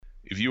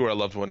If you or a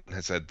loved one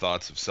has had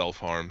thoughts of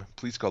self-harm,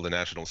 please call the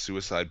National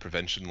Suicide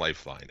Prevention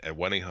Lifeline at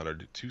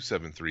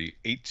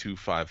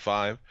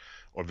 1-800-273-8255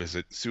 or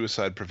visit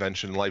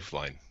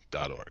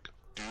suicidepreventionlifeline.org.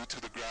 Due to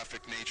the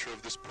graphic nature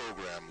of this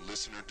program,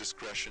 listener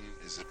discretion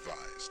is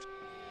advised.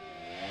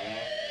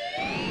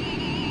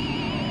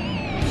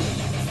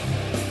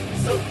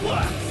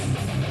 Suplex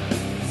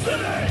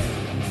City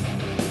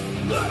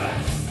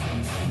Limits.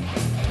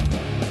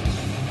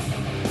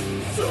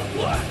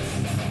 Suplex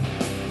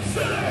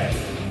City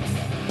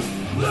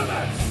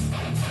Limits.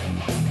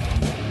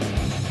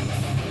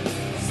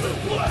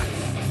 Suplex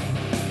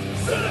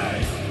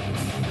City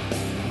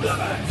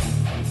Limits.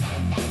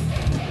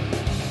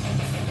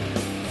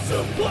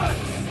 Suplex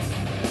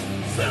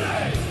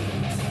City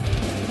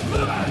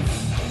Limits.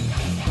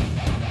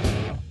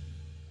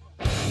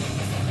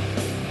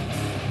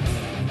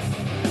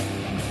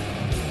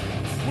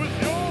 With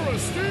your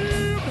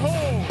esteemed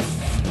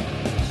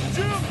hosts,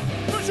 Jim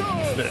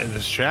Bishop. And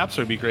the straps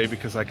would be great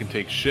because I can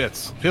take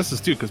shits.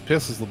 Pisses too, because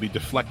pisses will be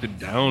deflected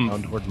down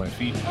toward my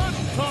feet. And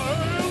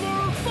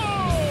Tyler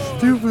Fine.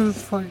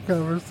 Stupidest fucking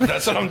conversation.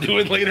 That's what I'm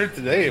doing later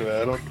today,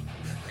 man.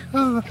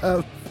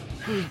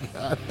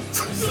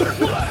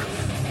 Suplex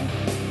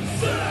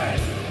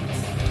City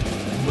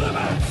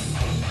Limits.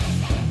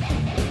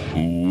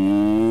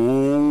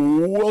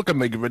 Welcome,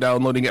 thank you for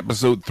downloading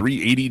episode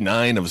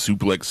 389 of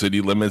Suplex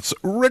City Limits,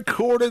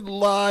 recorded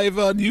live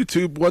on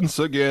YouTube once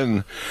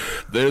again.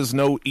 There's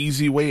no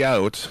easy way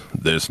out,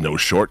 there's no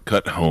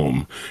shortcut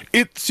home.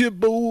 It's your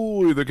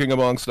boy, the King of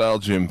Bong Style,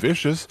 Jim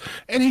Vicious,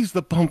 and he's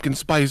the pumpkin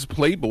spice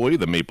playboy,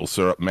 the maple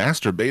syrup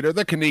masturbator,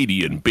 the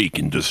Canadian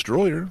bacon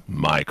destroyer,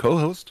 my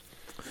co-host.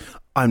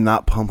 I'm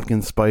not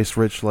pumpkin spice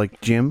rich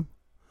like Jim,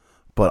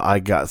 but I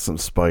got some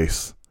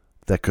spice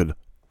that could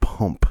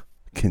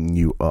pumpkin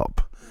you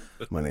up.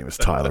 My name is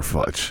Tyler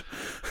Fudge.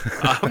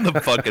 I'm the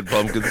fucking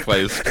pumpkin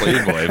spice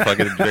playboy,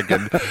 fucking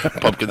drinking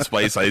pumpkin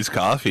spice iced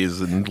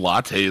coffees and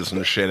lattes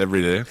and shit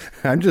every day.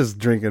 I'm just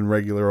drinking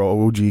regular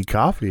OG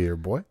coffee here,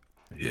 boy.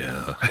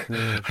 Yeah,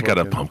 I got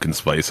a pumpkin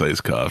spice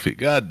iced coffee.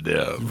 God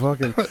damn.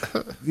 Fucking,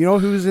 you know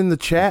who's in the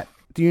chat?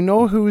 Do you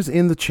know who's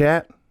in the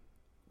chat?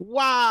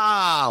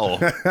 Wow.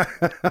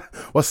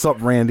 What's up,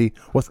 Randy?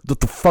 What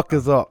the fuck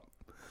is up?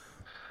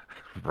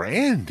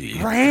 Randy.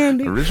 I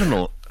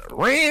Original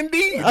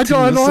Randy.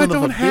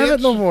 don't have it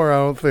no more, I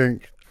don't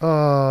think.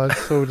 Oh, it's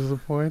so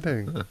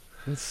disappointing.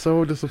 It's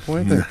so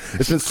disappointing.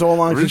 It's been so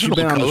long since you've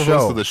been on the co-host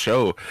show. of the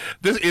show.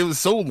 It was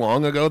so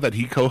long ago that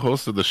he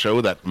co-hosted the show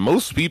that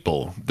most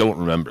people don't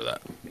remember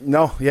that.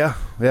 No, yeah,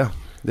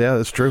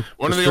 that's true.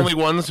 One of the only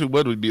ones who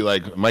would be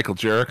like Michael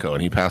Jericho,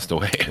 and he passed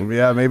away.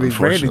 Yeah, maybe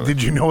Randy.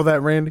 Did you know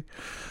that, Randy?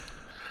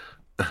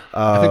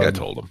 I think I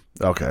told him.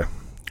 Okay.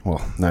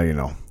 Well, now you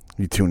know.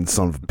 You tuned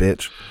son of a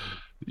bitch.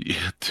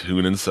 Yeah,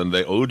 tune in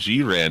Sunday.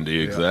 OG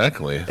Randy,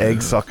 exactly.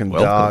 Egg sucking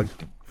dog.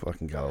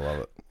 Fucking gotta love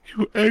it.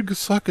 You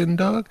egg-sucking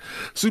dog.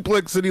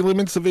 Suplex City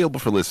Limits, available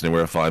for listening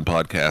where fine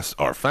podcasts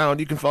are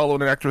found. You can follow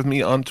and interact with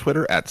me on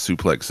Twitter at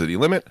Suplex City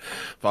Limit.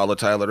 Follow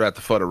Tyler at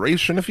The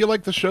Federation. If you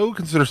like the show,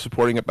 consider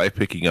supporting it by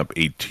picking up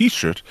a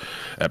t-shirt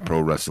at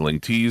Pro Wrestling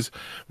Tees.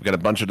 We've got a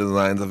bunch of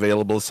designs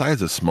available,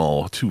 sizes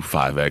small to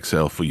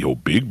 5XL for your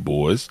big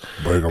boys.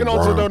 You can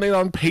also donate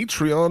on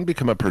Patreon,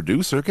 become a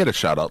producer, get a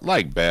shout-out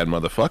like Bad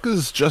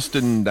Motherfuckers,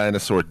 Justin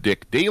Dinosaur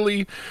Dick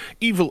Daly,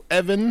 Evil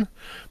Evan,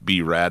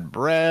 B-Rad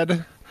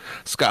Brad,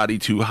 Scotty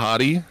Too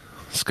Hottie,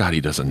 Scotty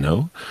Doesn't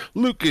Know,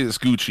 Lucas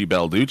Gucci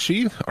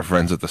Balducci, our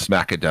friends at the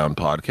Smack It Down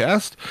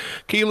podcast,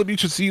 Caleb You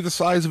Should See the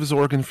Size of His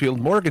Organ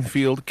Field,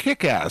 Morganfield,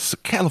 Kick-Ass,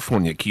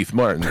 California Keith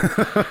Martin,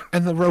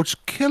 and the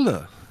Roach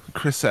Killer,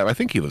 Chris Sapp. I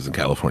think he lives in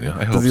California.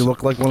 I hope Does he so.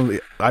 look like one of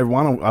the... I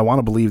want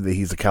to believe that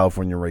he's a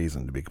California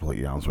raisin, to be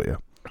completely honest with you.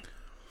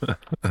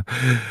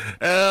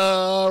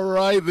 All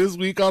right, this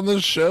week on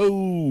the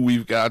show,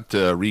 we've got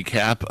a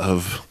recap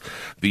of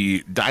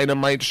the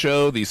Dynamite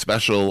show, the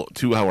special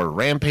 2-hour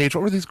Rampage.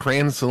 What were these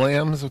Grand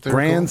Slams? What they were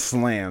Grand called?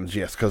 Slams,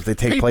 yes, because they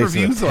take place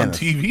in Pay-per-views on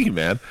TV,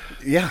 man.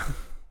 Yeah,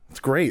 it's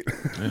great.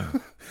 Yeah.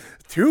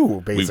 Two,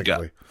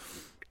 basically.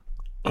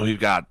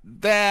 We've got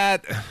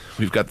that.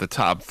 We've got the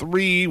top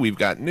 3. We've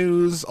got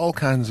news, all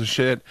kinds of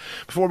shit.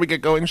 Before we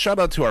get going, shout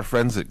out to our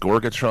friends at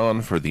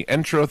Gorgatron for the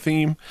intro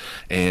theme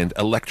and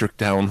Electric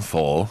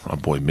Downfall, our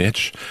boy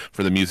Mitch,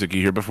 for the music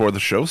you hear before the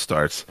show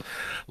starts.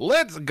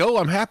 Let's go.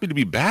 I'm happy to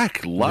be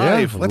back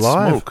live. Let's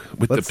smoke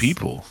with the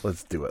people.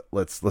 Let's do it.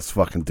 Let's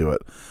fucking do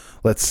it.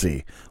 Let's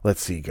see,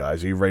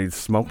 guys. Are you ready to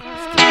smoke?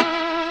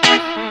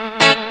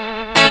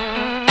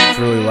 It's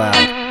really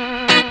loud.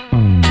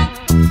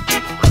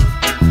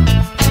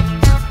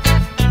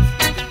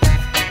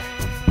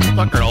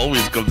 Fucker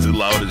always comes in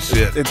loud as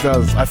shit. It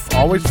does. I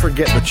always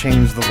forget to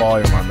change the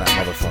volume on that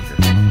motherfucker.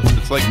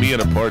 It's like me at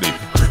a party.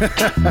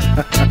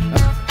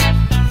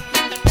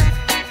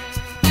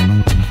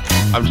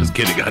 I'm just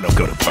kidding. I don't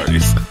go to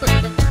parties.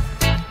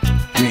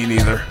 Me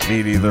neither.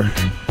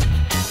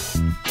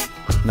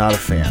 Not a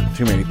fan.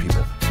 Too many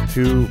people.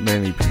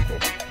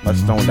 My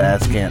stoned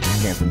ass can't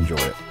enjoy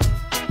it.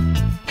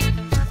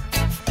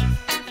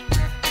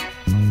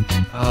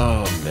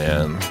 Oh,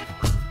 man.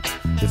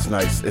 It's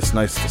nice. It's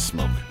nice to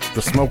smoke.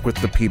 To smoke with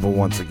the people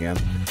once again.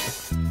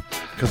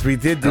 Because we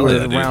did do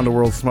a round the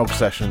world smoke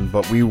session,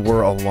 but we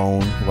were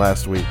alone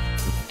last week.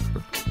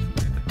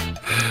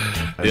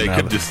 Yeah, you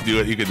could just do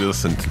it. You could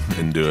listen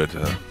and do it.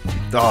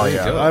 Oh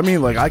yeah, I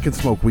mean, like I can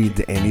smoke weed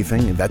to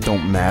anything, and that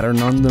don't matter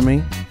none to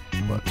me.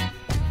 But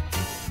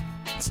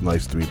it's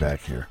nice to be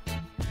back here.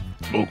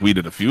 Smoke weed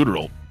at a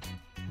funeral.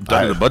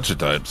 Done it a bunch of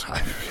times.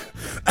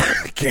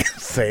 I can't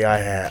say I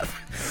have.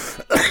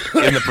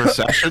 In the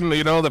procession,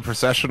 the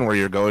procession where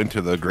you're going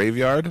to the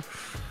graveyard.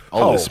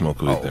 Always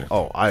smoke weed there.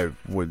 Oh, I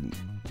wouldn't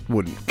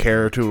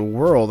care to the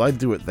world. I'd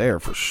do it there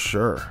for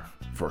sure.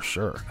 For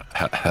sure.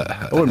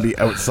 I wouldn't be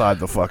outside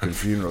the fucking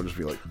funeral, just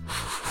be like,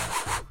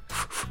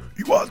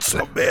 "You want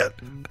some, man?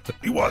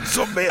 You want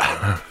some,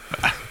 man?"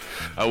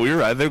 We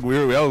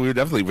were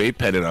definitely vape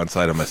penning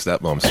outside of my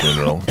stepmom's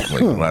funeral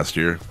last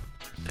year.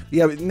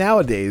 Yeah, but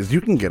nowadays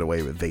you can get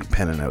away with vape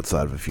penning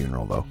outside of a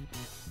funeral, though.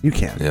 You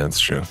can. Yeah, that's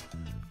true.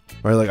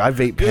 Right, like I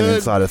vape pen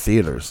inside of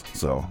theaters,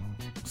 so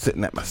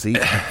sitting at my seat,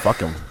 fuck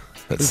them.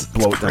 Just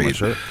blow it down my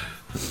shirt.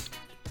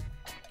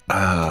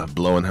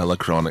 Blowing hella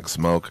chronic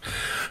smoke.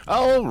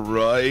 All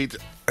right.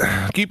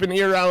 Keep an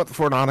ear out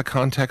for an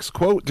out-of-context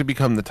quote to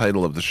become the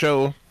title of the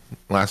show.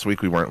 Last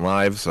week we weren't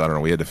live, so I don't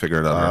know. We had to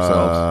figure it out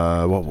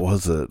ourselves. What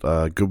was it?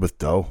 Good with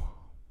dough.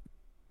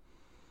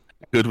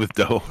 Good with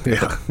dough.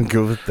 Yeah,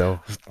 good with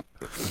dough.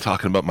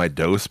 Talking about my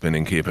dough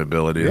spinning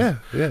capabilities. Yeah,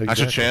 exactly. I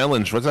should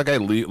challenge. What's that guy?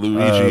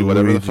 Luigi,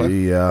 whatever the fuck?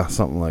 Yeah,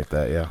 something like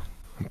that, yeah.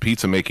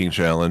 Pizza making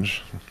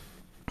challenge.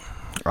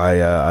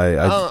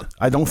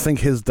 I don't think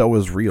his dough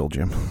is real,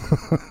 Jim.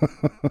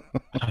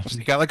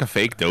 He got like a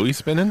fake dough he's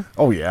spinning?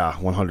 Oh, yeah,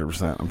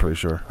 100%, I'm pretty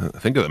sure.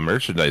 Think of the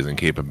merchandising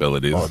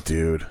capabilities. Oh,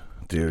 dude,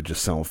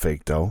 just selling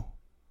fake dough.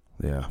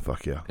 Yeah,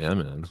 fuck yeah. Yeah,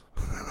 man.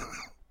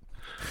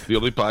 The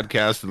only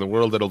podcast in the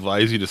world that'll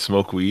advise you to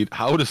smoke weed,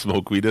 how to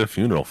smoke weed at a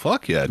funeral.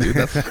 Fuck yeah, dude.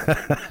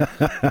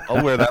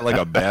 I'll wear that like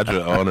a badge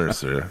of honor,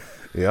 sir.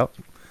 Yep.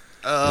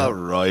 All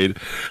right.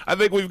 I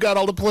think we've got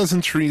all the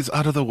pleasantries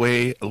out of the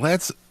way.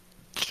 Let's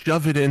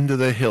shove it into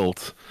the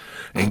hilt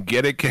and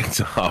get it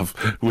kicked off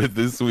with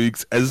this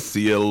week's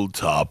SCL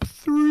Top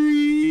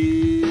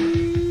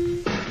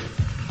 3.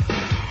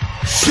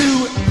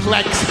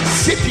 Suplex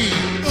City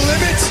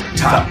Limits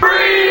Top 3.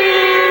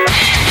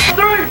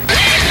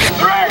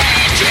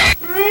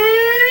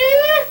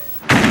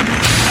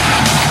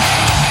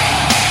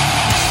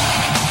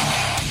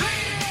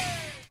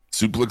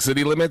 Suplex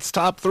City Limits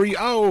Top 3,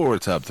 our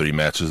top 3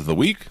 matches of the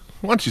week.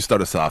 Why don't you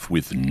start us off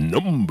with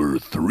number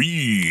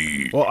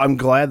 3? Well, I'm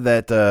glad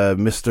that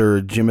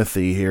Mr.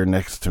 Jimothy here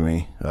next to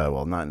me,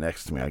 well, not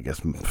next to me, I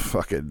guess,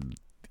 fucking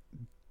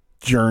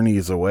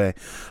journeys away,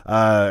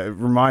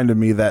 reminded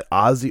me that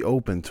Aussie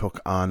Open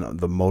took on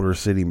the Motor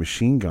City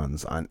Machine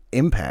Guns on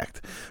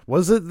Impact.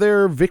 Was it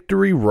their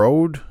Victory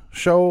Road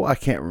show? I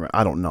can't remember.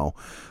 I don't know.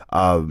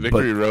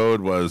 Victory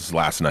Road was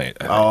last night.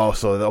 Oh,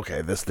 so,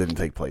 okay, this didn't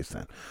take place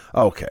then.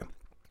 Okay.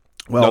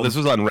 Well, no, this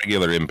was on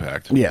regular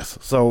Impact. Yes.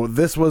 So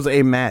this was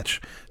a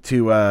match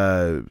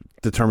to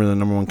determine the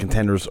number one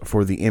contenders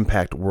for the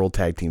Impact World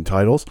Tag Team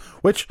titles,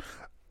 which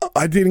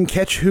I didn't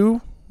catch who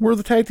were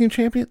the tag team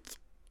champions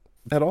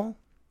at all.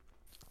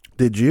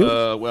 Did you?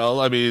 Well,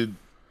 I mean,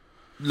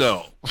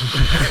 no.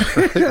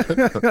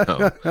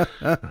 No.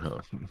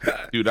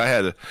 Dude, I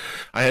had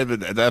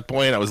been, at that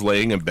point, I was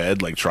laying in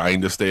bed, like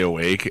trying to stay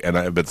awake, and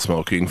I had been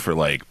smoking for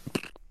like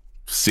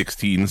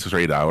 16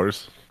 straight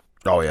hours.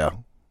 Oh, yeah.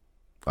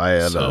 I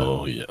had,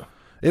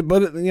 yeah.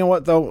 But you know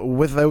what though?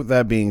 Without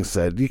that being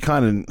said, you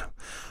kind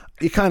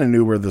of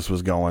knew where this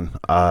was going.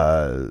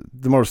 The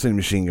Motor City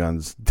Machine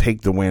Guns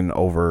take the win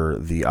over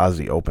the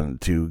Aussie Open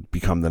to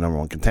become the number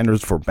one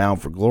contenders for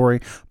Bound for Glory.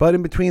 But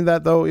in between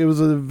that, though, it was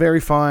a very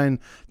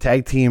fine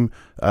tag team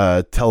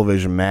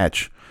television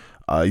match.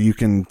 You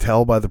can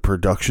tell by the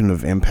production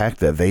of Impact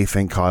that they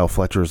think Kyle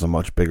Fletcher is a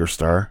much bigger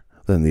star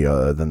than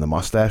the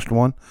mustached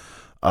one.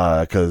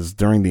 Because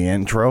during the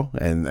intro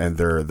and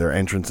their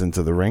entrance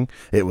into the ring,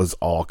 it was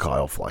all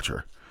Kyle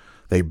Fletcher.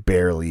 They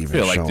barely even I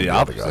feel like shown the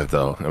opposite,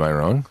 though. Am I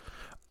wrong?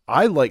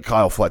 I like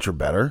Kyle Fletcher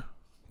better.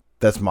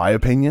 That's my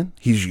opinion.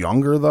 He's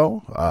younger,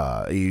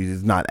 though.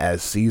 He's not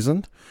as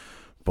seasoned.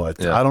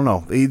 But I don't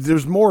know.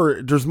 There's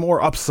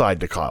more upside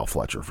to Kyle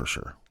Fletcher for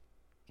sure.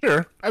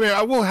 Sure. I mean,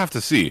 I will have to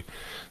see.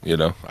 You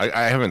know,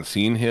 I haven't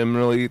seen him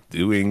really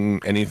doing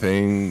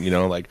anything. You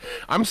know, like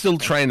I'm still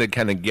trying to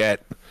kind of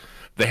get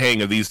the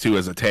hang of these two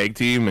as a tag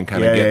team and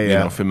kind of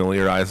get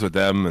familiarized with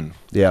them. And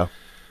yeah,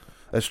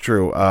 that's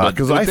true.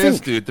 Because I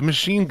think, dude, the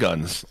Machine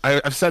Guns.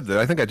 I've said that.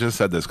 I think I just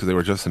said this because they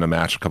were just in a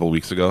match a couple of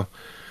weeks ago,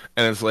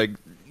 and it's like,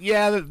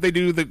 yeah, they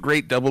do the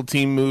great double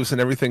team moves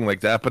and everything like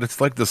that, but it's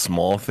like the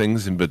small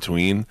things in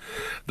between,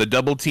 the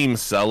double team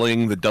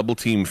selling, the double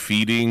team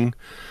feeding,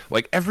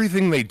 like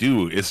everything they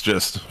do is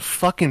just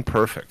fucking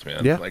perfect,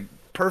 man. Yeah, like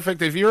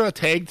perfect. If you're a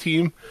tag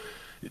team,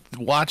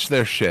 watch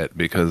their shit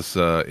because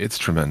it's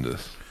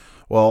tremendous.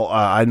 Well,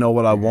 I know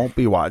what I won't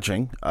be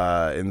watching,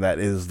 and that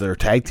is their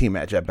tag team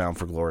match at Bound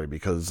for Glory,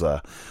 because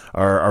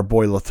our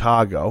boy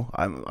Latago,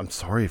 I'm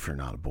sorry if you're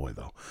not a boy,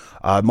 though,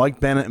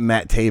 Mike Bennett and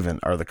Matt Taven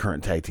are the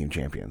current tag team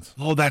champions.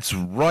 Oh, that's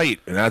right.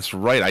 That's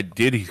right. I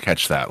did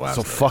catch that last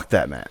So night. fuck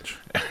that match.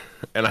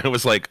 And I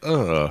was like,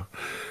 Yeah,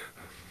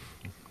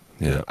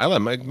 I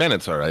like Mike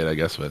Bennett's all right, I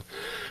guess, but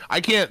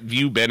I can't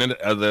view Bennett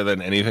other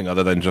than anything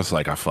other than just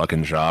like a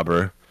fucking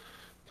jobber.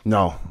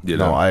 No, You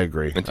know? I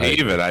agree. And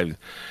Taven,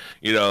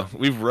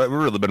 we've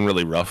really been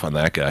really rough on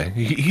that guy.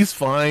 He's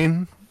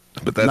fine,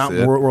 but that's Not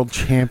it. World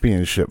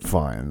Championship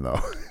fine, though.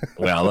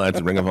 Well, that's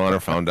Ring of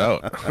Honor found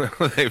out.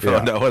 They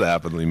found out what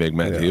happened. We make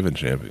Matt Taven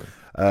champion.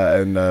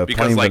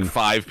 Because like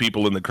 5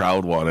 people in the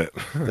crowd want it.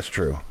 That's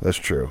true.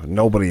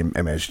 Nobody in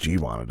MSG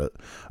wanted it.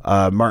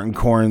 Martin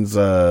Corns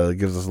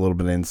gives us a little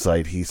bit of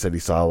insight. He said he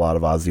saw a lot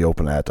of Aussie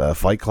Open at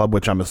Fight Club,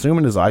 which I'm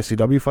assuming is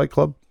ICW Fight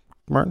Club,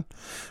 Martin.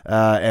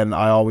 And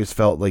I always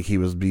felt like he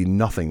was be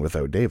nothing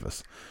without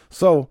Davis.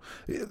 So,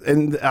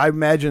 and I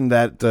imagine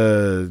that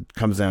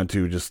comes down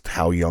to just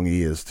how young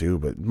he is too.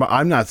 But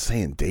I'm not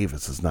saying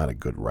Davis is not a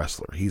good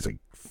wrestler. He's a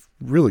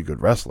really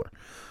good wrestler.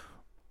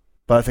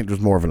 But I think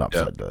there's more of an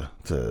upside to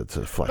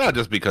Fletcher. Not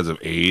just because of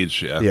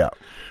age. Yeah.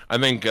 I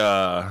think,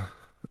 I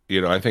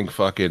think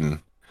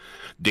fucking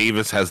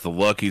Davis has the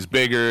look. He's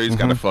bigger. He's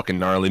got a fucking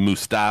gnarly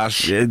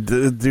mustache. Yeah,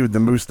 dude, the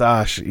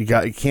mustache. You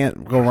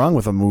can't go wrong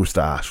with a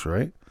mustache,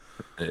 right?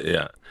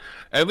 Yeah.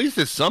 At least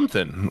it's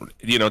something,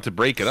 to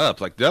break it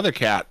up. Like the other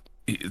cat,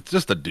 it's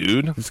just a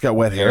dude. He's got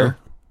wet hair.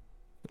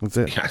 That's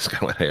it. Yeah, he's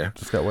got wet hair.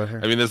 Just got wet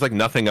hair. I mean, there's like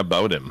nothing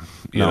about him,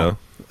 you know?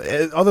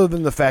 Other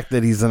than the fact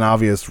that he's an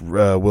obvious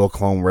Will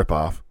Clone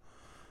ripoff.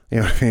 You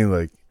know what I mean?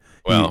 Like,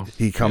 Well,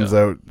 he comes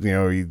out,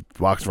 he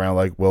walks around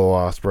like Will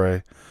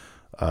Ospreay.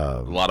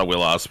 A lot of Will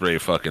Ospreay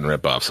fucking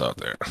ripoffs out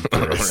there.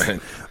 Right?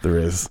 There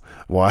is.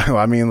 Why?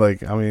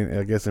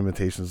 I guess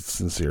imitation is the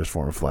sincerest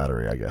form of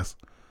flattery, I guess.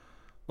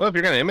 Well, if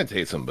you're going to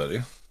imitate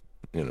somebody,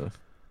 Yeah.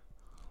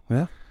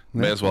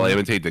 may as well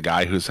imitate the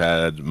guy who's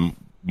had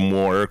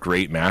more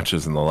great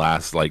matches in the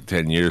last,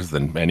 10 years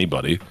than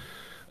anybody.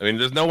 I mean,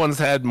 no one's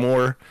had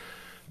more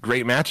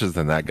great matches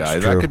than that guy.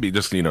 It's That true. could be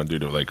just, due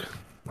to,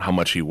 how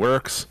much he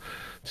works,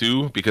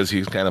 too, because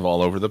he's kind of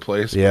all over the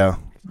place. Yeah.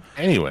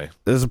 Anyway.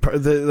 There's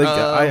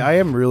I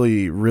am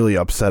really, really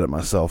upset at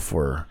myself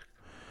for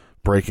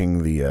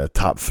breaking the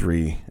top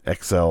 3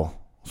 Excel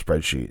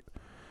spreadsheet.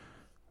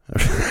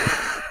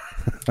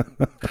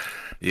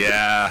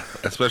 Yeah,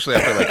 especially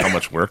after, how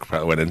much work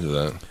probably went into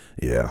that.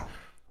 Yeah.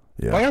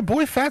 By our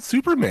boy Fat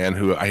Superman,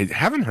 who I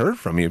haven't heard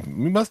from. We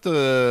must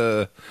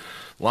have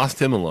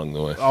lost him along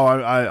the way. Oh,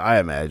 I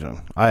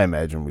imagine. I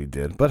imagine we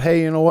did. But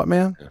hey, you know what,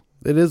 man?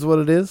 It is what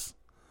it is.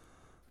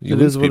 You It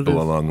lose is what it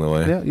people is. along the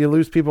way. Yeah, you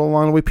lose people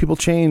along the way. People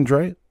change,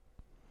 right?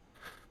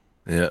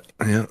 Yeah.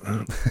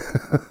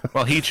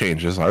 Well, he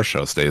changes. Our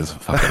show stays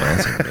fucking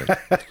awesome.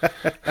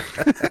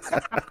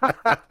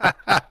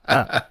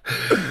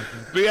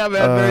 But yeah,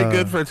 man, very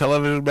good for a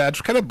television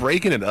match. Kind of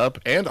breaking it up,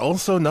 and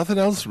also nothing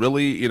else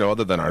really,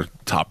 other than our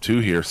top 2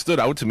 here, stood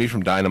out to me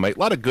from Dynamite. A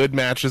lot of good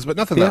matches, but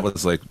nothing that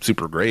was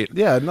super great.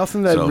 Yeah,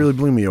 nothing that So- really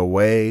blew me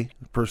away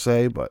per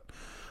se. But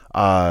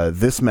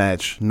this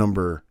match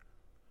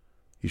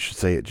you should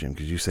say it, Jim,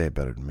 because you say it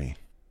better than me.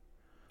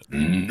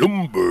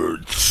 Number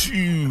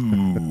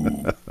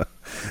 2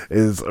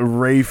 Is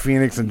Ray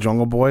Phoenix and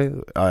Jungle Boy.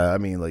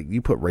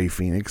 You put Ray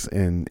Phoenix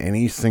in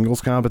any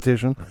singles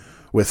competition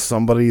with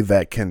somebody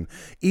that can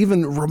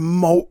even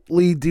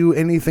remotely do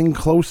anything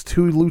close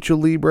to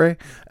Lucha Libre,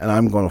 and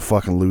I'm going to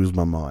fucking lose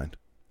my mind.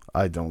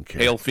 I don't care.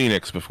 Hail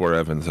Phoenix before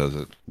Evan says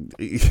it.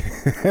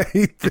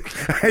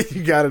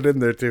 You got it in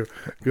there, too.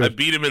 Good. I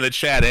beat him in the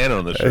chat and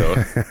on the show.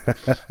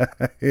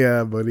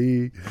 Yeah,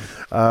 buddy.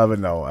 But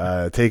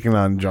no, taking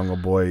on Jungle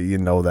Boy,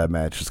 that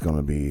match is going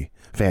to be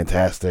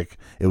fantastic.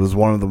 It was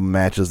one of the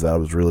matches that I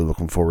was really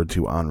looking forward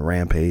to on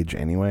Rampage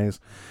anyways,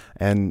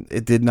 and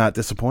it did not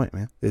disappoint,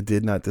 man. It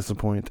did not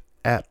disappoint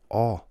at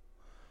all.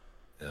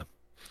 Yeah.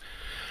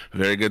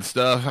 Very good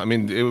stuff. I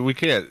mean, we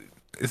can't,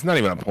 it's not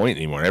even a point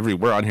anymore.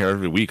 We're on here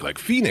every week.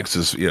 Phoenix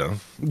is,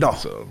 No.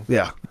 So.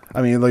 Yeah.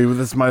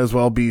 This might as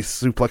well be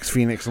Suplex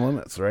Phoenix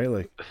Limits,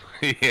 right?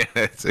 Yeah,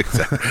 it's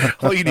exactly.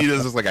 All you need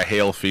is just a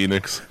Hail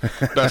Phoenix.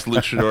 Best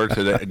luchador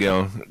today,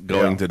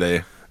 going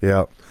today.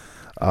 Yeah.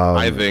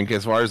 I think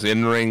as far as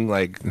in ring,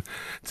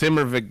 Tim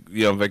or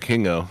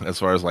Vikingo, as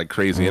far as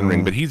crazy in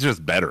ring, but he's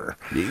just better.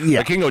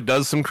 Yeah. Vikingo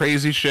does some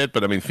crazy shit,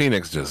 but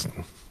Phoenix just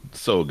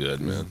so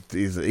good, man.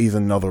 He's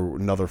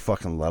another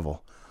fucking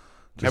level.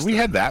 Have we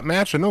had that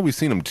match? I know we've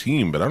seen them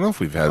team, but I don't know if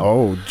we've had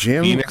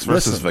Jim, Phoenix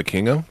versus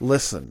Vikingo.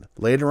 Listen,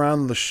 later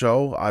on in the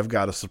show, I've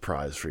got a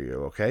surprise for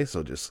you, okay?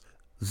 So just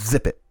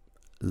zip it.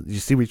 You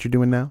see what you're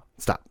doing now?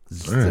 Stop.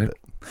 Zip it.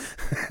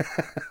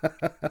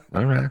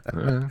 All right.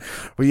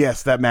 Well,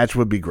 yes, that match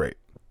would be great.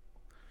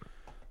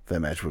 That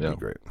match would be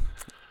great.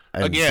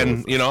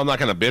 Again, I'm not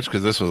going to bitch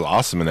because this was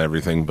awesome and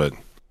everything, but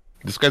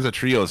This guy's a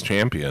trios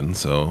champion,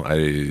 so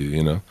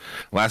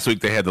last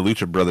week they had the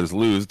Lucha Brothers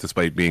lose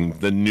despite being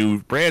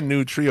the brand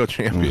new trio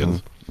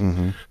champions.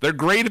 Mm-hmm. They're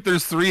great if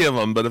there's 3 of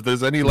them, but if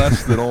there's any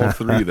less than all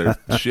 3, they're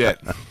shit.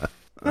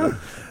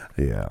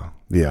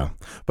 Yeah.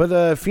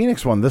 But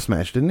Phoenix won this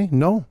match, didn't he?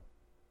 No.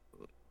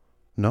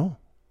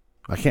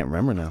 I can't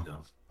remember now. No.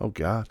 Oh,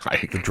 God.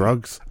 The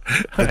drugs.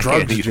 The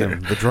drugs,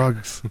 Jim. The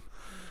drugs.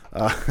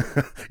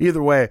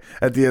 Either way,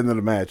 at the end of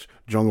the match,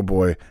 Jungle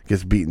Boy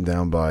gets beaten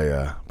down by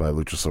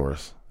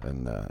Luchasaurus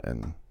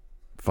and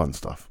fun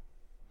stuff.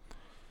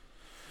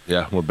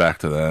 Yeah, we're back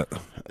to that.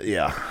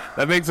 Yeah.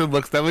 That makes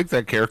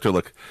that character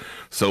look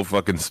so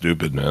fucking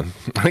stupid, man.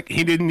 Like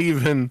he didn't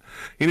even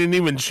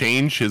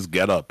change his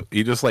getup.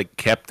 He just like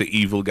kept the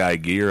evil guy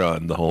gear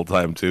on the whole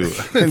time too.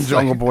 And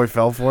Jungle Boy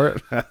fell for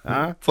it.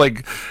 It's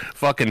like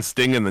fucking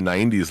Sting in the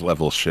 90s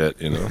level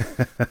shit, you know.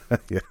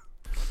 Yeah.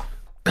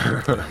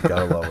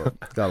 Gotta love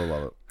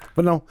it.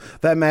 But no,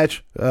 that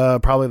match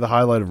probably the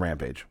highlight of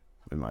Rampage,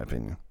 in my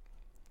opinion.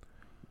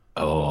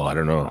 Oh, I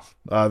don't know.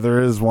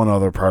 There is one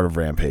other part of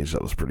Rampage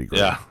that was pretty great.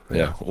 Yeah.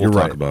 We'll You're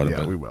talk right. about it. Yeah,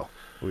 but we will.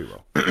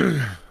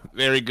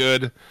 Very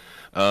good.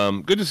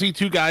 Good to see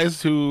 2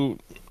 guys who,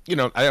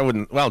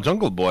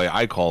 Jungle Boy,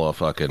 I call a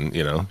fucking,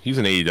 he's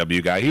an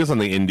AEW guy. He was on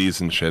the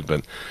indies and shit,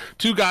 but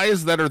 2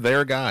 guys that are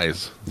their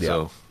guys. Yeah.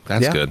 So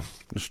that's good.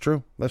 It's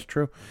true. That's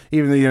true.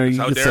 Even though, you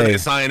how could dare they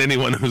sign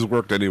anyone who's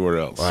worked anywhere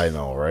else? I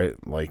know, right?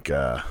 Like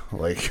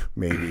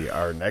maybe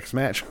our next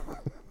match.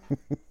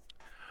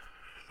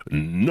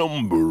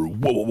 Number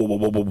one.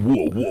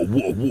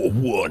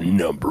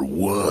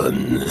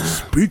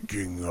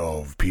 Speaking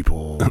of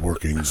people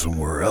working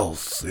somewhere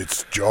else,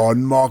 it's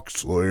Jon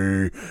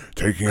Moxley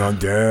taking on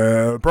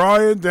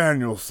Bryan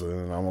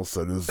Danielson. I almost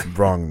said his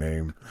wrong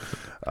name.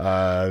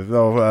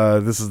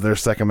 This is their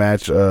second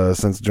match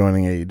since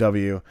joining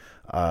AEW.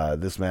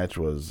 This match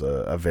was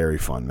a very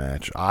fun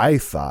match. I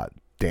thought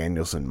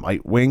Danielson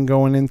might win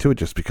going into it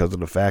just because of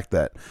the fact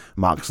that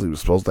Moxley was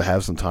supposed to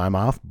have some time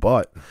off,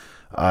 but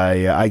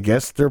I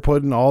guess they're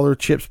putting all their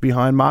chips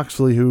behind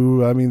Moxley,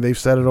 who, I mean, they've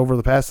said it over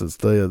the past. It's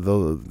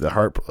the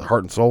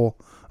heart and soul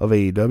of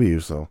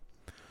AEW. So,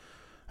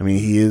 I mean,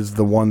 he is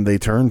the one they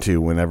turn to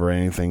whenever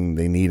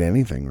they need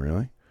anything,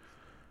 really.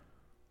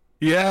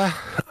 Yeah,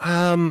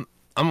 I'm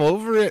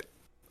over it.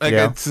 Like,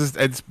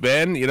 it's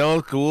been,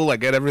 cool. I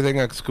get everything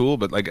that's cool,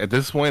 but like at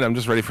this point, I'm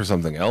just ready for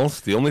something else.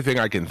 The only thing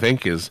I can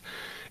think is,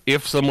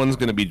 if someone's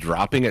going to be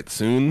dropping it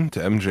soon to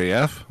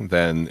MJF,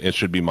 then it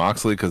should be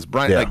Moxley, because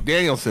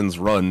Danielson's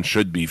run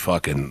should be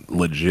fucking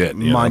legit.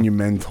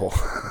 Monumental.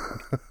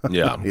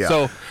 Yeah.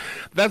 So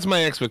that's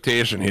my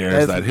expectation here,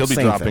 is that he'll be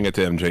dropping it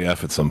to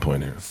MJF at some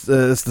point here.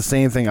 It's the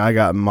same thing I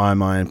got in my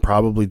mind,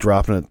 probably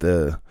dropping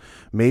it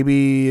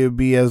maybe it'd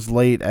be as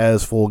late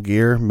as Full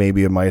Gear.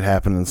 Maybe it might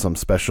happen in some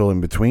special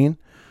in between.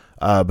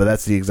 But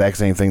that's the exact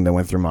same thing that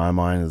went through my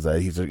mind, is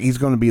that he's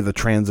going to be the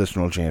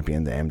transitional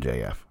champion to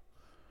MJF.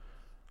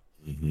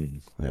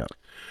 Mm-hmm.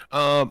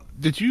 Yeah.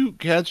 Did you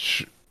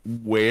catch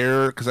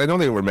where? Because I know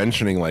they were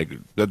mentioning like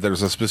that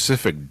there's a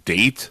specific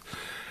date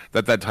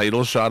that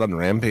title shot on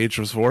Rampage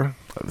was for.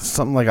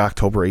 Something like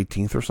October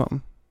 18th or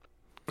something.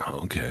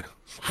 Oh, okay.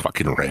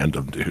 Fucking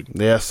random, dude.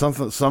 Yeah,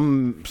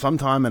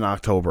 sometime in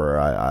October,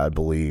 I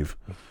believe.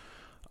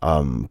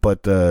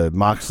 But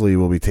Moxley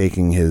will be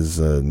taking his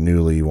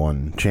newly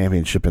won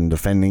championship and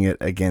defending it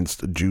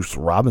against Juice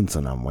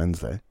Robinson on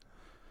Wednesday.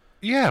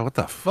 Yeah, what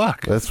the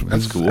fuck? That's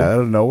cool. Out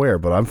of nowhere,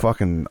 but I'm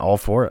fucking all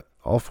for it.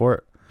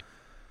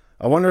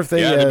 I wonder if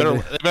they... they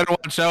better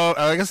watch out.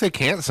 I guess they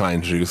can't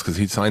sign Juice because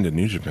he signed in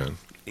New Japan.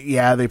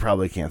 Yeah, they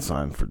probably can't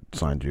sign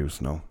Juice,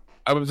 no.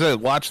 I would say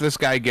watch this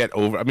guy get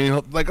over. I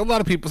mean, like a lot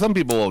of people, some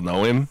people will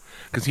know him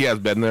because he has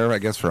been there, I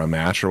guess, for a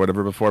match or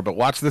whatever before, but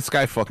watch this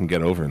guy fucking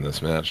get over in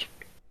this match.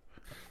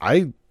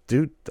 I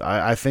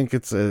think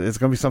it's going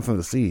to be something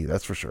to see,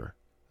 that's for sure.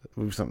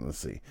 It'll be something to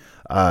see.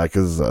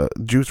 Because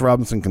Juice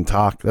Robinson can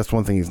talk. That's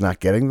one thing he's not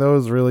getting, though,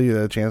 is really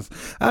a chance.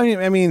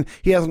 I mean,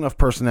 he has enough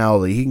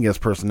personality. He can get his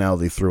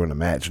personality through in a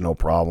match, no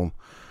problem.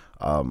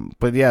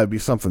 But yeah, it'd be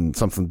something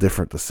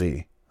different to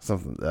see.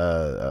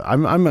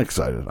 I'm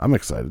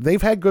excited.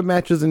 They've had good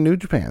matches in New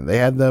Japan. They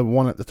had the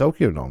one at the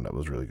Tokyo Dome that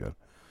was really good.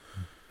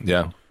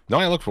 Yeah. No,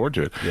 I look forward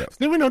to it. Yeah.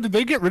 Did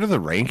they get rid of the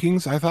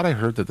rankings? I thought I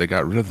heard that they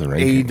got rid of the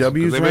rankings.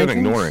 AEW's they've rankings? been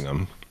ignoring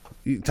them.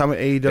 You tell me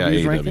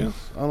AEW's AEW. rankings?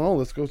 I don't know.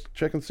 Let's go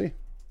check and see.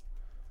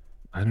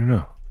 I don't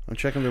know. I'm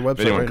checking their website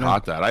If anyone right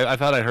caught that. I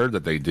thought I heard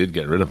that they did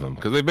get rid of them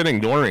because they've been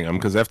ignoring them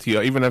because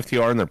even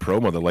FTR in their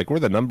promo, they're like, we're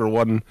the number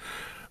one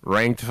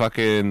ranked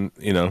fucking,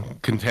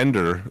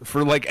 contender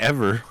for like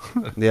ever.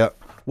 Yeah.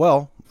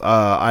 Well,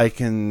 I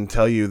can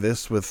tell you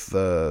this with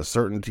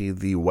certainty.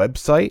 The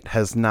website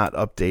has not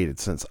updated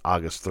since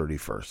August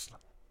 31st.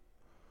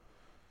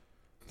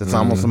 That's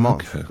almost a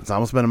month. Okay. It's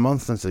almost been a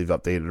month since they've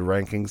updated the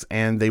rankings,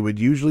 and they would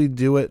usually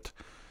do it,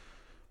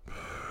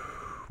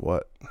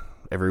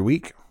 every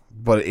week?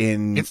 But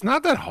it's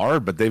not that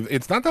hard, but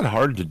it's not that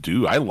hard to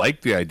do. I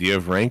like the idea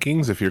of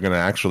rankings if you're going to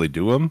actually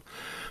do them.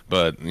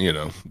 But,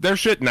 their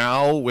shit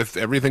now with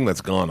everything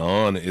that's gone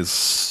on is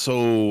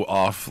so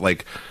off.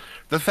 Like,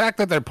 the fact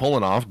that they're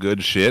pulling off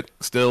good shit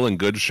still and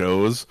good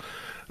shows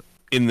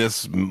in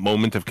this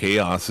moment of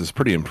chaos is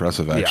pretty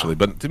impressive, actually.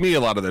 But to me, a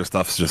lot of their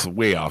stuff's just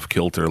way off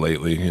kilter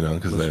lately,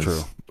 because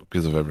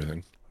of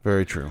everything.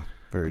 Very true.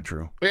 Very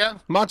true. But yeah,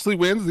 Moxley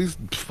wins. These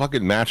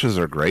fucking matches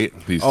are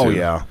great. These Oh two.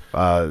 yeah.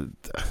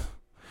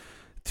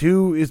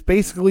 It's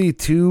basically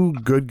two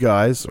good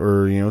guys,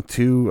 or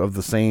two of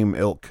the same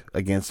ilk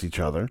against each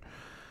other,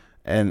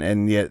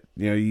 and yet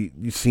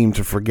you seem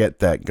to forget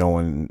that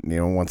going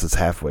once it's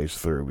halfway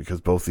through,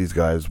 because both these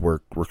guys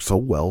work so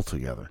well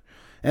together.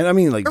 And I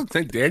mean, like, I don't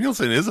think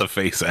Danielson is a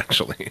face,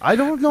 actually. I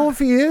don't know if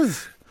he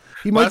is.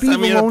 He might Last be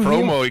time the he had a lone heel.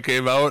 promo, he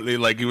came out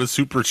and he was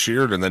super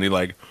cheered, and then he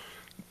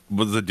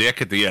was a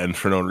dick at the end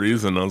for no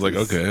reason. I was like,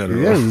 okay, I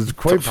don't know. Yeah, it's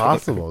quite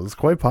possible. It's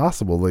quite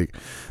possible. Like,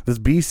 this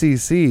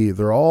BCC,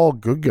 they're all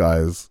good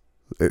guys,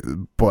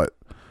 but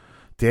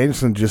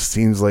Danielson just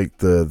seems like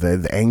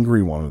the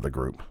angry one of the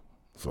group.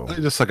 So He's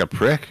just like a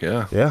prick,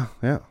 yeah. yeah.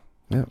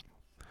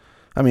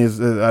 I mean,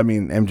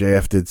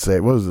 MJF did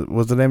say, what was it?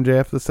 Was it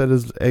MJF that said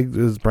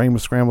his brain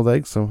was scrambled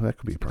eggs? So that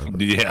could be part of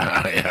it.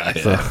 Yeah.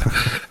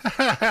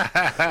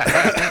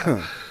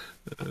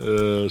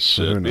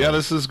 Shit. Yeah,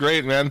 this is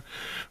great, man.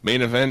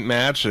 Main event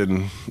match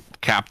and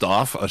capped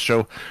off a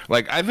show.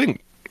 Like, I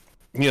think,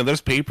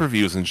 there's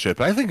pay-per-views and shit,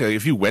 but I think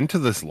if you went to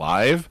this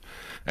live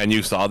and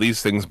you saw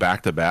these things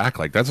back to back,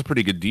 like, that's a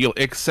pretty good deal,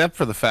 except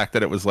for the fact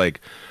that it was like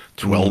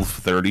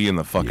 12:30 in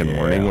the fucking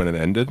morning when it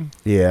ended.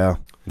 Yeah.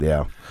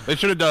 They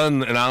should have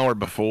done an hour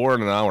before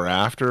and an hour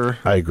after.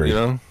 I agree.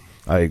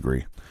 I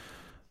agree.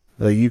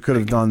 Like, you could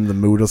have done the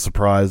Muda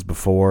surprise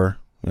before.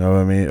 You know what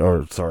I mean?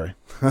 Or, sorry.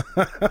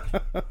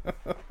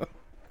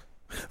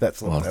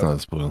 That's Well, it's not a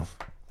spoil.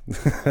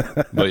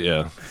 But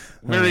yeah,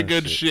 very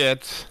good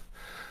shit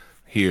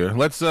here.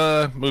 Let's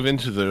move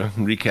into the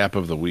recap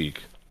of the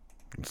week,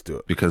 Let's do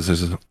it. because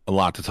there's a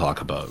lot to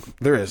talk about.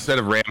 There is Instead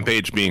of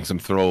Rampage being some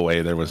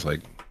throwaway, there was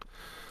like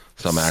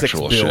some 6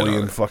 actual shit on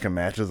billion it. fucking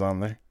matches on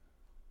there.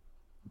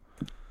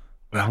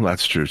 Well,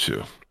 that's true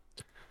too.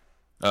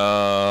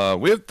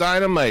 With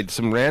Dynamite,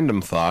 some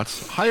random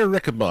thoughts. Hire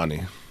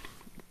Riccaboni.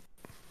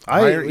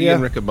 Hire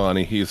Ian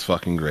Riccaboni. He's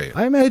fucking great.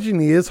 I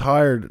imagine he is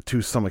hired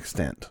to some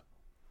extent,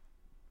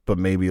 but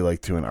maybe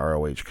like to an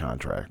ROH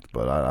contract.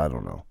 But I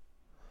don't know.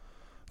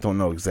 Don't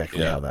know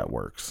exactly how that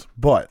works.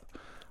 But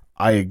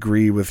I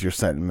agree with your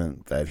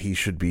sentiment that he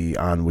should be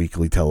on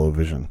weekly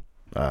television,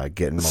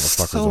 getting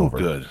motherfuckers over.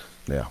 So good.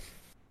 Yeah,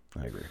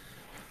 I agree.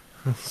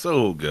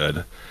 So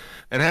good.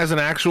 And has an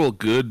actual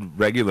good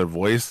regular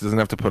voice. Doesn't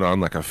have to put on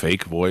like a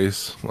fake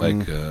voice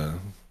like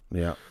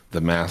Yeah,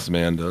 the Masked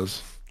Man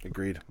does.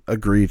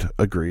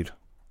 agreed.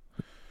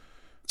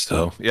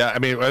 So, yeah, I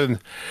mean,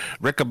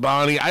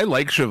 Riccaboni, I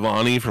like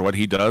Shivani for what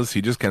he does.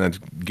 He just kind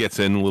of gets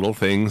in little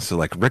things. So,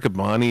 like,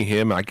 Riccaboni,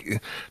 him,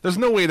 there's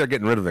no way they're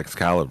getting rid of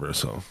Excalibur,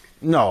 so.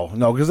 No,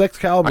 because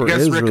Excalibur I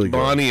guess is really good.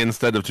 Riccaboni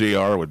instead of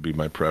JR would be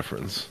my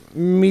preference.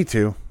 Me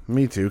too.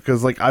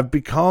 Because, like, I've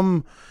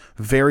become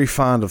very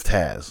fond of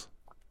Taz.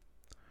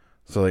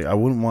 So, like, I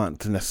wouldn't want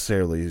to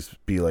necessarily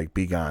be like,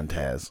 be gone,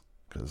 Taz,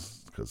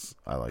 because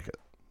I like it.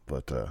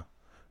 But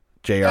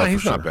JR, Yeah, for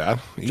he's sure. not bad.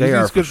 He's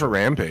JR good for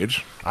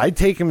Rampage. I'd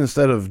take him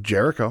instead of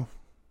Jericho.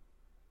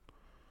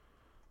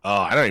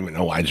 Oh, I don't even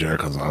know why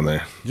Jericho's on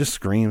there. Just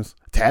screams.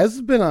 Taz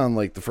has been on,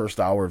 like, the first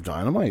hour of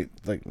Dynamite,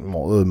 like,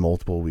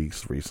 multiple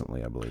weeks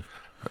recently, I believe.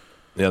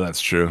 Yeah,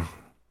 that's true.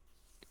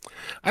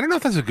 I don't know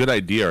if that's a good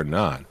idea or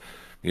not.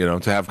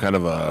 To have kind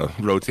of a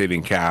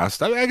rotating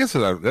cast. I guess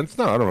that's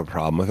not. I don't have a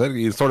problem with it.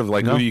 It's sort of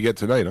like who you get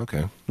tonight.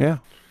 Okay. Yeah.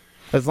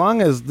 As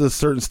long as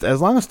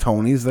as long as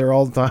Tony's there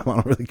all the time, I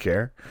don't really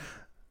care.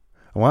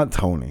 I want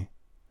Tony.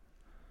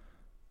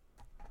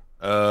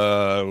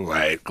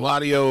 Right.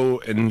 Gladio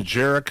and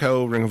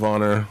Jericho, Ring of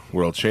Honor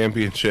World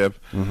Championship.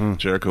 Mm-hmm.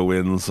 Jericho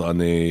wins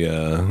on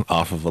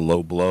off of a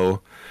low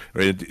blow,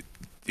 right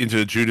into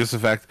the Judas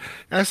effect.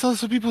 And I saw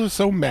some people are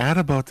so mad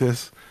about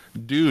this.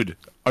 Dude,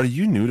 are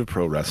you new to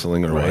pro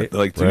wrestling or Right, what?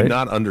 Like, do you right.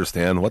 not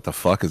understand what the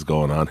fuck is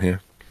going on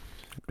here?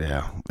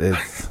 Yeah.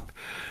 It's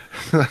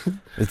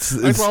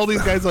I saw all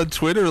these guys on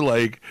Twitter,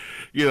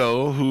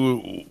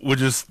 who would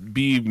just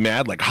be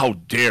mad, like, how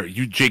dare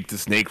you, Jake the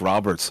Snake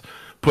Roberts,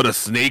 put a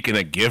snake in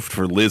a gift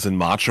for Liz and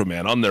Macho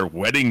Man on their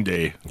wedding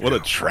day. What a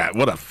trap.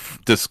 What a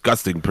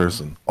disgusting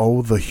person.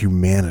 oh, the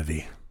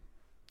humanity.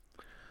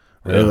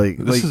 Right?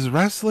 This is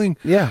wrestling.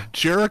 Yeah.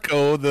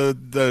 Jericho,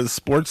 the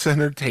sports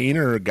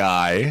entertainer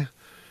guy,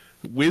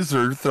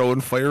 wizard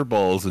throwing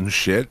fireballs and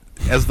shit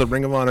as the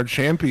Ring of Honor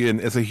champion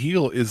as a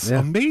heel is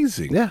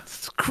amazing. Yeah.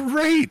 It's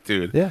great,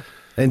 dude. Yeah.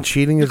 And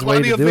cheating The his way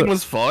to Claudio do thing it.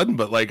 was fun,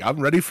 but I'm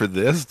ready for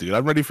this, dude.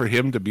 I'm ready for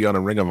him to be on a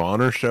Ring of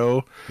Honor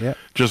show. Yeah.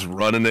 Just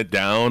running it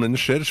down and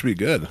shit. It should be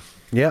good.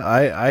 Yeah,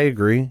 I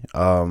agree.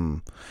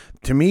 To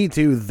me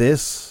too,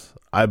 this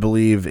I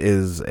believe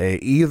is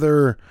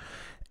either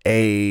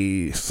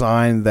a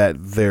sign that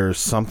there's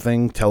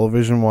something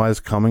television wise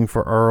coming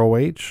for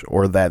ROH,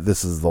 or that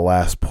this is the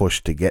last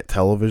push to get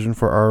television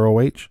for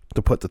ROH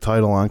to put the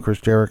title on Chris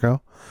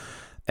Jericho.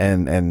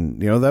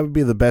 And that would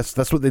be the best.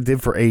 That's what they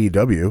did for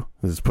AEW,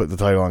 is put the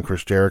title on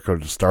Chris Jericho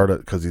to start it,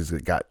 because he's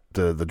got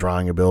the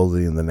drawing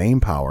ability and the name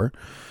power.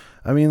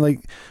 I mean,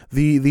 like,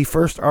 the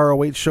first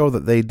ROH show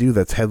that they do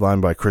that's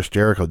headlined by Chris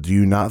Jericho, do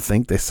you not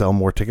think they sell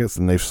more tickets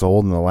than they've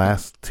sold in the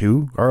last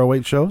 2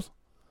 ROH shows?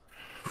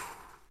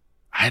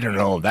 I don't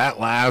know. That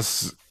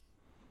last...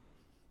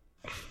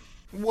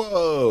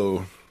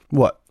 Whoa.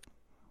 What?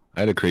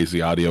 I had a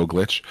crazy audio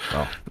glitch.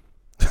 Oh.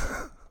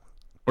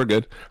 We're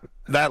good.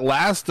 That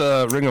last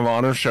Ring of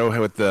Honor show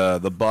with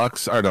the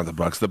Bucks, or not the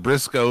Bucks, the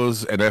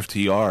Briscoes and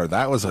FTR,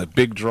 that was a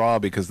big draw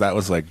because that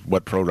was like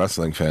what pro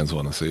wrestling fans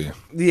want to see.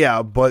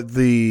 Yeah, but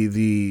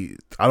the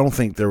I don't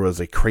think there was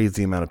a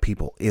crazy amount of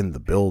people in the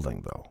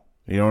building, though.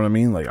 You know what I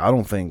mean? Like, I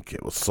don't think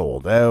it was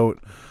sold out.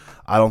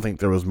 I don't think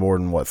there was more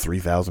than,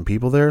 3,000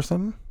 people there or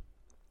something?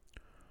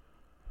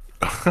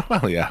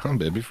 Well, yeah,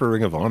 maybe for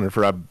Ring of Honor,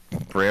 for a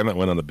brand that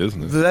went out of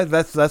business.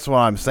 That's what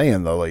I'm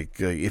saying, though.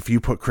 Like, if you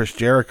put Chris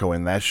Jericho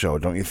in that show,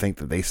 don't you think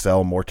that they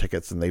sell more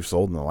tickets than they've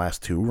sold in the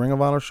last 2 Ring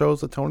of Honor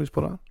shows that Tony's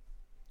put on?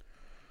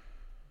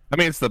 I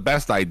mean, it's the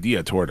best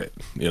idea toward it,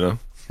 you know?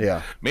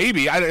 Yeah.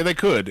 Maybe. They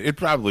could. It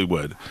probably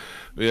would.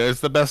 Yeah,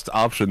 it's the best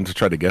option to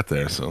try to get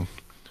there, so...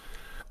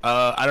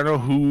 I don't know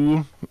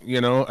who,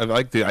 I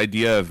like the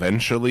idea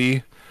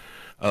eventually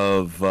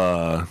of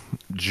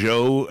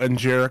Joe and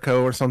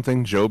Jericho or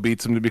something. Joe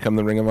beats him to become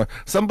the Ring of Honor.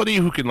 Somebody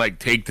who can, like,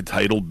 take the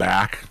title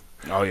back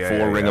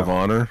for Ring of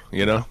Honor,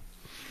 Yeah.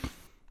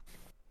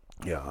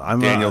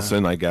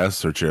 Danielson, I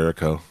guess, or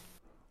Jericho.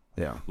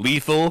 Yeah.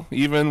 Lethal,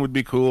 even, would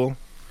be cool.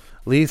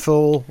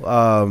 Lethal,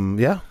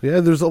 yeah,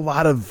 there's a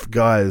lot of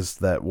guys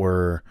that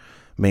were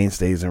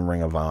mainstays in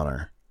Ring of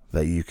Honor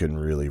that you can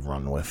really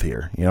run with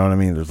here. You know what I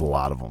mean? There's a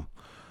lot of them.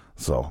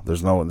 So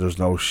there's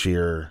no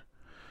sheer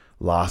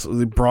loss.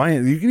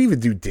 Brian, you can even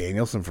do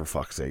Danielson, for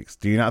fuck's sakes.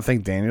 Do you not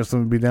think Danielson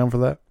would be down for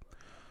that?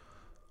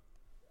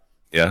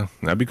 Yeah,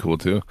 that'd be cool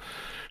too.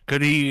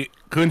 Could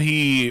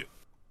he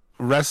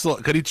wrestle?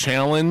 Could he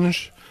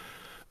challenge,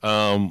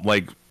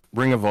 like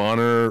Ring of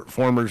Honor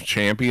former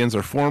champions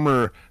or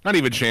former, not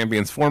even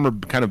champions, former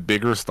kind of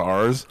bigger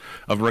stars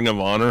of Ring of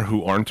Honor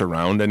who aren't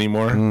around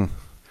anymore?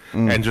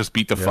 And just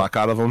beat the fuck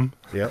out of them.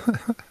 Yep.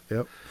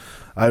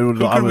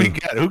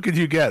 Who could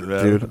you get,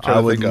 man? Dude, I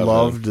would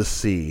love to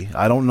see.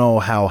 I don't know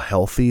how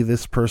healthy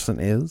this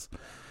person is,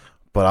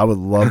 but I would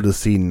love to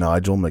see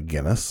Nigel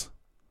McGuinness.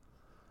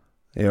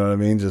 You know what I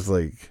mean? Just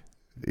like...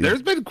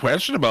 There's been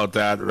question about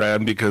that,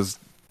 Rand, because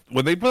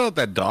when they put out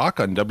that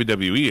doc on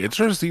WWE, it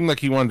sort of seemed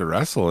like he wanted to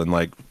wrestle, and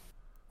like,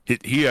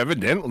 he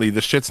evidently,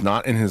 the shit's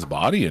not in his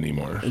body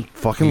anymore.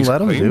 Fucking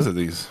let him,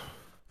 dude.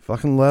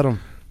 Fucking let him.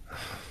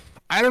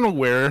 I don't know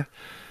where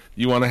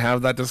you want to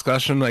have that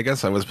discussion. I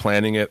guess I was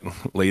planning it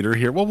later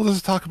here. Well,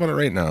 let's talk about it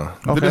right now.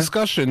 Okay. The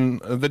discussion,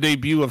 the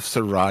debut of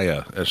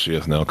Saraya, as she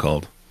is now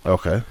called.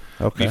 Okay.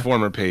 The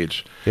former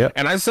Paige. Yeah.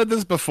 And I said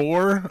this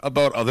before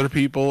about other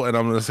people, and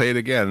I'm going to say it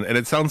again. And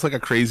it sounds like a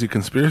crazy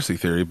conspiracy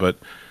theory, but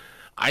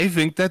I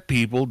think that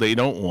people, they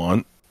don't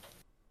want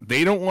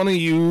to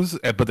use,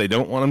 but they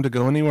don't want them to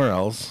go anywhere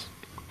else.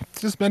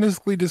 Just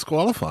medically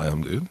disqualify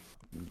them, dude.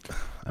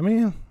 I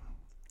mean,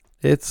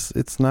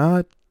 it's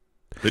not...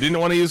 They didn't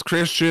want to use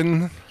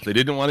Christian. They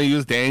didn't want to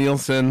use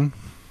Danielson.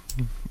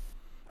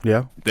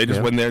 Yeah. They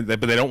just went there,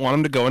 but they don't want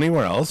them to go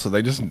anywhere else. So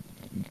they just,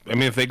 I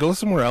mean, if they go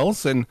somewhere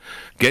else and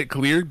get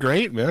cleared,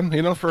 great, man.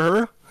 For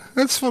her,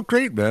 that's so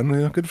great,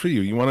 man. Good for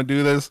you. You want to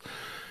do this?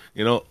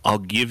 I'll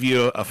give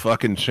you a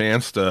fucking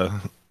chance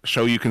to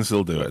show you can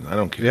still do it. I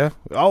don't care. Yeah.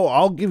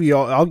 I'll give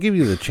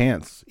you the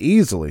chance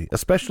easily,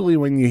 especially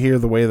when you hear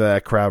the way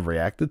that crowd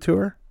reacted to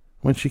her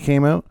when she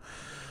came out.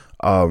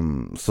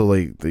 So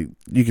like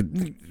you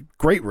could.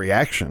 Great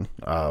reaction.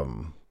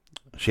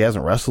 She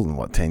hasn't wrestled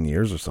in 10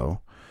 years or so,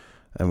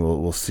 and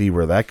we'll see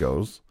where that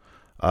goes.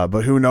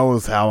 But who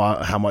knows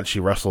how much she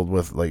wrestled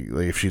with, like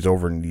if she's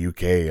over in the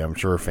UK. I'm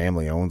sure her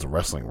family owns a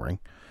wrestling ring,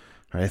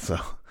 right? So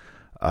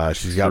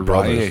she's got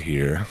brothers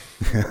here.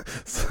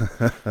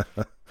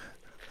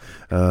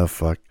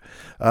 Fuck.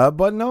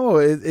 But no,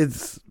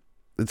 it's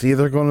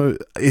either going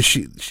to is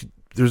she.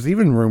 There's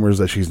even rumors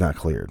that she's not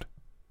cleared,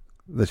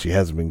 that she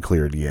hasn't been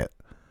cleared yet.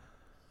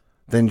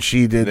 Then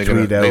she did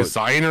tweet out. They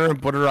sign her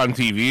and put her on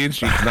TV, and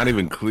she's not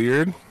even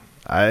cleared.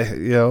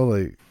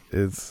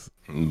 It's.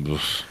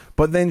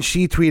 But then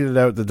she tweeted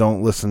out that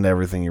don't listen to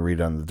everything you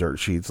read on the dirt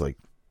sheets, like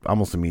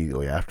almost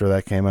immediately after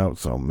that came out.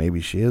 So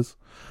maybe she is.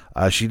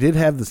 She did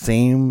have the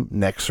same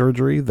neck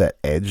surgery that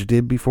Edge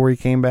did before he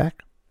came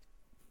back.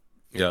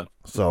 Yeah.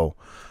 So,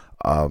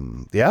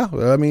 yeah.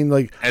 I mean,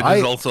 like Edge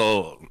is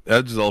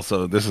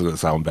also. This is gonna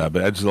sound bad,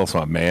 but Edge is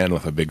also a man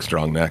with a big,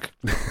 strong neck.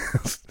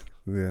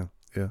 Yeah.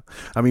 Yeah,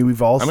 I mean,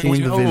 we've all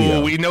seen the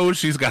video. We know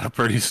she's got a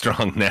pretty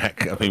strong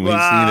neck. I mean, we've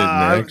seen it in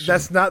action.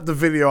 That's not the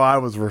video I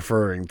was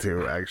referring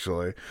to,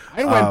 actually.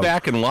 I went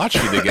back and watched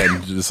it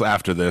again just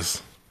after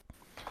this.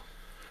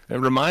 It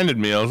reminded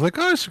me. I was like,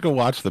 I should go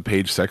watch the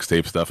Paige sex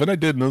tape stuff, and I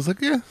did, and I was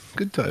like, yeah,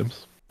 good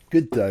times.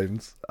 Good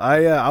times.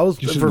 I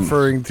was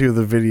referring to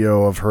the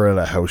video of her at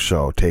a house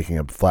show taking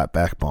a flat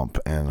back bump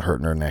and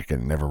hurting her neck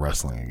and never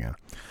wrestling again.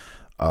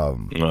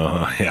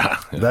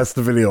 Yeah. That's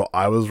the video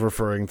I was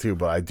referring to,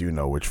 but I do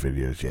know which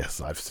videos.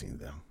 Yes, I've seen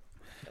them.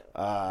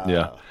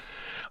 Yeah.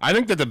 I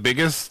think that the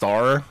biggest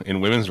star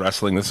in women's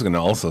wrestling, this is going to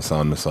also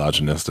sound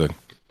misogynistic,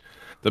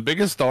 the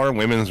biggest star in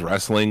women's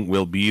wrestling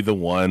will be the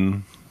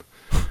one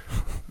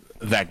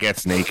that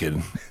gets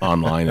naked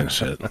online and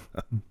shit.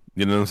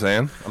 You know what I'm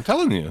saying? I'm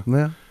telling you.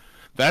 Yeah.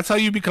 That's how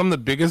you become the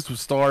biggest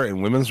star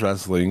in women's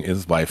wrestling,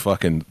 is by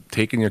fucking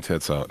taking your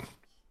tits out.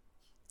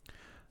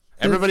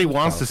 Everybody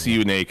wants to see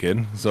you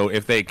naked, so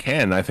if they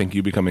can, I think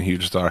you become a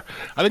huge star.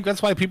 I think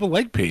that's why people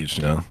like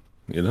Paige now,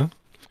 you know?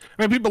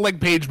 I mean, people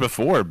like Paige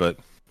before, but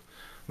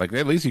like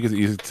at least you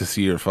get to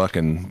see her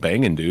fucking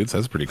banging dudes.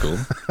 That's pretty cool.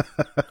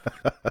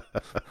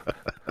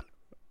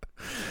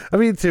 I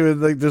mean, too,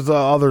 like there's the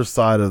other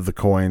side of the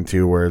coin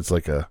too, where it's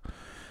like a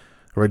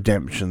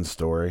redemption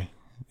story.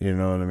 You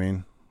know what I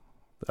mean?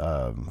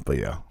 But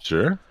yeah,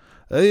 Sure.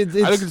 I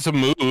think it's a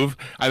move.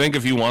 I think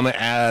if you want to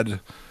add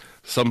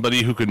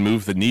somebody who could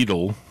move the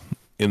needle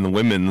in the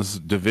women's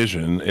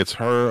division, it's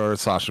her or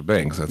Sasha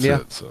Banks. That's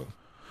it. So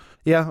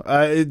yeah,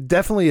 it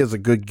definitely is a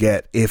good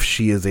get if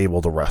she is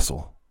able to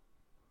wrestle.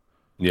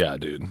 yeah,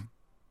 dude.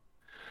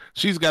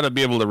 She's got to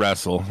be able to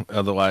wrestle.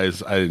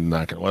 Otherwise, I'm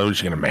not going to. What, is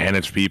she going to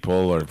manage people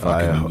or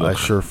fucking? I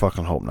sure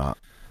fucking hope not.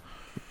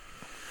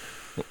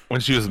 When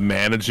she was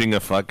managing the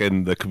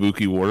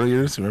Kabuki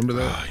Warriors, remember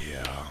that? Oh,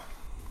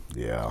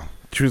 yeah.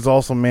 She was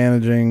also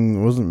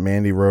managing, wasn't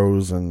Mandy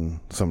Rose and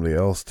somebody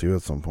else too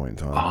at some point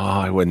in time. Oh,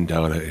 I wouldn't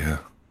doubt it. Yeah.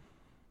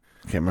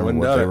 Can't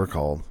remember what they were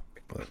called.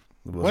 But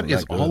what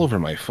is all over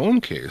my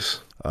phone case?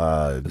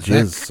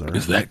 Jizz, sir.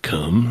 Is that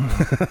cum?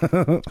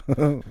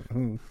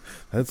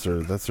 That's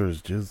her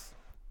jizz.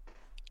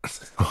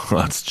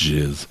 That's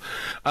jizz.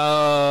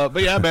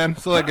 But yeah, man.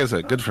 So like I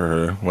said, good for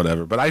her.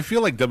 Whatever. But I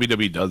feel like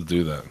WWE does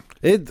do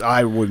that.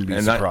 I wouldn't be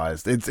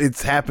surprised.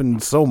 It's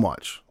happened so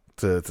much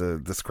to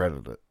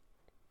discredit it.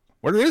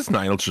 Where is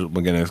Nigel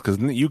McGuinness? Because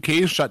the UK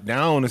is shut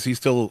down. Is he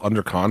still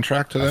under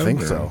contract to them? I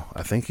think so.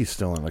 I think he's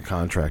still in a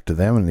contract to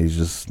them, and he's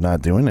just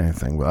not doing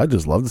anything. But I'd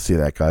just love to see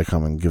that guy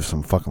come and give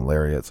some fucking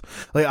lariats.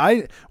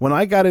 Like when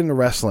I got into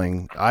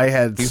wrestling,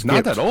 he's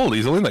not that old.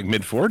 He's only like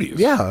mid-40s.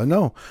 Yeah,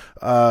 no.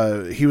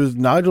 He was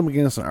Nigel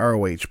McGuinness in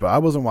ROH, but I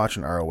wasn't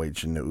watching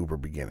ROH in the uber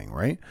beginning,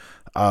 right?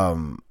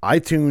 I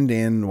tuned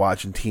in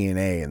watching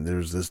TNA, and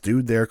there's this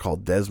dude there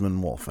called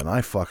Desmond Wolfe, and I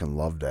fucking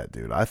loved that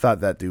dude. I thought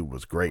that dude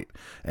was great.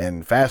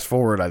 And fast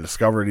forward, I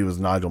discovered he was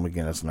Nigel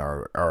McGuinness in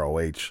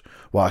ROH,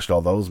 watched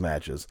all those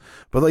matches.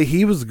 But like,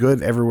 he was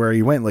good everywhere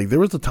he went. Like, there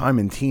was a time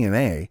in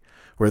TNA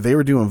where they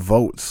were doing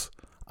votes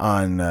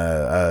on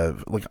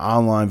like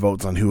online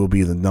votes on who will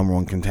be the number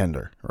one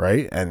contender,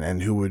 right?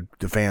 And who would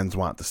the fans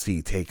want to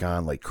see take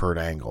on like Kurt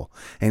Angle,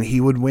 and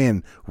he would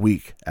win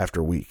week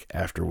after week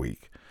after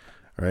week.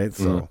 Right,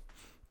 so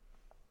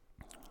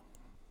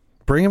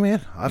bring him in.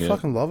 I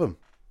fucking love him.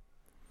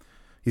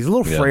 He's a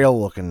little frail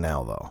looking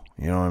now, though.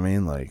 You know what I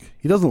mean? Like,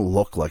 he doesn't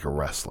look like a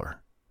wrestler.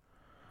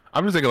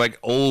 I'm just thinking like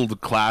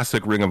old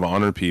classic Ring of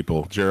Honor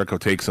people. Jericho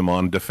takes him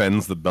on,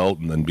 defends the belt,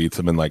 and then beats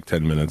him in like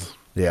 10 minutes.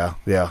 Yeah.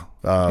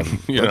 But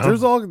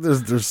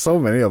there's so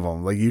many of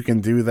them. Like, you can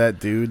do that,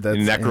 dude. That's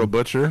Necro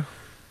Butcher.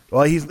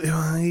 Well,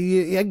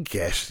 I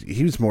guess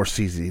he was more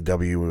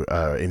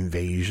CZW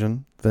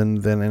Invasion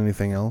than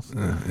anything else.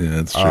 Yeah,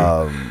 that's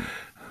true.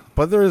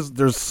 But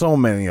there's so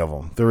many of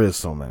them. There is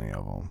so many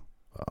of them.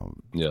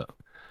 Yeah.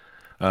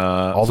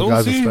 All the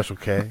guys with Special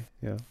K.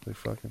 Yeah, they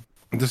fucking.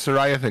 The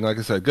Saraya thing, like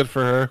I said, good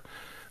for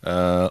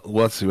her.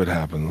 Let's see what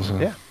happens.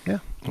 Yeah.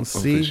 Let's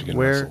see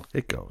where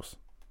it goes.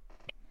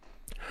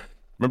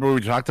 Remember when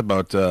we talked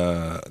about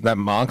that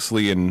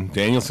Moxley and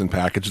Danielson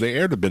package? They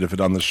aired a bit of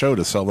it on the show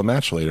to sell the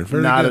match later.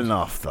 Not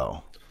enough,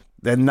 though.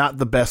 They're not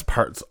the best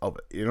parts of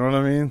it. You know what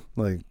I mean?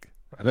 Like,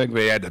 I think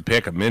they had to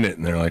pick a minute,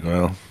 and they're like,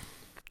 well.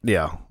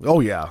 Yeah. Oh,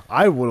 yeah.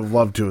 I would have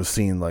loved to have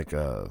seen, like,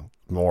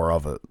 more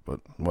of it, but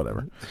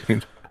whatever.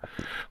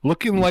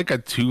 Looking like a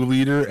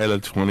 2-liter and a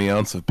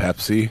 20-ounce of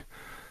Pepsi.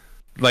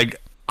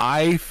 Like,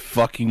 I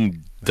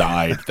fucking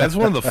died. That's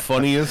one of the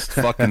funniest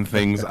fucking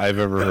things I've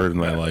ever heard in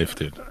my life,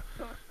 dude.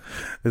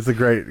 It's a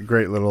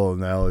great little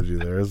analogy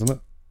there, isn't it?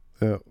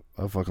 Yeah,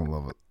 I fucking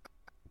love it.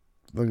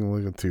 Looking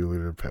like a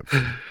 2-liter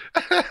Pepsi.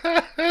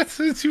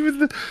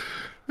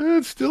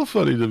 It's still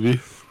funny to me.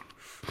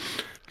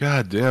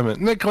 God damn it.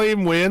 And they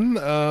claim win.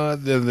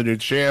 The new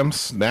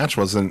champs. Match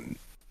was kind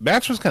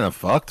of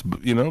fucked, but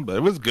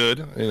it was good.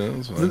 It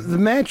was the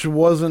match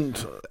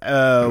wasn't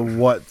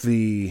what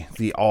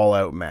the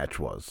all-out match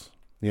was.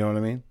 You know what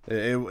I mean?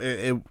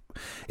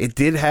 It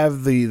did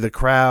have the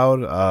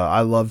crowd.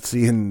 I loved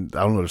seeing. I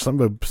don't know. There's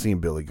something about seeing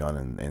Billy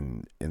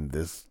Gunn in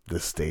this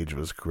stage of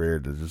his career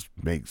that just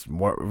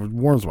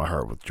warms my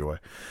heart with joy.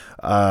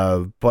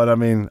 But I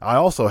mean, I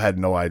also had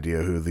no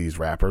idea who these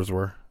rappers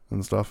were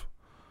and stuff.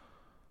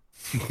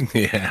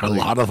 Yeah, a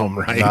lot of them,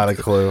 right? Not a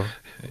clue.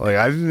 Like,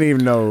 I didn't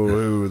even know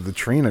who the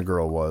Trina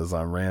girl was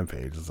on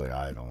Rampage. It's like,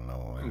 I don't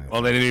know anything.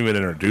 Well, they didn't even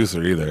introduce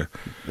her either.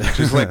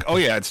 She's like, oh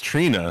yeah, it's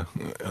Trina.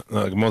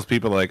 Like most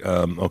people are like,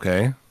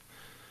 okay,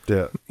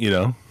 Yeah. you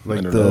know, Like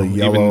I don't the know.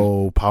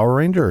 yellow Power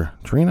Ranger,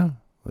 Trina?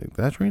 Like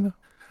that Trina?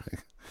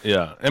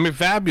 Yeah, I mean,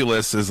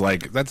 Fabulous is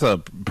like, that's a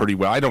pretty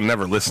well. I don't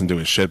never listen to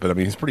his shit, but I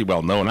mean, he's pretty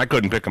well known. I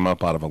couldn't pick him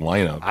up out of a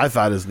lineup. I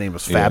thought his name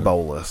was Yeah.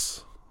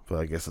 Fabulous, but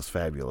I guess it's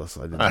Fabulous.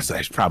 I didn't.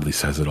 That probably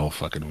says it all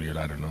fucking weird.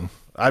 I don't know.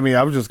 I mean,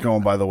 I was just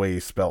going by the way he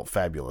spelled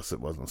Fabulous.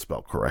 It wasn't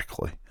spelled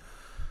correctly.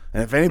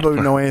 And if anybody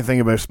would know anything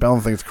about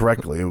spelling things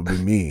correctly, it would be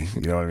me.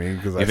 You know what I mean?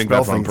 Because I You think spell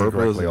that's on things purpose?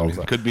 incorrectly I all mean,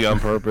 the time. could be on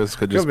purpose.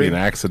 Could just Could be be.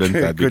 an accident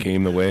that Could-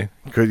 became the way.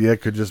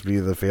 Could just be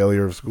the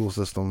failure of school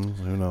systems.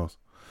 Who knows?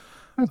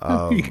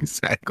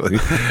 Exactly.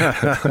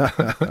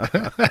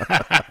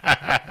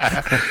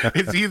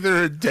 It's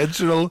either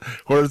intentional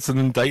or it's an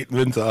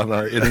indictment on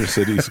our inner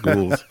city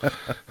schools.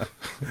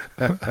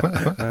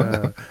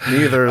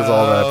 Neither is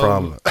all that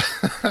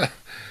prominent.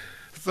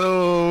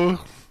 So,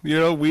 you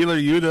know, Wheeler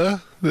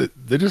Yuta,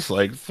 they just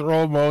like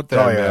throw him out there,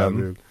 Oh yeah,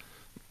 man.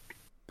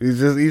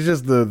 dude. He's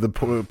just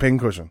the pin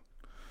cushion.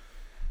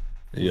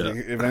 Yeah.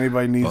 If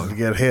anybody needs to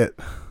get hit,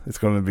 it's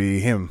going to be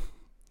him.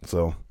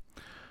 So,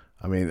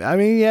 I mean,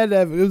 he had to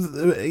have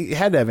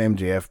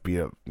MJF beat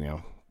up,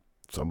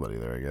 somebody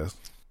there, I guess.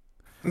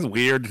 It's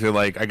weird to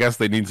like, I guess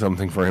they need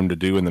something for him to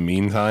do in the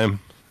meantime.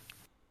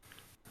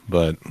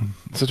 But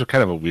it's such a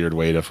kind of a weird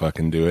way to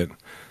fucking do it.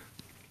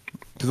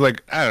 It's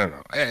like, I don't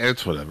know.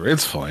 It's whatever.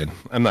 It's fine.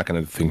 I'm not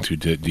going to think too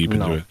deep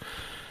into it.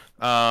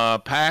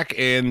 Pac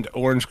and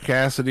Orange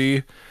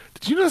Cassidy.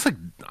 Did you notice, like,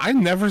 I've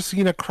never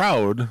seen a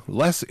crowd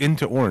less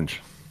into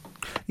Orange.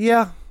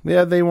 Yeah,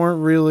 they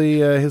weren't really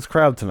his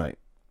crowd tonight.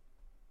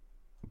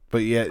 But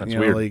yet, That's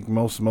weird. like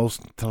most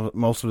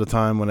of the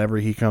time, whenever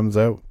he comes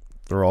out,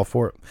 they're all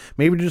for it.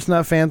 Maybe just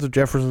not fans of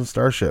Jefferson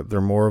Starship. They're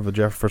more of a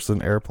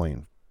Jefferson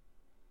Airplane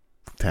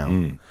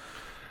town.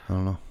 I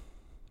don't know.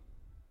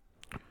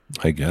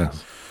 I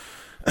guess.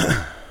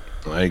 Other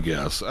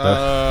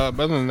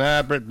than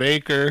that, Britt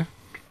Baker.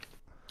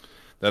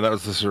 That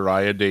was the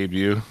Soraya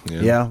debut.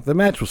 Yeah, the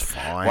match was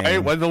fine.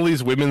 Why all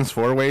these women's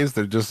four-ways?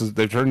 They've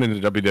turned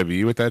into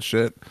WWE with that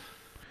shit.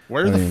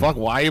 Where the fuck?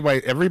 Why am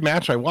every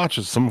match I watch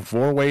is some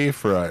four-way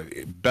for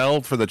a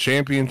belt for the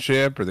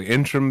championship or the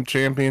interim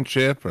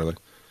championship or like?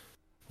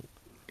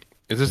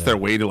 Is this their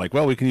way to like?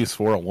 Well, we can use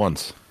four at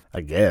once.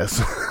 I guess.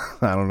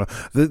 I don't know.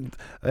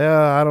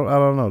 I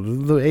don't know.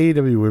 The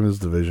AEW women's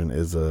division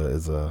is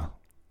a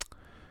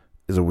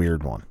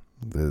weird one.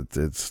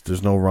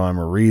 There's no rhyme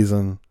or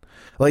reason.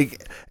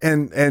 Like,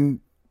 and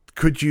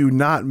could you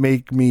not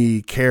make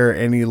me care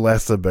any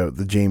less about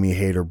the Jamie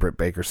Hayter Britt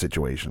Baker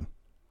situation?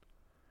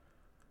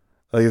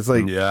 Like, it's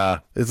like,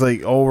 it's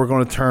like, oh, we're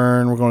going to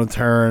turn.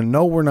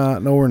 No, we're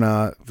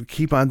not. We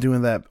keep on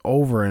doing that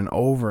over and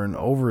over and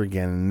over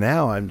again. And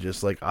now I'm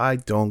just like, I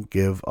don't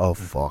give a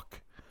fuck.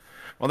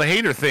 Well, the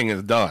Hayter thing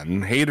is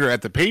done. Hayter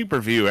at the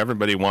pay-per-view,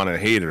 everybody wanted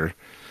Hayter.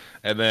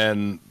 And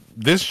then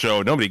this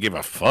show, nobody gave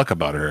a fuck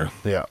about her.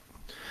 Yeah.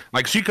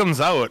 Like, she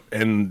comes out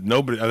and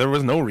there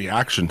was no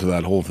reaction to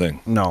that whole thing.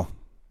 No.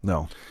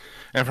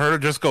 And for her to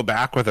just go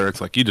back with her,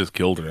 it's like, you just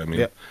killed her. I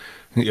mean,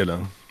 you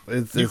know.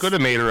 You could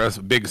have made her a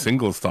big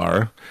single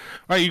star. All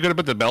right, you could have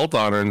put the belt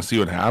on her and see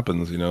what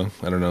happens, you know.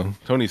 I don't know.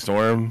 Tony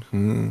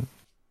Storm.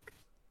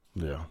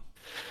 Yeah.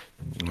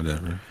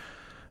 Whatever.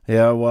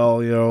 Yeah, well,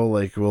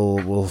 like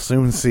we'll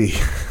soon see,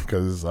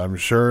 because I'm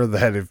sure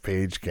that if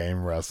Paige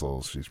Game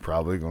wrestles, she's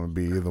probably going to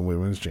be the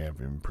women's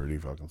champion pretty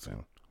fucking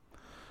soon.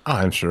 Oh,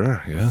 I'm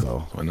sure. Yeah. So,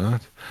 why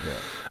not?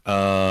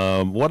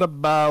 Yeah. What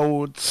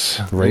about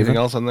Raven? anything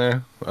else on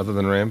there other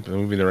than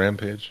movie The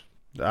Rampage?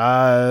 No,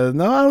 I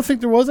don't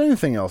think there was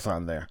anything else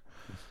on there.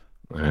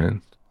 All right.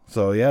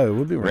 So yeah, it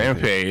would be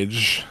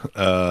Rampage.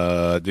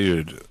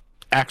 Dude,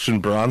 Action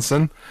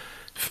Bronson,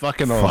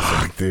 fucking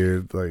awesome. Fuck,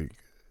 dude. Like,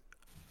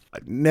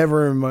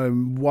 never in my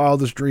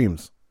wildest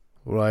dreams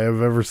would I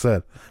have ever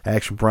said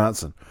Action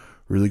Bronson,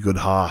 really good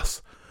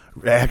hoss.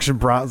 Action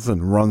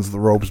Bronson runs the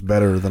ropes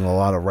better than a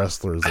lot of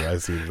wrestlers that I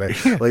see today.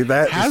 Like,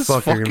 that Has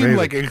is fucking amazing.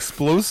 like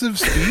explosive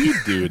speed,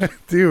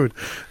 dude.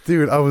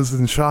 dude, I was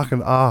in shock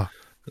and awe.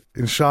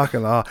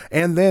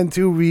 And then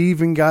too, we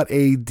even got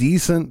a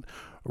decent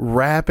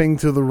rapping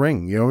to the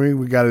ring. You know what I mean?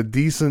 We got a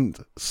decent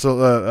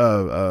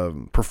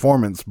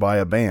performance by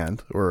a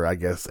band, or I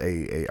guess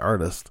a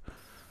artist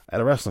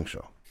at a wrestling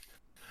show.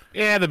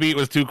 Yeah, the beat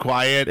was too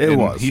quiet. It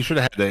was. He should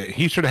have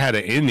had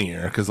it in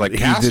ear because like He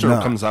did Castro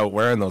not. comes out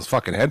wearing those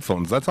fucking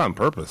headphones. That's on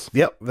purpose.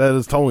 Yep, that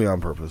is totally on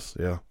purpose.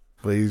 Yeah,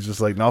 but he's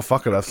just like, no,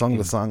 fuck it. I've sung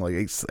the song like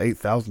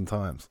 8,000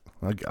 times.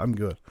 I'm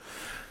good.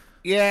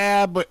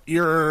 Yeah, but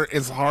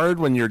it's hard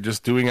when you're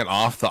just doing it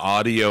off the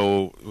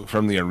audio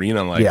from the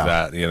arena like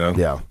that, you know?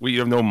 Yeah. You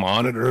have no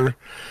monitor.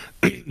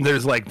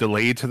 There's like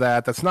delay to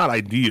that. That's not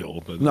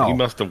ideal, but No. he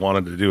must have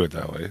wanted to do it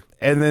that way.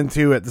 And then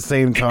too, at the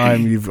same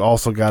time, you've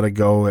also got to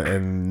go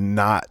and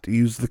not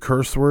use the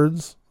curse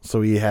words.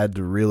 So he had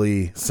to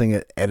really sing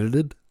it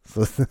edited.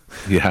 So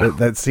Yeah.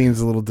 that seems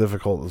a little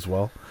difficult as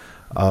well.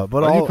 But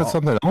Why don't you put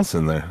something else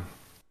in there?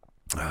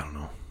 I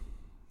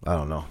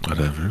don't know.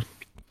 Whatever.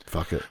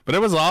 Fuck it. But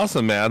it was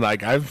awesome, man.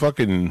 Like, I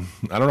don't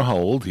know how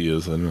old he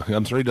is, and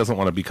I'm sure he doesn't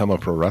want to become a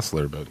pro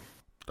wrestler, but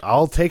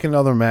I'll take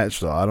another match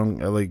though. I don't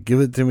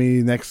give it to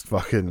me next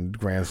fucking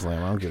Grand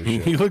Slam. I don't give a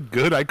shit. he looked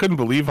good. I couldn't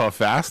believe how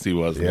fast he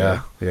was.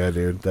 Yeah, man. yeah,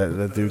 dude.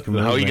 That dude can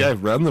move, How he man.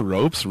 got run the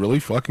ropes really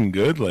fucking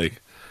good.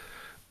 Like,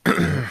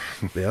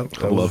 Yep,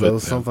 that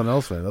was something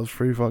else, man. That was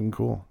pretty fucking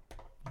cool.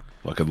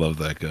 fucking love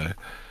that guy.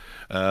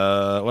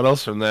 What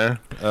else from there?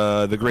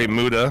 The Great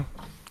Muta.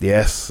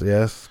 Yes,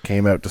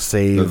 came out to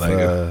save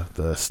Like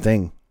the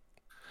Sting.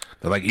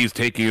 They're like, he's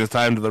taking his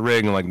time to the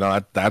ring. I'm like,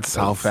 no, that's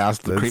how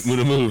fast the Great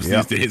Muta moves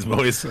Yep. these days,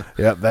 boys.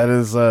 Yep, that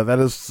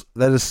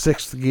is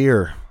sixth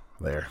gear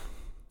there.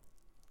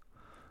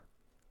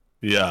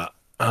 Yeah.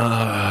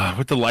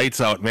 With the lights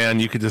out, man,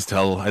 you could just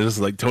tell. I just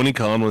like Tony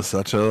Khan was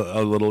such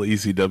a little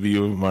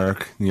ECW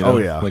mark, you know, Oh,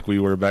 yeah. like we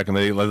were back in the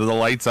day. Like the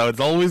lights out.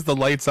 It's always the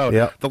lights out.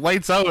 Yep. The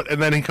lights out,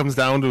 and then he comes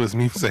down to his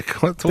music.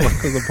 What was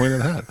the point of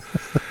that?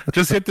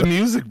 Just hit the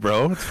music,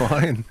 bro. It's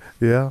fine.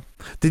 Yeah.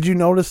 Did you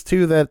notice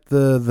too that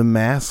the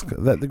mask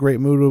that the Great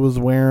Muta was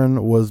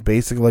wearing was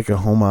basically like a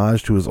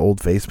homage to his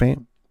old face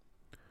paint?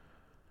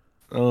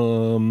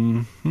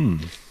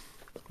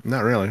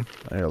 Not really.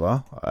 There,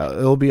 well,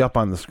 it'll be up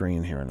on the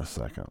screen here in a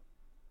second.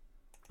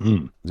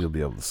 You'll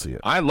be able to see it.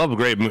 I love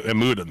Great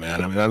Muta,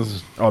 man. I mean,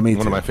 that's me one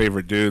too. of my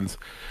favorite dudes.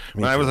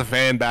 When I was a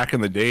fan back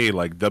in the day,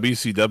 like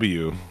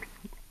WCW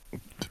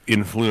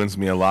influenced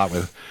me a lot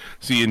with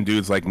seeing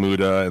dudes like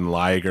Muta and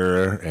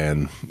Liger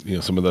and, you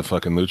know, some of the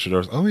fucking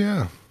luchadors. Oh,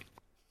 yeah.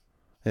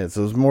 Yeah,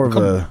 so it's more of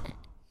a.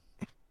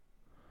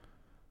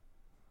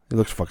 It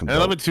looks fucking. And I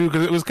love it, too,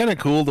 because it was kind of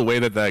cool the way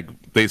that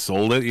they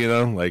sold it, you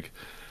know? Like,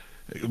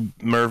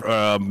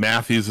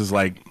 Matthews is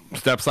like,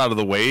 steps out of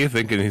the way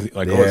thinking he's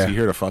like, oh, is he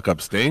here to fuck up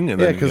Sting? And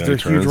yeah, then, because you know,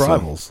 they're huge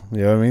rivals.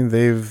 You know what I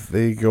mean?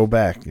 They go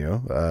back, you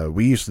know.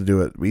 We used to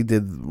do it. We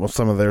did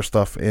some of their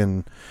stuff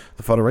in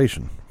the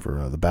Federation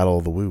for the Battle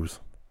of the Woos.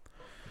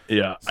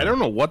 Yeah. I don't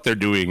know what they're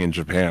doing in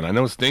Japan. I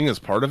know Sting is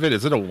part of it.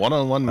 Is it a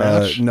one-on-one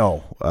match?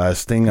 No.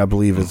 Sting, I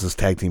believe, is his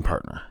tag team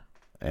partner.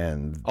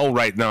 And Oh,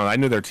 right. No, I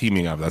knew they're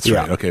teaming up. That's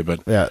right. Okay, but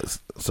yeah,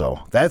 so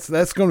that's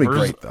going to be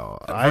great though.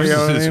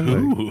 versus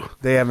who?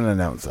 They haven't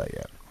announced that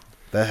yet.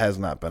 That has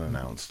not been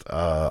announced.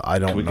 I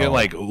don't know. can we get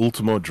like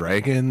Ultimo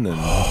Dragon and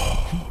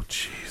Oh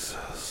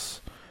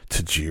Jesus,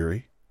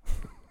 Tajiri.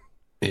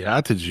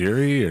 yeah,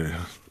 Tajiri or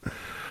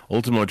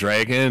Ultimo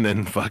Dragon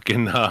and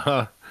fucking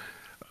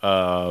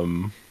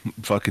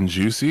fucking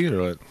Juicy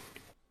or what?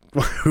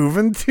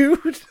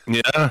 Juventude?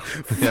 Yeah,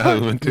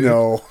 yeah,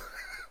 No.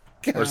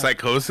 or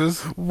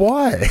Psychosis.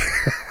 Why?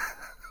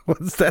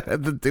 What's that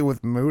have to do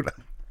with Muta?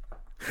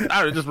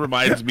 It just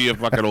reminds me of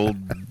fucking old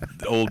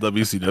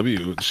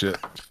WCW shit.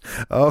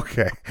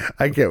 Okay,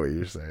 I get what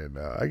you're saying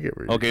now. I get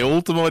what you're Okay,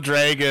 Ultimo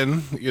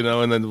Dragon, you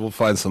know, and then we'll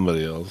find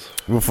somebody else.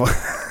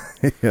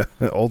 yeah,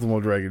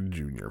 Ultimo Dragon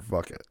Jr.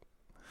 Fuck it.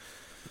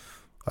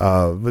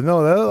 But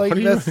no,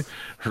 that's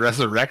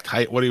resurrect?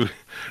 What are you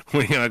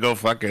gonna go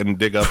fucking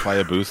dig up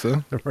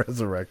Hayabusa?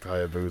 resurrect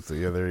Hayabusa.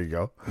 Yeah, there you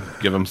go.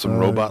 Give him some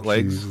robot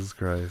legs. Jesus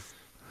Christ.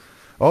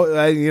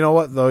 Oh, you know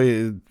what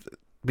though?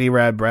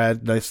 B-Rad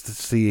Brad, nice to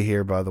see you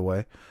here. By the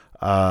way,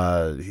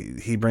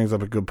 he brings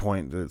up a good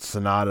point that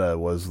Sonata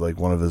was like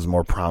one of his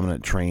more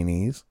prominent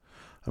trainees.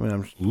 I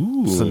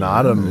mean,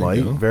 Sonata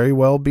might very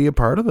well be a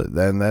part of it.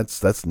 Then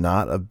that's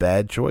not a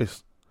bad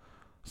choice.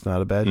 It's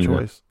not a bad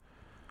choice.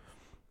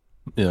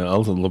 Yeah,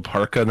 also La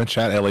Parka in the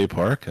chat, LA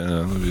Park.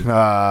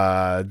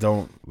 No,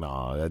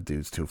 that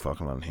dude's too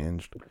fucking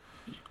unhinged.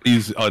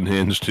 He's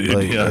unhinged, dude.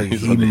 Like, yeah, he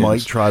he's unhinged.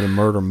 might try to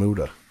murder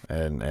Muta,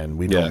 and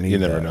we don't need you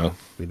that. never know.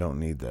 We don't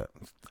need that.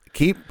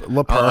 Keep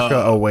La Parka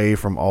away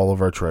from all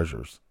of our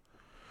treasures.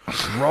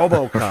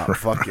 RoboCop,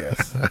 fuck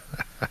yes.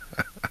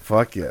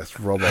 Fuck yes,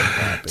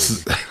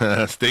 RoboCop,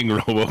 baby. Sting,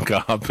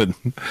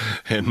 RoboCop,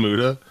 and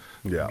Muta.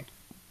 Yeah.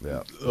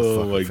 Yeah.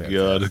 Oh my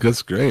god,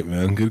 that's great,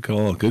 man. Good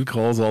call. Good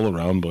calls all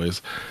around,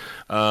 boys.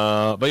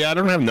 But yeah, I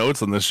don't have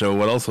notes on this show.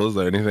 What else was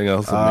there? Anything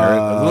else of merit?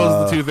 Those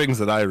are the two things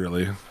that I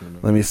really.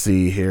 Let me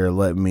see here.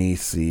 Let me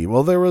see.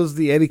 Well, there was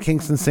the Eddie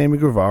Kingston Sammy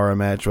Guevara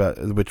match,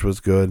 which was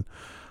good.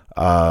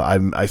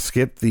 I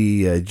skipped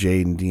the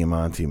Jade and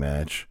Diamante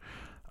match.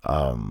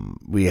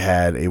 We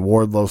had a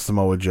Wardlow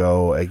Samoa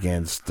Joe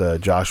against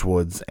Josh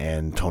Woods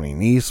and Tony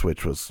Nese,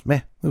 which was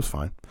meh. It was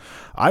fine.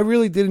 I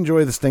really did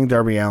enjoy the Sting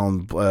Darby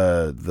Allin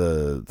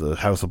the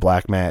House of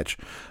Black match.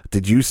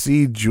 Did you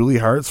see Julie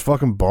Hart's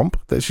fucking bump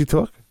that she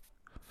took?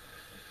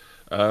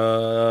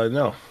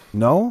 No.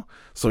 No?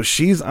 So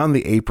she's on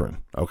the apron,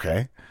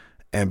 okay?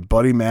 And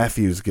Buddy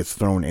Matthews gets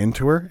thrown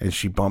into her, and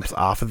she bumps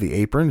off of the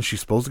apron, and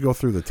she's supposed to go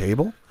through the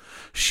table.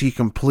 She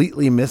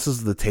completely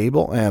misses the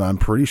table, and I'm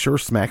pretty sure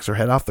smacks her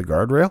head off the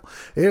guardrail.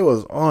 It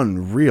was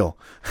unreal.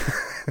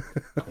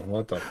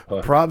 What the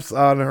fuck? Props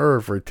on her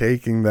for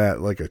taking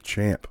that like a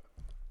champ.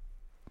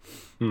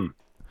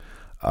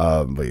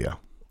 But yeah.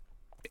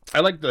 I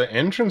like the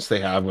entrance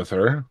they have with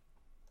her.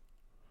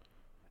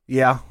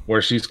 Yeah.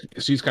 where she's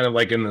kind of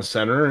like in the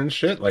center and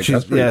shit. Like She's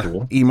that's pretty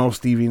cool. emo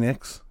Stevie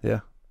Nicks.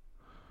 Yeah.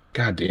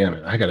 God damn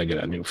it! I gotta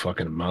get a new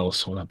fucking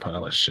mouse. What a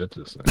pile of shit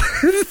this thing.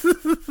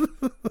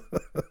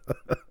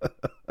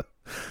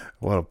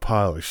 What a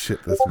pile of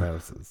shit this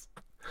mouse is.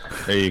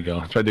 There you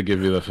go. Tried to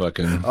give you the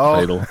fucking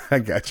title. I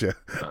got you.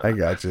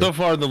 So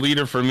far, the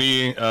leader for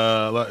me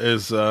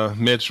is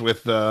Mitch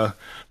with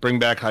 "Bring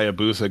Back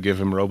Hayabusa, Give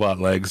Him Robot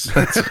Legs."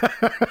 That's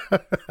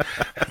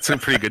a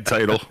pretty good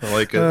title. I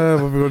like it. What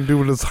are we gonna do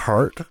with his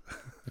heart?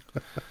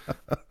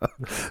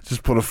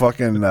 Just put a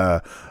fucking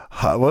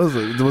what was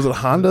it? Was it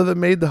Honda that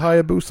made the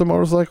Hayabusa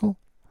motorcycle?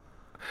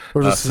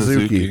 Or was it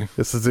Suzuki?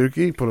 It's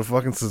Suzuki. Put a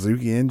fucking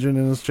Suzuki engine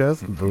in his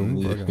chest. And boom.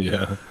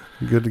 Yeah.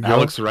 Good to go.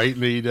 Alex Wright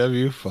in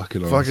AEW.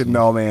 Fucking awesome.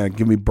 No, man.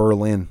 Give me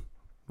Berlin.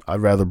 I'd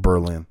rather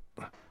Berlin.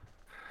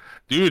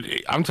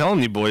 Dude, I'm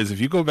telling you, boys,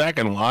 if you go back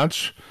and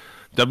watch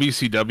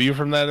WCW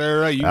from that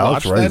era, you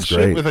Alex watch Wright's that shit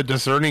great. with a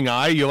discerning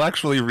eye, you'll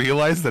actually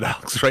realize that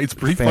Alex Wright's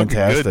pretty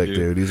Fantastic, fucking good,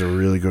 dude. He's a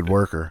really good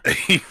worker.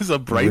 He's a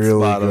bright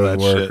really spot of good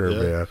that worker,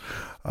 shit. Yeah.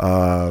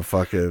 man.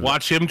 Fucking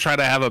Watch him try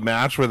to have a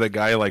match with a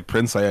guy like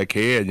Prince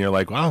Iake, and you're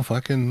like, wow,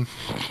 fucking,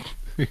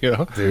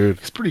 dude.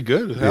 he's pretty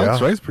good.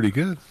 Alex Wright's pretty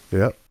good.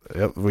 Yep.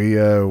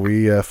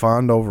 We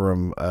fawned over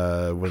him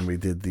when we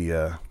did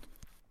the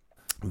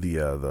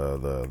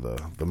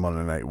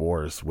Monday Night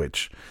Wars,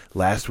 which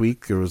last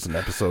week there was an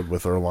episode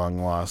with our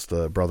long lost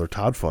brother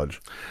Todd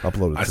Fudge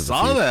uploaded. I to the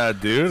saw feed.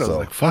 that, dude. I was So,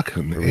 like,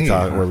 fucking, where we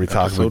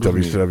talk about episode with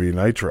me. WCW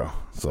Nitro.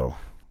 So,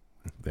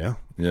 yeah.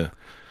 Yeah.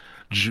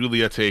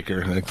 Julia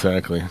Taker,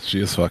 exactly.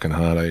 She is fucking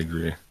hot, I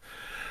agree.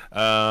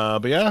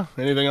 But yeah,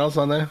 anything else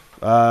on there?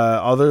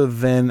 Other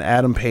than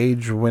Adam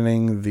Page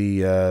winning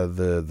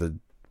the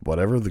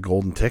whatever, the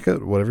golden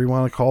ticket, whatever you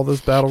want to call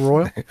this battle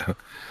royal.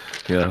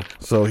 Yeah.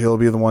 So he'll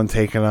be the one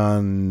taking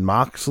on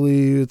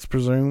Moxley, it's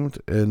presumed,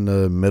 in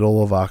the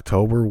middle of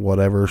October,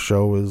 whatever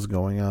show is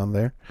going on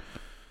there.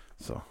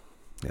 So,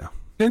 yeah.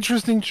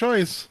 Interesting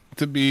choice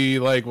to be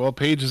like, well,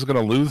 Page is going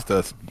to lose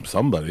to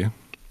somebody.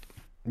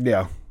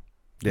 Yeah.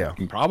 Yeah.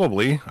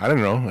 Probably. I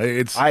don't know.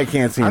 I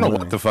can't see I him don't know winning.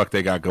 what the fuck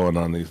they got going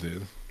on these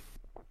days.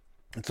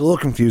 It's a little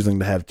confusing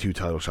to have 2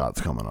 title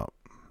shots coming up.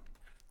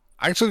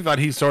 I actually thought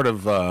he sort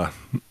of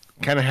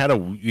kind of had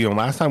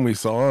last time we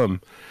saw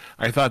him,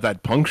 I thought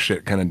that Punk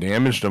shit kind of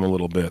damaged him a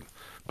little bit.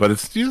 But it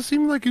still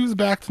seemed like he was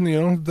back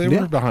to, they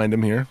were behind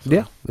him here.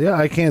 So. Yeah.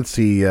 I can't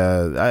see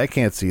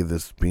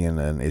this being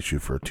an issue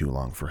for too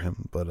long for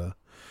him. But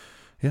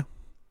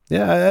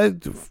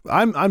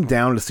I'm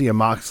down to see a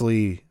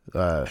Moxley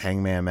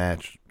Hangman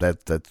match.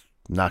 That's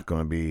not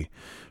going to be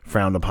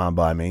frowned upon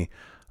by me.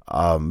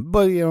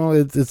 But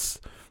it's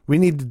we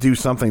need to do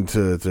something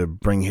to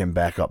bring him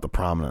back up to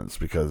prominence,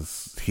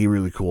 because he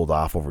really cooled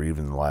off over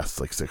even the last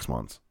 6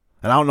 months.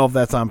 And I don't know if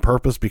that's on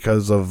purpose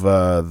because of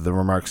the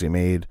remarks he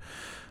made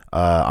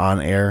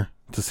on air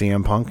to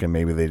CM Punk, and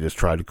maybe they just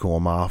tried to cool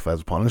him off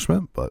as a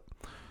punishment, but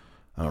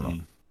I don't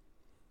know.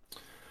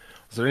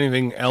 Is there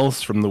anything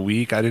else from the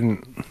week? I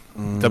didn't...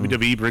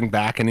 WWE bring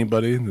back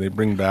anybody? Did they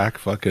bring back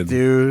fucking...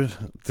 Dude,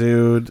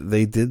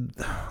 they did...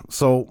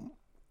 So,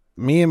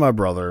 me and my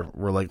brother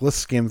were like, let's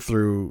skim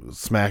through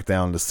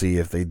SmackDown to see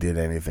if they did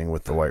anything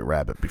with the White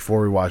Rabbit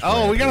before we watch we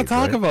gotta Rampage,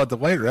 talk right? about the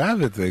White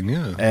Rabbit thing,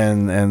 yeah.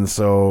 And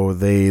so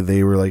they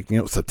were like,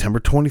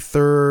 September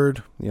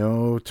 23rd,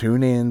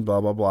 tune in,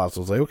 blah, blah, blah. So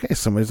I was like, okay,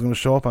 somebody's going to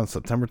show up on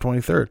September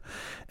 23rd.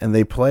 And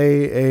they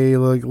play a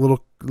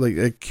little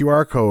a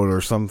QR code or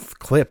some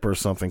clip or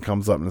something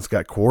comes up, and it's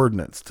got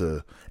coordinates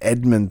to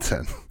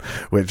Edmonton,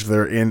 which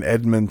they're in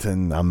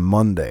Edmonton on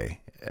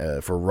Monday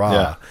for Raw.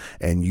 Yeah.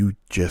 And you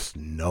just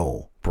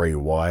know Bray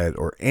Wyatt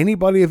or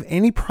anybody of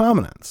any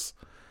prominence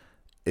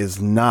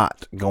is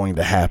not going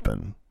to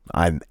happen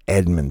on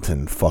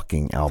Edmonton,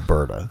 fucking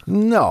Alberta.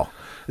 No,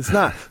 it's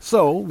not.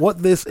 So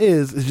what this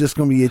is just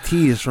going to be a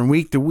tease from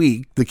week to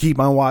week to keep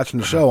on watching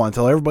the show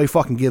until everybody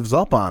fucking gives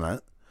up on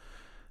it,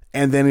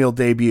 and then he'll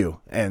debut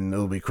and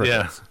it'll be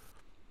crickets.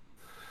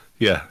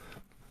 Yeah.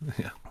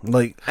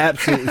 Like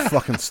absolutely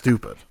fucking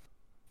stupid.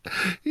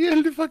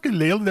 Yeah, they fucking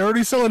nailed it. They're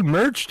already selling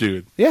merch,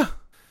 dude. Yeah.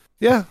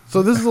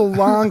 So this is a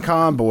long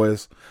con,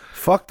 boys.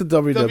 Fuck the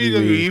WWE.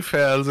 WWE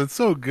fans, it's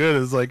so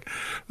good. It's like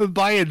they're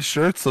buying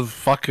shirts of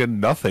fucking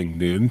nothing,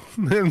 dude.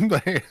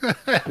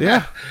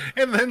 Yeah.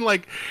 And then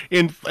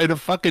in a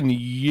fucking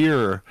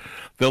year,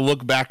 they'll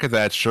look back at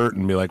that shirt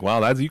and be like,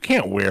 wow, you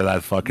can't wear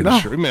that fucking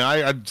shirt. I mean,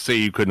 I'd say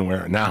you couldn't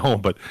wear it now,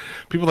 but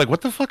people are like,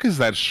 what the fuck is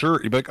that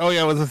shirt? You'd be like, oh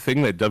yeah, it was a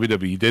thing that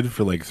WWE did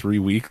for 3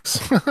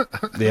 weeks.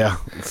 Yeah.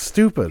 It's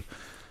stupid.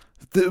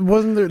 There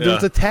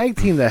was a tag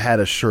team that had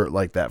a shirt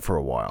like that for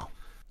a while.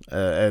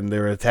 And they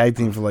were a tag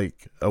team for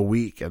a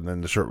week, and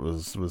then the shirt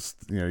was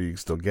you can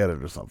still get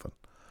it or something.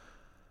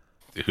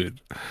 Dude,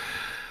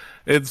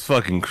 it's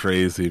fucking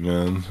crazy,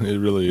 man. It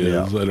really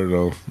is. Yeah. I don't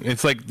know.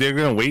 It's like they're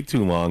gonna wait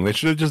too long. They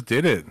should have just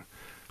did it.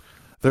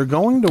 They're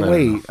going to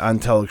wait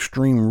until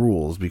Extreme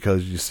Rules,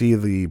 because you see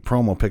the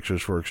promo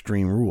pictures for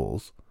Extreme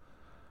Rules,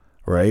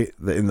 right?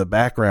 In the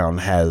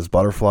background has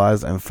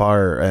butterflies and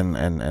fire and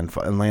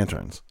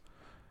lanterns,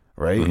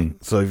 right?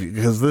 So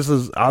because this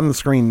is on the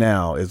screen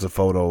now is a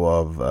photo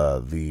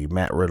of the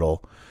Matt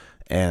Riddle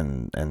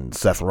and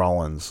Seth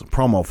Rollins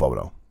promo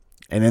photo,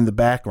 and in the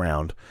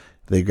background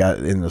they got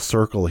in the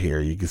circle here.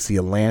 You can see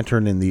a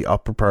lantern in the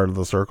upper part of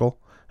the circle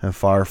and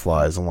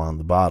fireflies along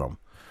the bottom.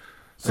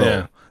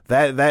 So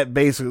that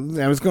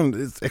basically,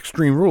 it's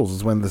Extreme Rules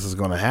is when this is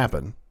going to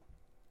happen.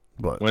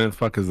 But When the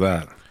fuck is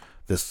that?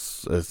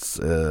 it's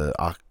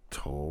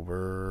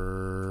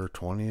October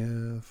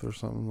 20th or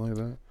something like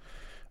that.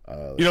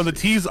 The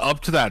tease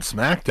up to that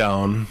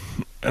SmackDown,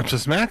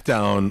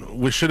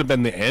 which should have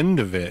been the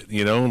end of it,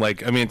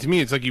 Like, I mean, to me,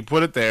 it's like you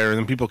put it there, and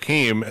then people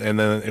came, and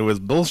then it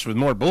was bullshit with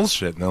more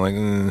bullshit. And they're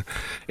like,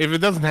 if it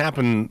doesn't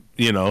happen,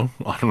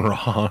 on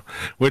Raw,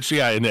 which,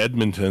 in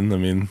Edmonton, I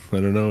mean, I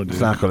don't know, dude.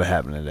 It's not going to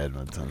happen in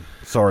Edmonton.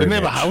 Sorry, Didn't they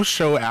have a Mitch. house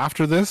show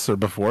after this or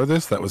before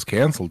this that was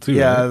canceled, too?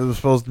 Yeah, right? there was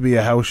supposed to be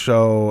a house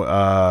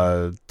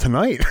show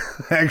tonight,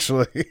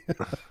 actually.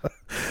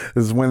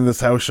 This is when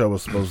this house show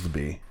was supposed to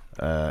be.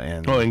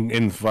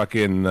 In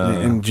fucking...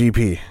 in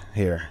GP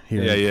here.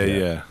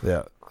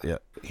 Yeah.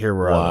 Here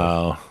where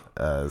Wow.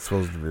 I live. It's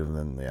supposed to be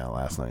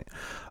last night.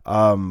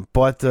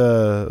 But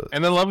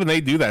And then love when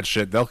they do that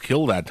shit. They'll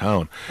kill that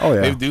town. Oh,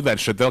 yeah. They do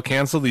that shit. They'll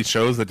cancel these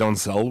shows that don't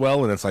sell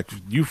well, and it's like,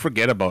 you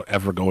forget about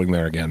ever going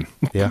there again.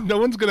 Yeah. No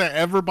one's going to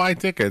ever buy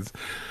tickets.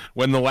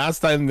 When the last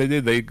time they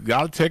did, they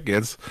got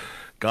tickets,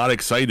 got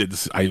excited,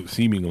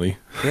 seemingly,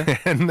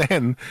 and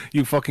then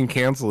you fucking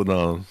cancel it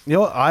on.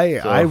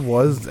 I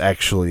was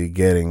actually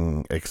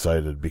getting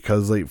excited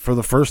because, like, for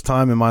the first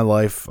time in my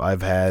life, I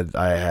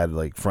had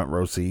like front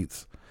row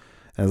seats.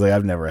 And it's like,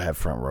 I've never had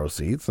front row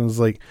seats. And it's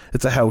like,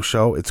 it's a house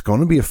show. It's going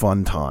to be a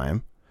fun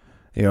time.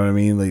 You know what I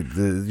mean? Like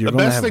The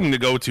best thing to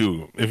go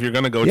to, if you're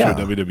going to go to a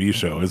WWE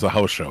show, is a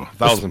house show.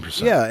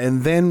 1,000%. Yeah,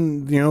 and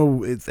then,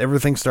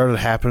 everything started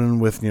happening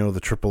with, the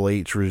Triple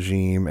H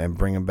regime and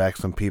bringing back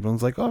some people. And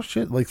it's like, oh,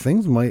 shit, like,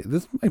 this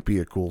might be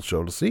a cool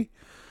show to see.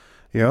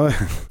 Then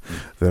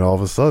all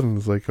of a sudden,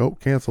 it's like, oh,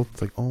 canceled.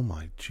 It's like, oh,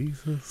 my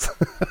Jesus.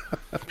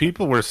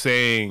 People were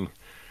saying,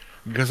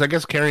 because I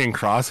guess Karrion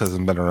Kross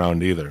hasn't been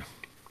around either.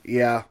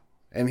 Yeah,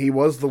 and he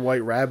was the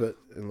White Rabbit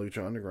in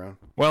Lucha Underground.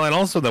 Well, and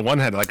also the one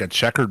had like a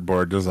checkered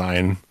board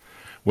design,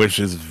 which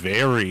is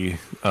very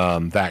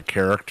that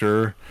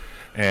character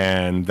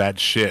and that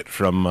shit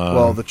from the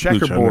Lucha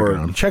checkerboard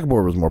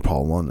Underground. Was more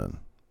Paul London.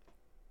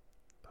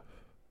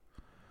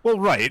 Well,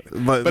 right,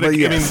 But I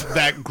yes. mean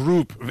that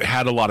group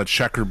had a lot of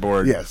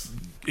checkerboard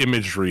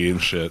imagery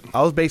and shit.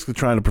 I was basically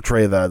trying to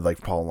portray that I'd like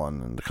Paul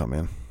London to come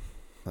in.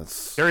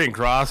 That's Karrion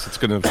Kross, it's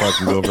gonna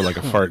fucking go over like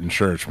a fart in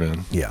church,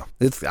 man. yeah.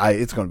 It's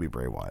going to be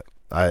Bray Wyatt.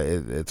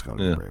 It's going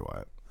to be Bray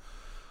Wyatt.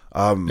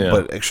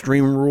 But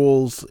Extreme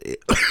Rules.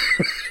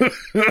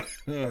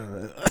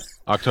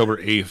 October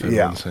 8th.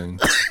 Yeah. Saying.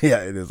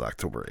 Yeah, it is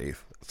October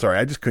 8th. Sorry,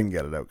 I just couldn't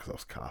get it out because I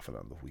was coughing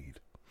on the weed.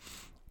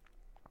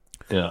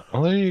 Yeah.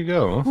 Well, there you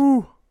go.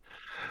 Woo.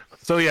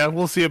 So yeah,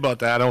 we'll see about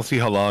that. I don't see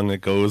how long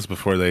it goes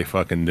before they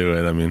fucking do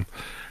it. I mean,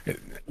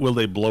 will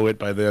they blow it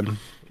by then?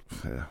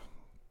 Yeah.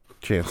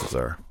 Chances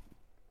are.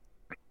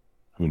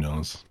 Who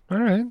knows? All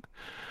right.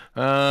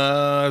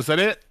 Is that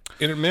it?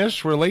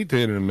 Intermish? We're late to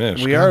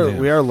intermish. We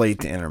are late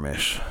to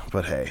intermish,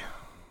 but hey.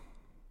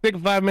 Take a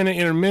 5-minute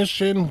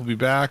intermission. We'll be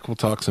back. We'll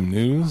talk some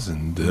news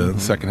and the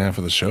second half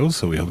of the show,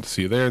 so we hope to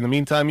see you there. In the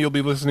meantime, you'll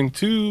be listening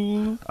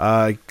to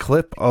a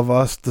clip of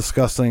us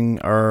discussing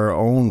our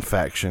own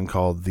faction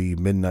called the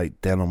Midnight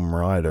Denim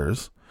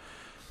Riders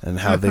and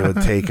how they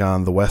would take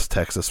on the West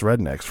Texas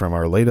Rednecks from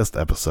our latest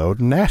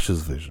episode,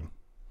 Nash's Vision.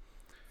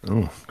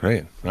 Oh,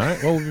 great. All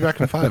right. Well, we'll be back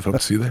in 5. Hope to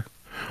see you there.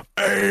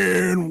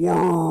 And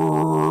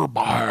we're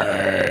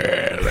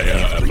back.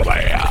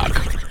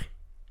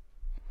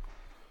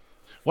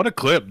 What a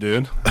clip,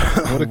 dude.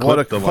 What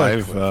a clip.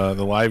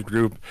 The live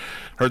group.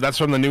 Heard that's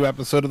from the new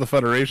episode of the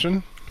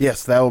Federation?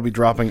 Yes, that will be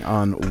dropping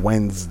on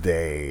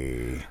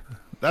Wednesday.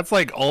 That's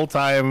like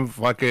all-time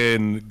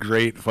fucking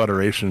great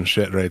Federation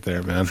shit right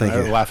there, man. Thank I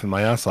was you. laughing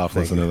my ass off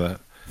listening to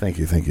that. Thank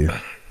you.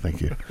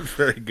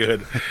 Very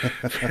good.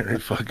 Very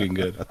fucking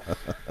good.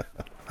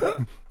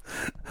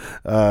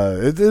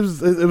 It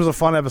was a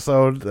fun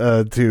episode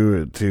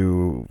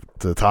to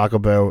talk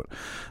about,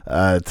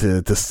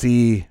 to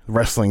see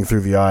wrestling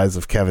through the eyes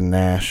of Kevin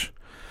Nash.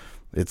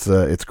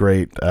 It's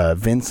great.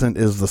 Vincent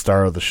is the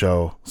star of the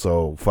show,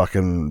 so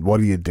fucking what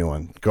are you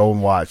doing? Go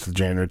and watch the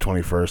January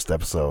 21st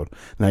episode,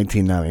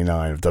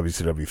 1999 of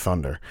WCW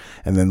Thunder,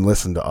 and then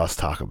listen to us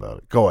talk about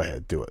it. Go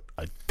ahead, do it.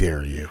 I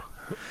dare you.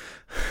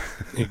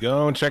 You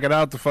go and check it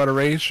out, the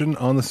Federation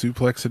on the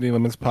Suplex City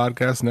Limits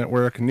Podcast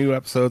Network. New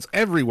episodes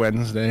every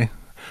Wednesday.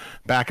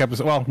 Back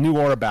episode, well, new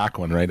or a back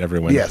one, right? Every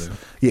Wednesday.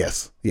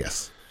 Yes.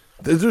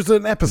 There's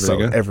an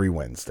episode every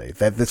Wednesday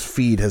that this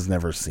feed has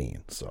never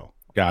seen. So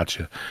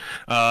gotcha.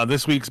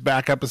 This week's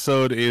back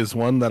episode is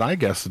one that I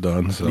guessed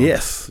on. So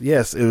yes,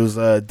 it was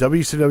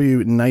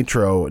WCW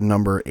Nitro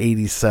number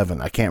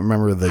 87. I can't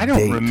remember the date. I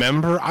don't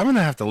remember. I'm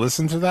gonna have to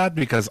listen to that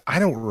because I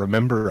don't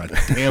remember a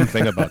damn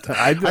thing about that.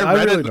 I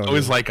read really it. don't I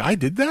was like, I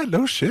did that?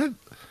 No shit.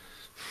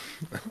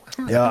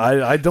 Yeah,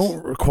 I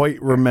don't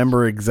quite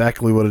remember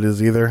exactly what it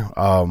is either.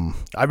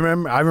 I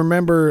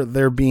remember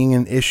there being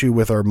an issue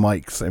with our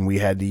mics, and we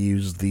had to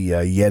use the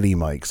Yeti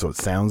mic, so it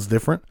sounds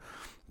different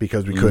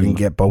because we couldn't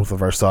get both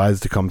of our sides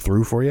to come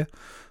through for you.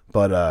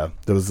 But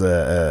there was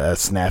a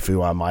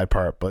snafu on my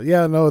part. But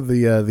yeah, no,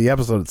 the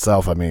episode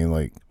itself, I mean,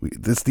 like,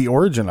 it's the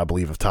origin, I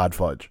believe, of Todd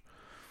Fudge,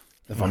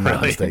 if I'm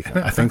not mistaken.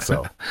 I think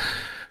so.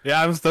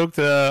 Yeah, I'm stoked.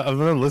 I'm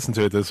going to listen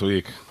to it this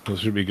week. It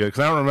should be good because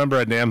I don't remember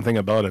a damn thing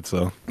about it,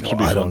 so it should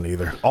be fun. I don't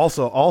either.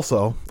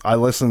 Also, I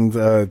listened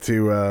to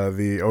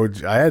the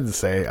OG. I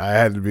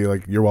had to be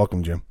like, "You're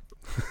welcome, Jim,"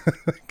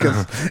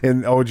 because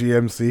in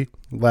OGMC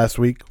last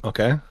week,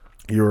 Okay.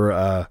 you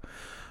were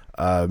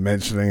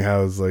mentioning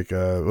how it's like,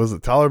 was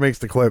it Tyler makes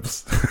the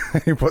clips?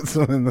 He puts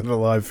them in the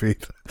live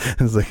feed.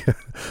 It's like,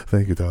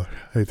 "Thank you, Tyler.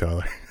 Hey,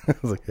 Tyler." I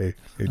was like, hey,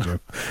 Jim."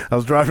 I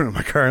was driving in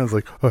my car and I was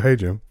like, "Oh, hey,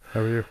 Jim.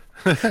 How are you?"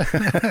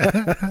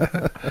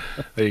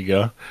 There you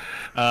go.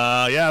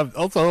 Yeah,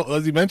 also,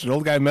 as you mentioned,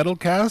 Old Guy Metal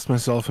Cast,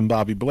 myself and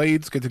Bobby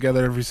Blades get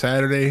together every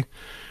Saturday.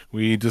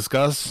 We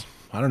discuss,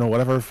 I don't know,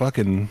 whatever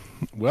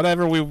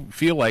we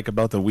feel like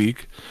about the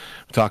week.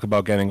 We talk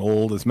about getting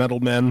old as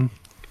metal men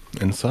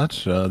and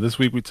such. This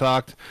week we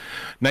talked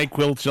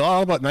NyQuil,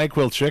 all about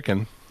NyQuil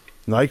chicken.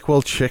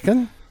 NyQuil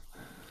chicken?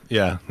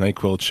 Yeah,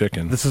 NyQuil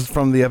chicken. This is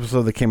from the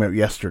episode that came out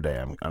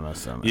yesterday, I'm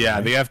assuming. Yeah,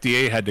 right? the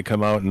FDA had to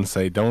come out and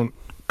say, don't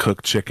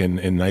cook chicken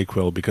in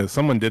NyQuil, because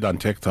someone did on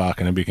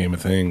TikTok and it became a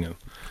thing.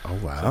 Oh,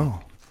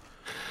 wow.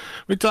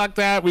 We talked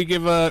that. We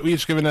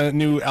each given a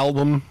new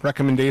album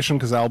recommendation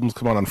because albums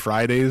come out on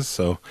Fridays.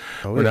 So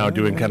we're now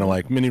doing kind of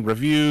like mini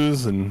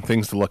reviews and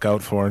things to look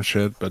out for and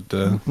shit. But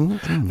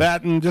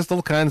that and just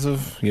all kinds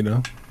of,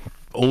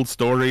 old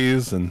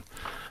stories, and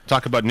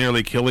talk about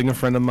nearly killing a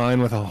friend of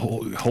mine with a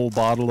whole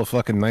bottle of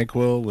fucking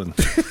NyQuil. And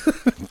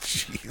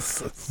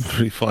Jesus.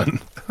 pretty fun.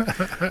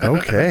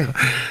 Okay.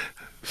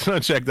 So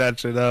check that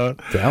shit out.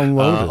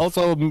 Download it.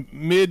 Also,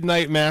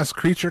 Midnight Mass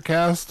Creature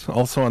Cast,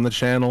 also on the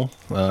channel.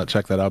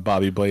 Check that out.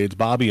 Bobby Blades,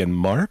 Bobby and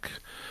Mark.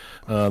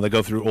 They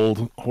go through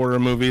old horror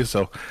movies.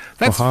 So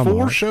that's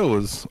 4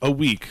 shows a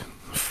week.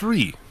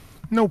 Free.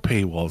 No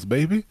paywalls,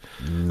 baby.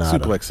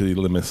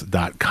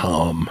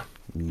 SuplexCityLimits.com.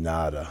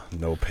 Nada.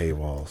 No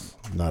paywalls.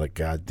 Not a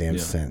goddamn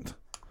cent.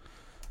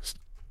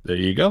 There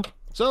you go.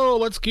 So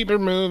let's keep it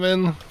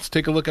moving. Let's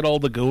take a look at all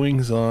the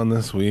goings on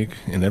this week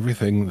and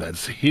everything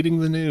that's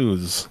hitting the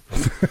news.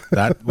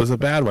 That was a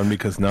bad one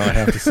because now I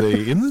have to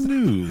say in the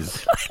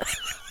news.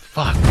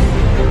 Fuck.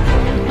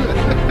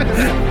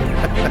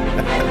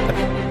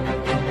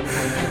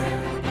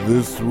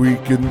 This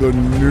week in the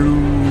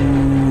news.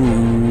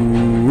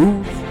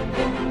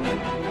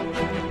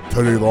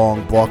 Teddy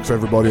Long blocks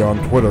everybody on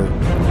Twitter.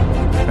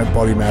 And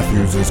Buddy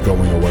Matthews is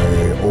going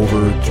away.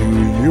 Over to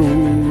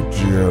you,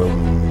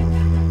 Jim.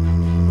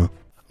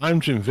 I'm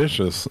Jim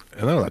Vicious,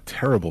 and that was a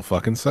terrible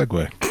fucking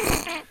segue.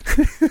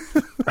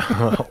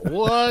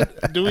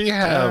 What do we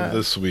have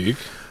this week?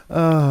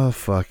 Oh,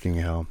 fucking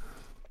hell.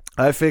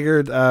 I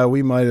figured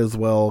we might as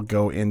well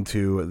go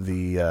into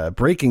the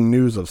breaking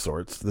news of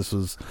sorts. This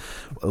was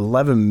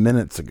 11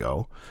 minutes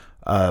ago.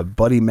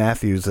 Buddy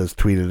Matthews has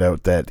tweeted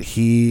out that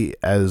he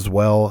as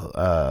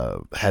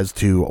well has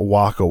to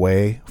walk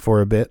away for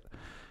a bit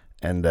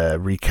and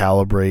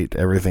recalibrate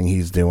everything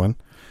he's doing.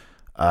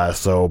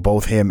 So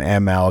both him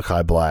and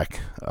Malachi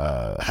Black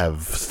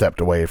have stepped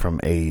away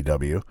from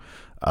AEW.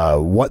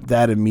 What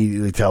that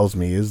immediately tells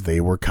me is they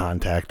were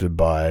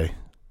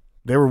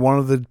one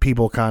of the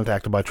people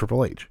contacted by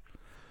Triple H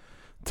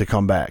to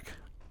come back.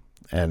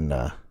 And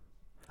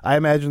I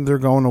imagine they're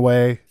going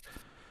away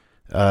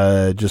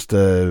just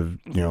to,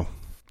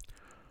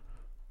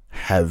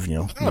 have,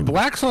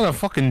 Black's on a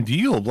fucking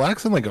deal.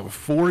 Black's in like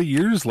 4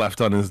 years left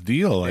on his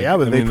deal. Like, yeah,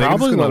 but they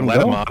probably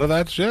let him out of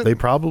that shit. They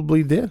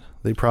probably did.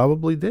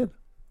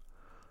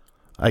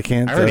 I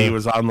can't. I heard he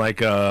was on like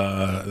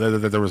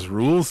that there was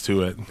rules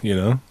to it.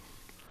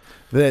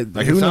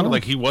 Like it sounded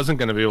like he wasn't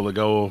going to be able to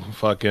go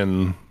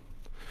fucking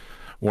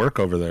work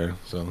over there.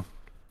 So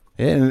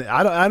yeah, and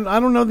I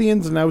don't know the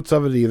ins and outs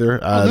of it either.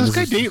 Does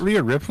this guy date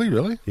Rhea Ripley?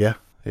 Really? Yeah,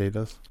 he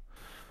does.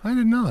 I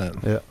didn't know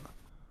that. Yeah.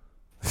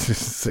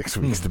 6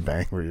 weeks to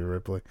bang Rhea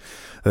Ripley.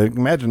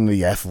 Imagine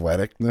the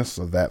athleticness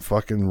of that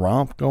fucking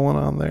romp going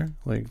on there.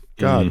 Like,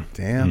 god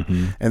damn.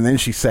 Mm-hmm. And then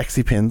she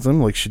sexy pins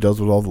him like she does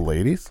with all the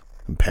ladies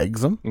and pegs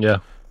them.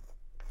 Yeah.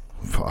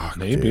 Fuck,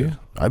 maybe. Dude.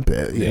 I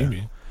bet. Yeah.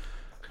 Maybe.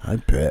 I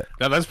bet.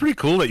 Yeah, that's pretty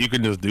cool that you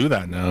can just do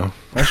that now.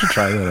 I should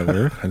try that at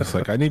work. I just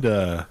I need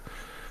to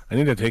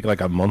take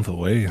like a month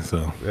away.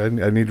 So I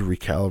need to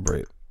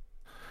recalibrate.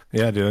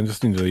 Yeah, dude, I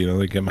just need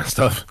to, get my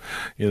stuff,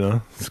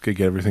 just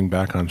get everything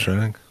back on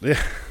track. Yeah.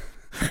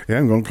 Yeah,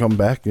 I'm going to come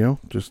back,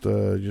 just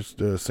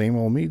same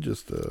old me,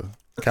 just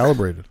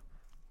calibrated.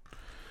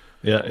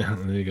 Yeah,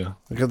 there you go.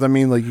 Because,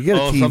 you get a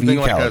TV something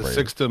calibrated. Like a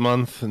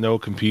 6-month no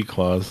compete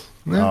clause.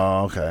 Yeah.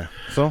 Oh, okay.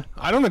 So?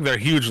 I don't think they're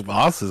huge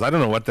losses. I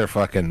don't know what they're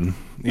fucking,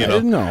 I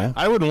didn't know.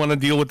 I wouldn't want to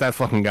deal with that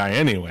fucking guy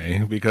anyway,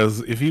 because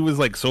if he was,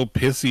 so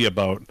pissy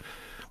about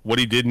what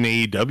he did in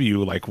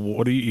AEW. Like,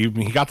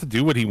 he got to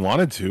do what he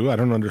wanted to. I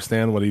don't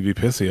understand what he'd be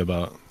pissy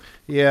about.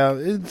 Yeah,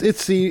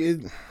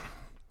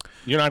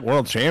 You're not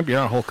world champ. You're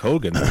not Hulk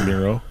Hogan,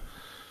 Miro.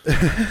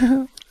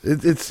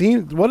 it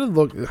seems what it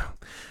look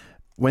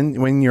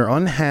when you're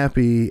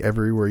unhappy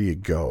everywhere you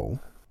go.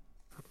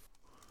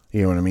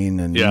 You know what I mean?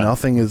 And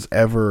nothing is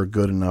ever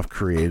good enough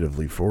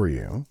creatively for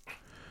you.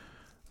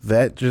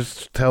 That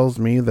just tells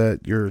me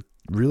that you're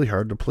really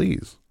hard to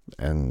please.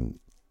 And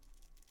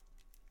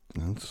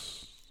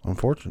it's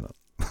unfortunate.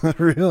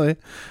 Really.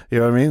 You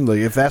know what I mean? Like,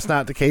 if that's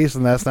not the case,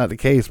 then that's not the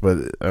case.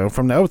 But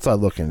from the outside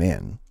looking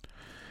in,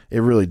 it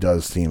really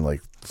does seem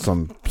like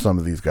some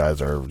of these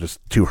guys are just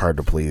too hard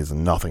to please,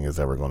 and nothing is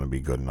ever going to be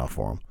good enough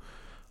for them.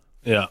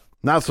 Yeah.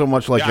 Not so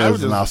much like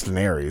as in Austin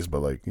Aries,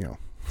 but like, you know.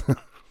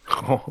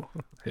 Oh,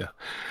 yeah.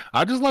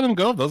 I just let them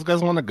go. If those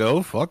guys want to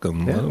go, fuck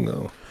them. Yeah. Let them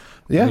go.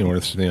 Yeah. You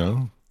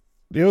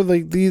know,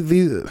 like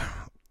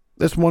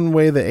that's one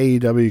way that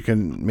AEW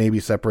can maybe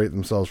separate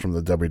themselves from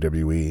the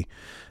WWE,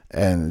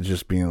 and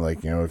just being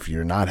like, you know, if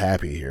you're not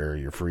happy here,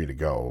 you're free to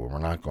go. We're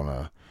not going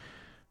to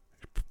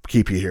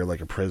keep you here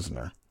like a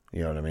prisoner.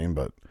 You know what I mean?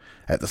 But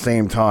at the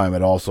same time,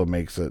 it also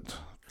makes it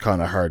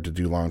kind of hard to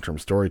do long-term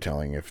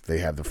storytelling if they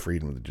have the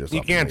freedom to just...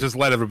 You can't just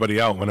let everybody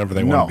out whenever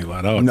they want to be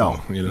let out.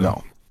 No,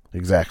 no.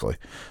 Exactly.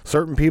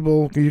 Certain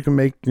people you can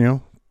make, you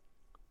know...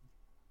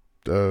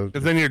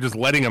 Because then you're just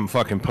letting them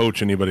fucking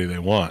poach anybody they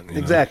want.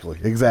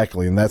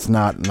 Exactly. And that's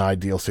not an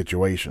ideal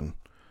situation.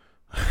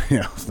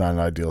 It's not an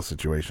ideal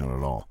situation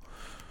at all.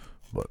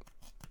 But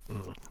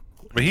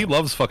he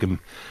loves fucking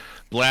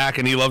Black,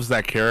 and he loves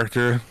that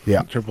character.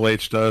 Yeah, Triple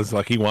H does.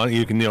 Like, he wants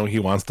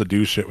to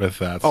do shit with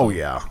that. So.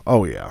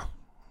 Oh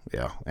yeah.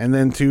 And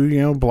then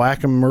too,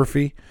 Black and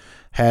Murphy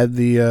had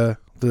the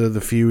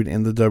feud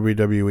in the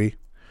WWE.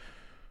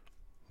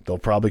 They'll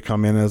probably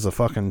come in as a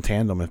fucking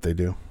tandem if they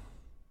do.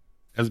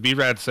 As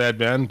B-Rad said,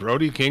 man,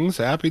 Brody King's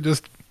happy.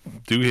 Just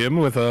do him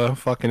with a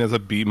fucking as a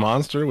beat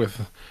monster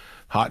with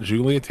Hot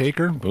Julia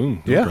Taker.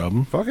 Boom. No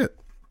problem. Fuck it.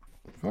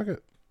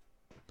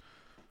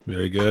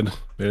 Very good.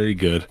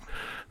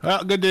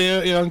 Well, good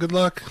day. Good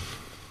luck.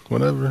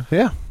 Whatever.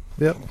 Yeah.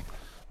 Yep.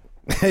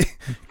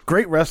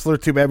 Great wrestler.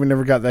 Too bad we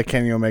never got that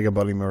Kenny Omega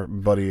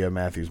Buddy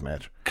Matthews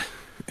match.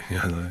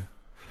 Yeah.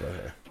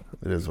 But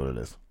it is what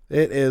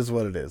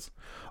it is.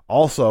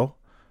 Also,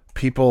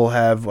 people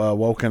have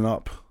woken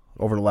up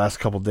over the last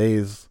couple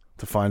days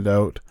to find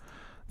out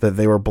that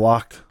they were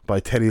blocked by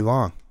Teddy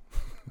Long.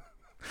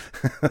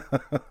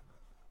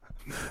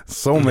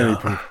 So many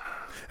people.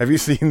 Have you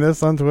seen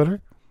this on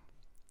Twitter?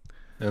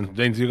 And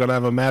James, you're gonna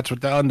have a match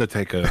with the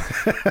Undertaker.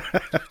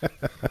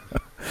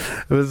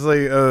 It was like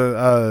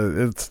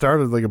it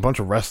started like a bunch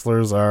of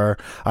wrestlers are.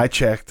 I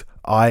checked.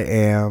 I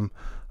am.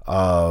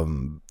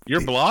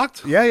 You're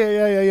blocked?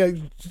 Yeah.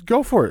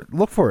 Go for it.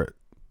 Look for it.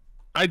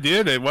 I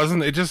did. It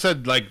wasn't. It just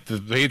said like the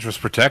page was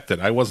protected.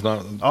 I was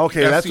not.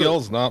 Okay,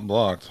 SCL's not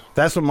blocked.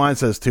 That's what mine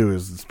says too.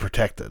 Is it's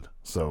protected.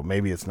 So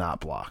maybe it's not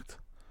blocked.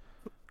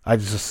 I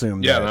just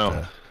assumed. Yeah,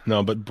 that,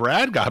 no, but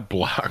Brad got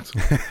blocked.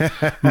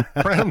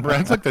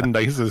 Brad's like the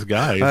nicest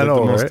guy. He's I like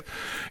know, the most right?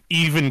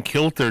 even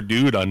kilter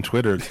dude on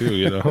Twitter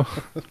too.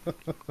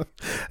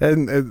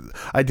 And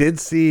I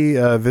did see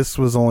this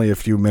was only a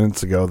few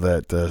minutes ago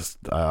that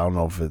I don't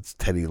know if it's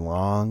Teddy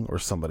Long or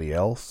somebody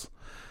else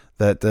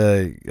that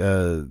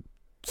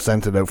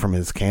sent it out from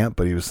his camp,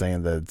 but he was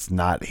saying that it's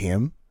not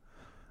him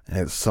and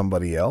it's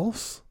somebody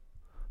else.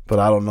 But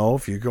I don't know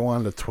if you go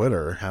on to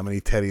Twitter, how many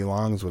Teddy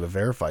Longs with a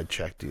verified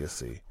check do you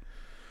see?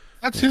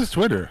 That's his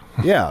Twitter.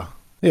 Yeah.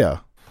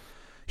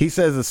 He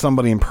says it's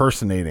somebody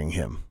impersonating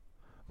him,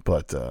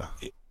 but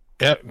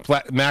yeah,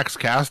 Max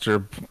Caster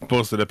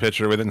posted a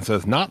picture with it and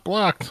says not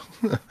blocked.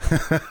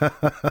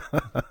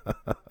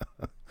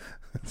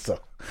 So,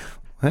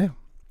 hey,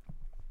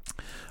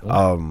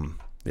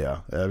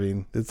 yeah. I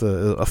mean, it's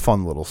a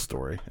fun little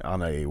story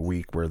on a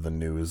week where the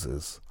news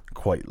is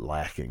quite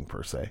lacking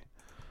per se.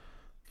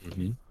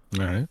 Mm-hmm.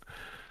 All right.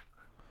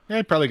 Yeah,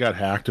 he probably got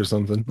hacked or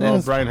something. Yeah,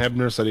 Oh, Brian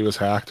Hebner said he was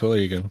hacked. Well,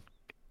 there you go.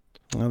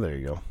 Oh, there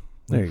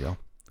you go.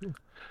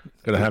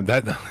 Gonna have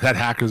that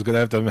hacker's gonna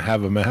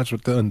have a match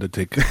with the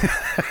Undertaker.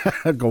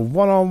 Go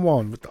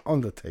 1-on-1 with the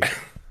Undertaker.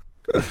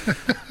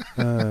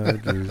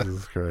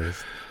 Jesus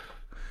Christ.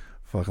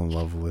 Fucking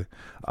lovely.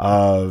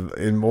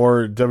 In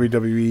more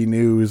WWE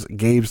news,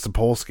 Gabe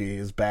Sapolsky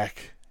is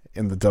back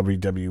in the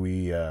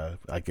WWE,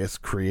 I guess,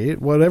 create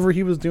whatever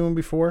he was doing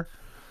before.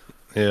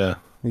 Yeah.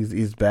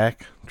 He's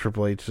back.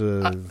 Triple H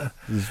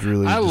is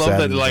really. I love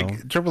that.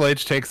 Like Triple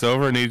H takes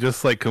over and he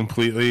just like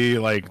completely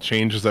like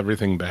changes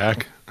everything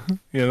back.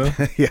 Yeah.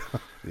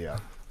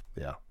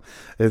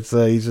 It's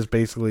he's just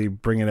basically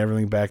bringing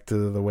everything back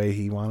to the way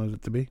he wanted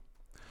it to be.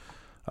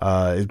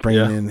 Is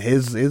bringing in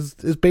his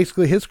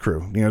basically his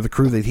crew. The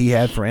crew that he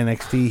had for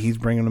NXT. He's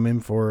bringing them in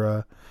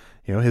for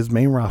his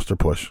main roster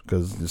push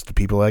because it's the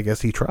people I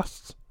guess he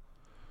trusts.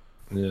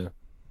 Yeah.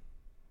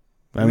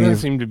 I mean, there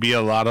seem to be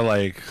a lot of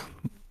like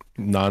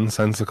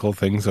nonsensical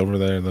things over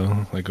there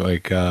though,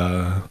 like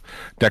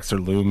Dexter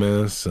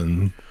Loomis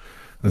and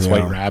this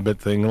White Rabbit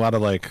thing. A lot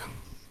of like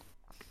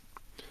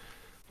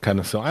kind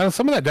of so.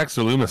 Some of that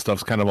Dexter Lumis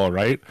stuff's kind of all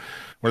right,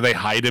 where they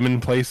hide him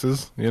in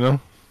places, you know.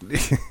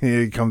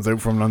 He comes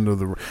out from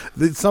under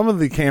some of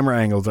the camera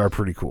angles are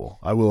pretty cool.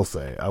 I will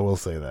say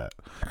that.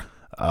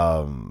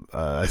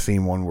 I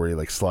seen one where he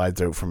like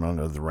slides out from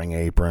under the ring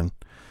apron,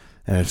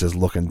 and it's just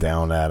looking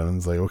down at him.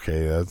 It's like,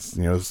 okay, that's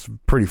it's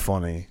pretty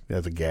funny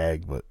as a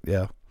gag, but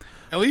yeah.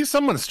 At least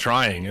someone's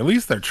trying. At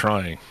least they're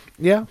trying.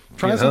 Yeah,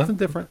 try something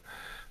different.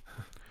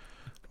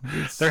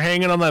 They're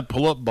hanging on that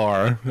pull-up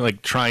bar,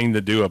 like trying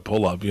to do a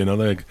pull-up.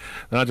 They're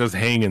not just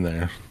hanging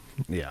there.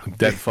 Yeah,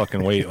 dead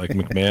fucking weight like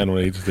McMahon,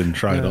 where he just didn't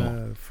try at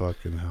all.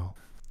 Fucking hell.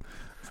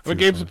 But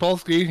Gabe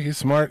Sapolsky, he's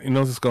smart. He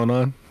knows what's going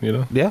on.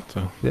 Yeah.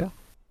 So yeah.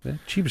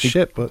 Cheap as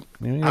shit, but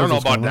I don't know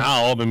about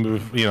now. I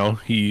mean,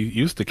 he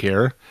used to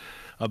care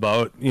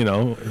about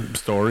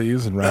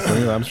stories and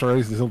wrestling. I'm sure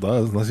he still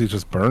does, unless he's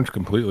just burnt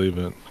completely.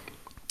 But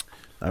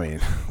I mean,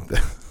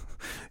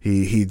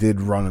 he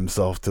did run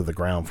himself to the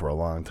ground for a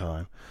long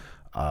time.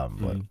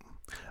 But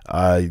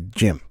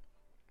Jim,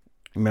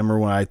 remember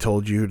when I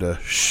told you to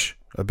shh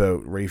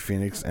about Rey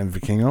Fénix and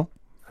Vikingo?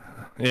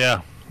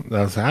 Yeah,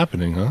 that's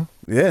happening, huh?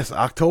 Yes,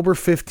 October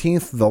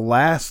 15th, the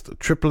last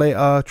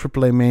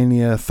AAA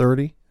Mania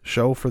 30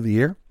 show for the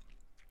year.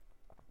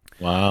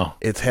 Wow.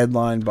 It's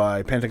headlined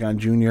by Pentagon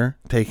Jr.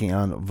 taking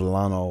on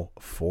Villano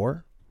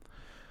 4.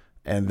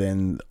 And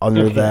then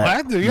under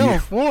that... Yo,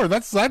 4,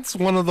 that's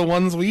one of the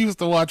ones we used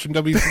to watch in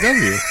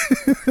WCW.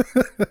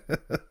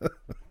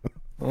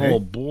 Oh,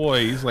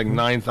 boy, he's like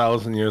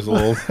 9,000 years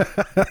old.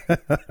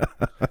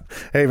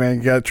 Hey, man,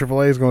 you got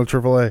AAA, he's going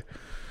to AAA.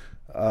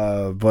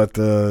 But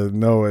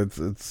no, it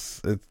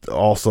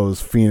also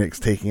is Fénix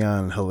taking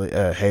on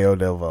Hijo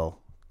del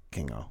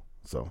Vikingo.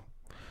 So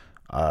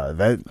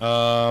that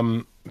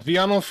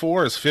Villano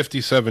 4 is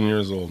 57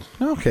 years old.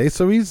 Okay,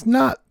 so he's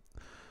not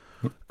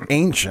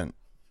ancient.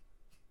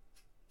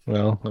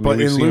 Well, I mean,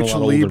 but in Lucha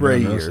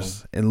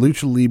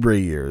Libre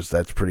years,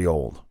 that's pretty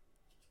old.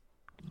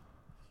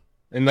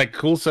 And like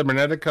Cool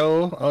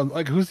Cybernetico,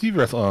 like who's he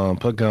wrestling?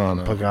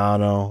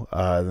 Pagano.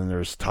 Then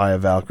there's Taya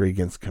Valkyrie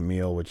against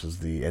Camille, which is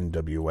the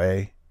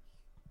NWA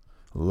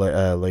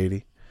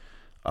lady.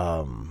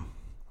 Oh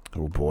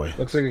boy,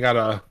 looks like we got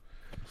a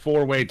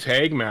 4-way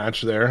tag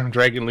match there.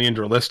 Dragon Lee and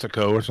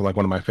Dralistico, which are like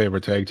one of my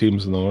favorite tag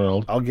teams in the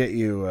world. I'll get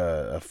you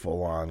a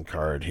full-on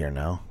card here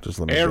now. Just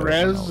let me.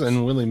 Erez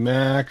and Willie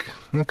Mack.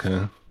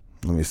 Okay.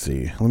 Let me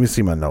see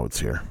my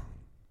notes here.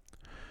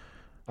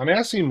 I mean,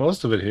 I've seen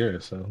most of it here,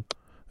 so.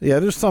 Yeah,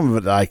 there's some of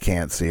it that I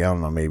can't see. I don't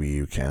know. Maybe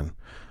you can.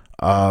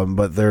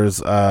 But there's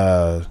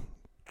the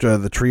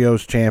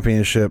Trios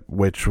Championship,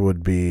 which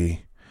would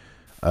be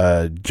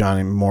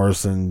Johnny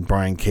Morrison,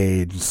 Brian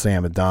Cage,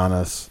 Sam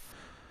Adonis.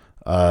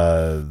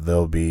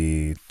 There'll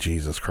be,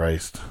 Jesus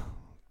Christ,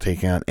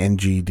 taking on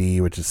NGD,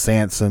 which is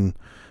Sanson.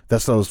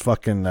 That's those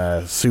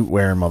fucking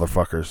suit-wearing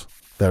motherfuckers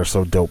that are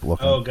so dope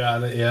looking. Oh,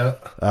 got it,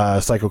 yeah.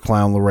 Psycho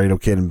Clown, Laredo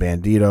Kid, and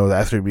Bandito.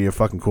 That's going to be a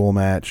fucking cool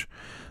match.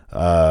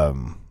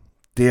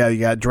 Yeah, you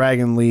got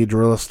Dragon Lee,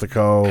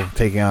 Dralistico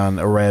taking on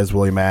Erez,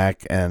 Willie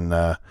Mack, and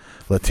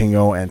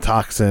Latingo, and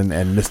Toxin,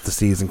 and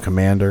Mystices and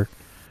Commander.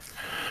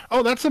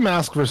 Oh, that's a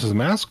mask versus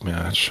mask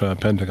match,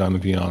 Pentagon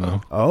and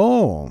Villano.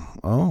 Oh.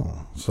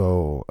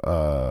 So,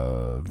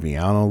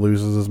 Villano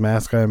loses his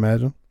mask, I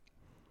imagine?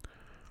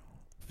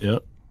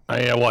 Yep.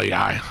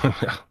 Yeah.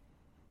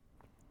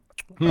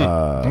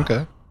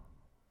 Okay.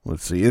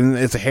 Let's see. And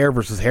it's a hair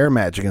versus hair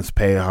match against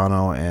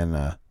Payano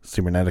and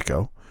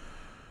Cybernetico.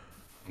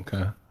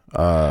 Okay.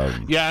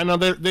 Yeah, I know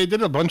they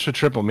did a bunch of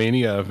Triple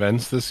Mania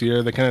events this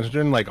year. They kind of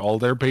turned like all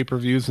their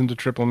pay-per-views into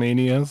Triple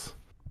Manias.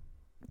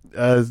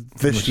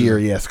 This year,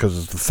 yes, because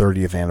it's the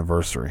 30th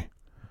anniversary.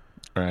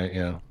 Right,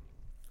 yeah.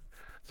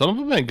 Some of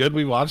them have been good.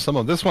 We watched some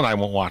of this one. I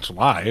won't watch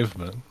live,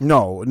 but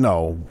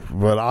no,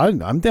 but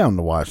I'm down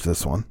to watch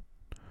this one.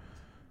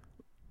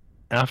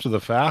 After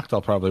the fact,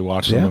 I'll probably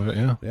watch some of it.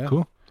 Yeah,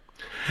 cool.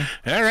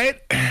 All right,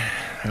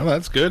 well,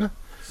 that's good.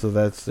 So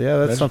that's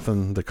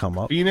something to come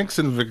up. Fénix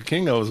and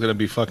Vikingo is gonna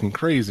be fucking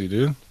crazy,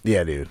 dude.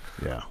 Yeah, dude.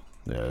 Yeah,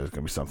 there's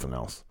gonna be something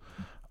else.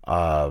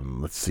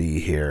 Let's see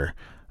here.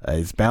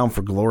 It's Bound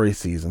for Glory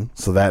season,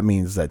 so that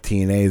means that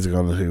TNA is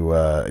going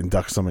to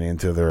induct somebody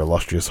into their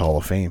illustrious Hall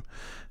of Fame.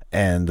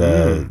 And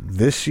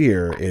this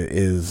year it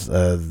is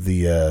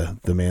the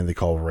man they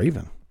call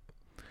Raven.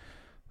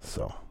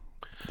 So.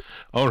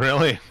 Oh,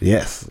 really?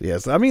 Yes.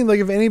 I mean, like,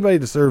 if anybody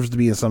deserves to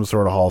be in some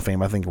sort of Hall of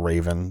Fame, I think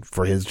Raven,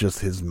 for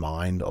his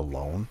mind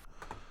alone.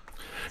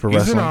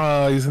 He's in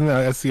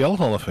the SCL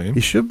Hall of Fame.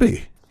 He should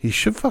be. He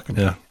should fucking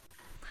be.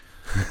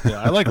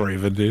 Yeah, I like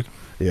Raven, dude.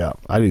 Yeah,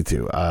 I do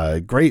too.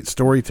 Great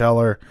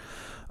storyteller.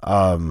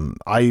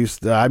 I've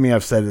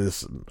said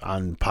this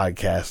on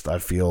podcast, I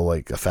feel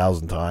like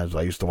 1,000 times.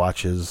 I used to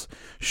watch his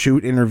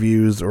shoot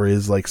interviews or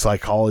his like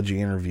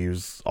psychology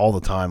interviews all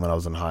the time when I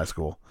was in high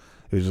school.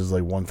 It was just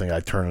like one thing.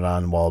 I'd turn it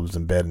on while I was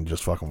in bed and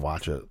just fucking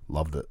watch it.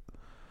 Loved it.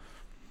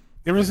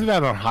 You ever see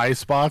that on High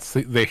Spots?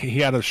 He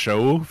had a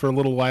show for a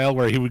little while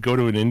where he would go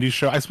to an indie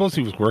show. I suppose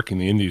he was working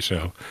the indie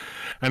show.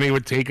 And he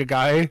would take a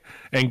guy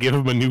and give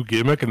him a new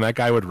gimmick, and that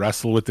guy would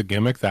wrestle with the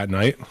gimmick that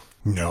night.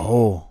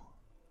 No.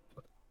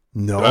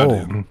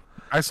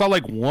 I saw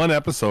like one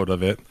episode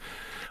of it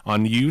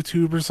on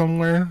YouTube or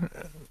somewhere,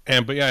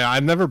 but yeah,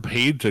 I've never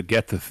paid to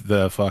get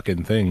the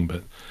fucking thing,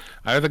 but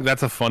I think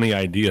that's a funny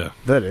idea.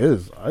 That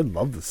is. I'd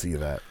love to see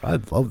that.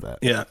 I'd love that.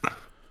 Yeah.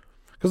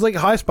 Because like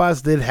High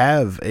Spots did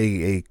have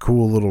a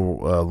cool little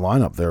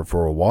lineup there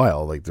for a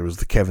while. Like there was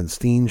the Kevin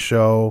Steen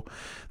show.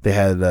 They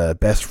had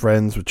Best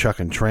Friends with Chuck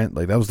and Trent.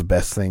 Like that was the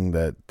best thing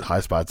that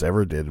High Spots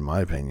ever did, in my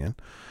opinion.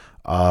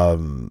 It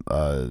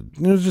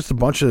was just a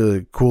bunch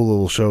of cool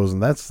little shows,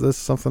 and that's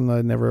something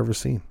I'd never ever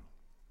seen.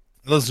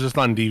 It was just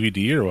on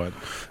DVD or what?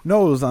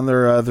 No, it was on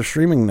their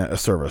streaming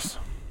service.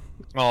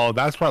 Oh,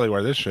 that's probably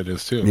where this shit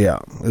is too. Yeah,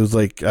 it was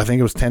like I think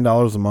it was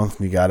 $10 a month,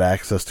 and you got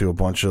access to a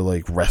bunch of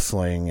like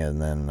wrestling,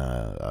 and then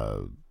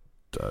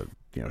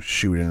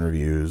shoot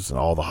interviews and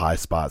all the High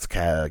Spots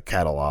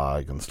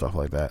catalog and stuff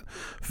like that,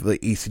 for the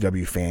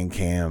ECW fan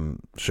cam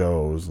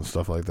shows and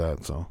stuff like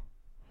that. So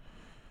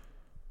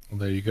well,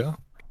 there you go.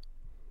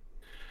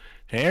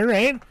 All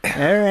right.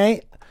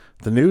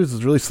 The news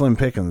is really slim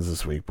pickings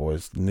this week,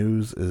 boys. The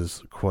news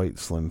is quite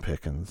slim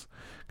pickings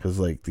because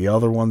like the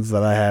other ones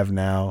that I have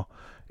now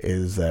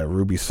is that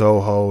Ruby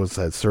Soho has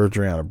had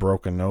surgery on a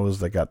broken nose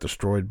that got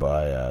destroyed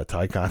by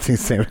Ty Conti and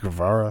Sammy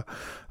Guevara.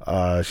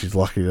 She's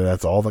lucky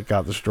that's all that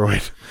got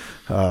destroyed.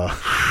 Man,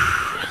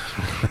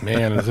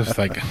 it's just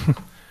like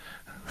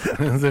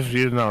as if she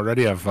didn't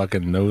already have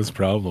fucking nose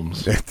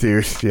problems.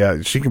 Dude,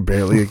 yeah, she can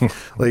barely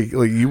like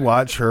you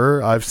watch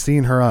her. I've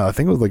seen her on, I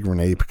think it was like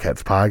Renee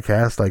Paquette's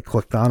podcast. I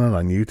clicked on it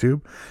on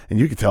YouTube, and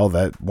you could tell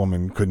that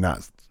woman could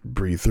not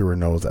breathe through her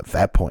nose at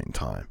that point in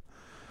time.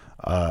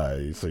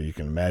 So you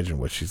can imagine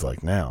what she's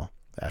like now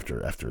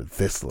after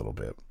this little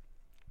bit.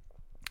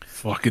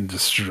 Fucking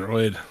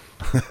destroyed.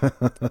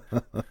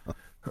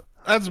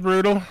 That's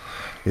brutal.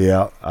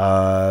 Yeah.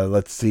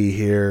 Let's see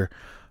here.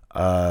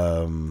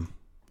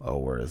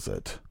 Where is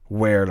it?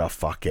 Where the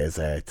fuck is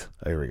it?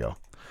 Here we go.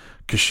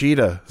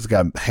 Kushida has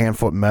got hand,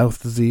 foot,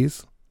 mouth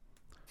disease.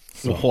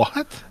 So.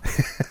 What?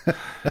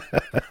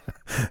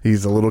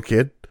 He's a little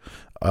kid.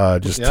 I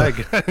guess.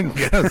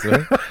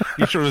 Right?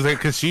 You sure is it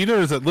Kushida or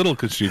is it little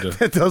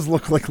Kushida? It does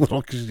look like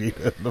little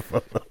Kushida in the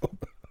photo.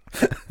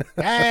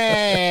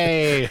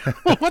 Hey,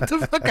 what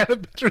the fuck kind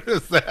of picture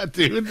is that,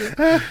 dude?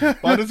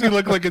 Why does he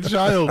look like a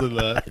child in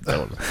that?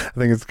 I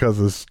think it's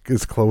because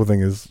his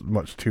clothing is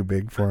much too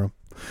big for him.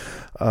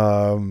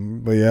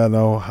 But yeah,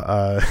 no,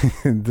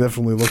 it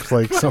definitely looks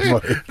like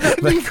somebody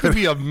that needs to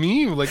be a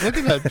meme. Like, look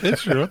at that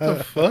picture. What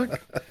the fuck?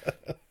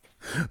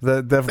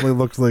 That definitely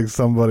looks like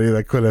somebody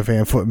that could have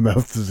hand, foot, and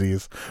mouth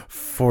disease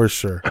for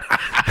sure.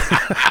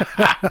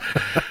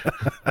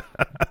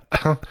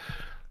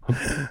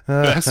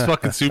 Best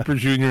fucking Super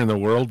Junior in the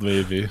world,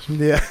 maybe.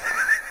 Yeah.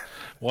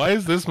 Why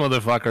is this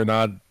motherfucker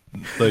not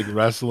like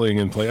wrestling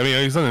and play? I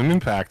mean, he's on an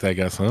Impact, I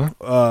guess, huh?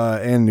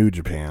 And New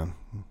Japan,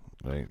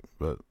 right?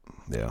 But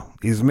yeah,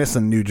 he's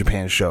missing New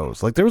Japan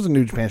shows. Like there was a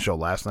New Japan show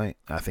last night.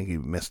 I think he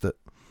missed it.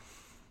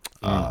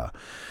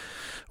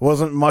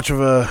 Wasn't much of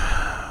a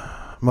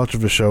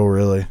show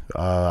really.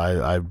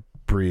 I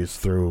breezed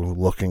through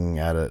looking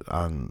at it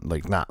on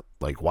like not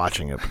like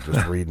watching it, but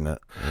just reading it.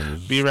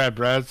 B-Rad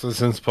Brad says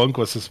since Punk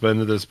was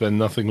suspended, there's been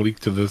nothing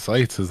leaked to the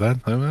sites. Is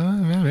that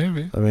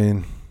maybe? I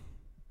mean,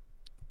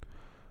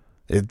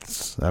 it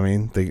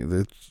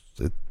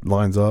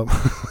lines up.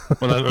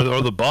 Well,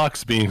 or the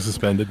Bucks being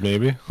suspended,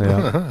 maybe.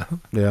 Yeah,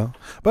 yeah.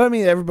 But I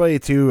mean, everybody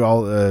too.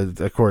 All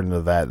according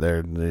to that,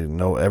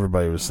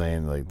 everybody was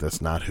saying like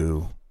that's not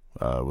who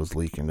was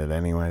leaking it,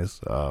 anyways.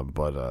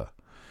 But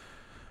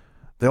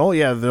the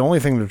only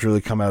thing that's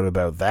really come out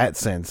about that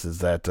sense is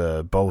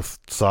that both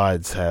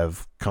sides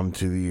have come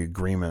to the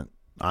agreement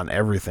on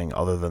everything,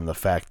 other than the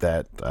fact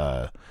that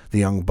the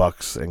Young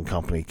Bucks and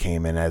company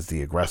came in as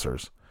the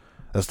aggressors.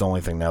 That's the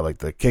only thing now. Like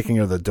the kicking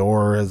of the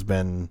door has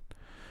been.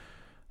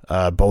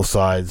 Both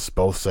sides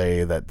both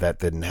say that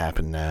didn't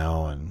happen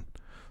now and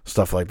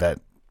stuff like that.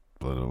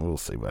 But we'll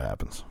see what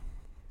happens.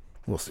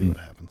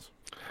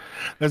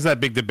 There's that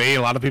big debate.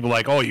 A lot of people are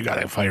like, oh, you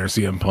gotta fire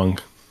CM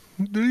Punk.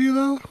 Do you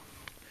though?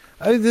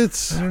 I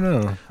don't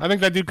know. I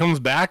think that dude comes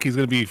back, he's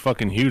gonna be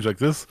fucking huge. Like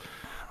this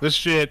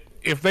shit.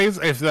 If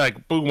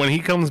when he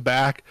comes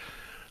back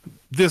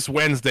this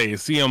Wednesday,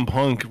 CM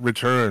Punk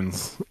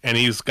returns and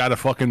he's got a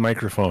fucking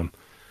microphone.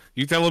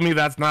 You telling me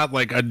that's not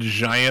like a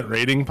giant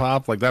rating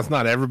pop? Like that's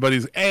not every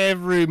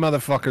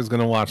motherfucker's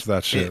gonna watch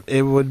that shit.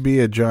 It would be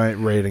a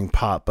giant rating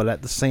pop, but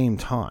at the same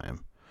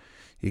time,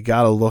 you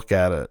gotta look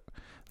at it.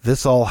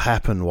 This all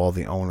happened while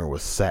the owner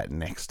was sat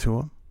next to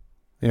him.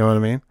 You know what I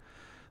mean?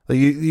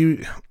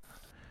 Like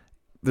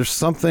there's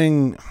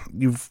something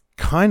you've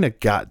kind of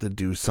got to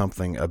do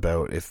something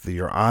about if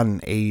you're on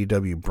an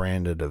AEW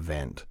branded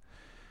event.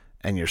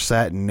 And you're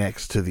sat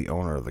next to the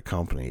owner of the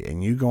company,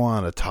 and you go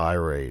on a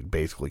tirade,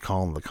 basically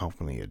calling the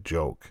company a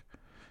joke.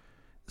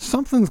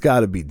 Something's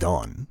got to be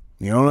done.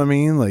 You know what I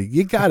mean? Like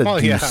you got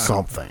to do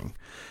something.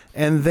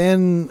 And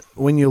then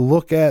when you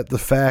look at the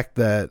fact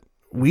that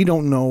we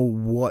don't know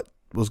what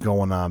was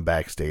going on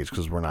backstage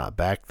because we're not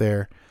back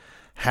there,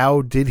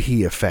 how did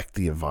he affect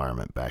the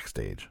environment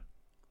backstage?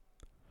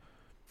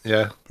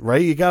 Yeah.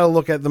 Right? You got to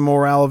look at the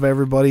morale of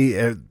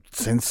everybody.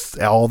 Since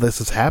all this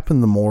has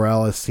happened, the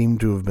morale has seemed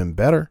to have been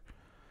better.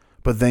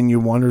 But then you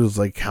wonder,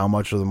 like, how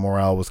much of the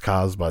morale was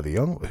caused by the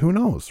young. Who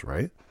knows,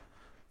 right?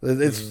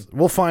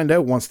 We'll find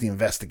out once the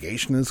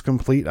investigation is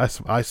complete, I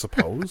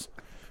suppose.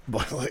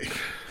 But, like,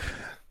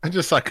 I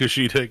just saw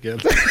Kushida again.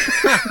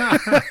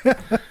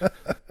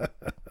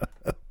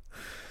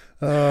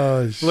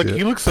 Oh, shit. Look,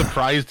 he looks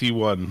surprised he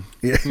won.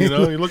 Yeah. You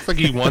know, he looks like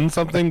he won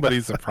something, but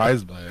he's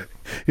surprised by it.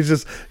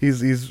 He's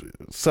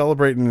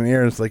celebrating in the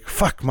air. And it's like,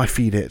 fuck, my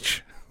feet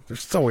itch. They're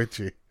so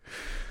itchy.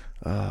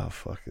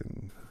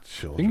 Fucking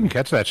children. You can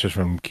catch that shit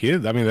from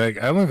kids. I mean, like,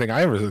 I don't think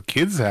I ever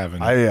kids having.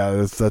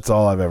 That's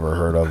all I've ever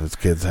heard of is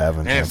kids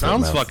having. And it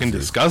sounds fucking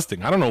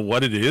disgusting. I don't know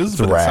what it is,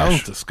 a but rash. it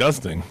sounds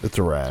disgusting. It's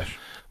a rash.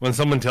 When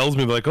someone tells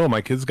me, like, oh,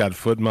 my kid's got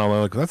foot and all,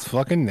 I'm like, that's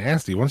fucking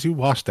nasty. Once you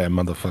wash that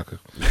motherfucker.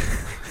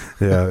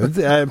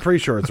 Yeah, I'm pretty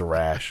sure it's a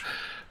rash.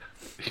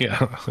 Yeah.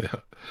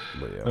 But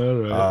yeah. All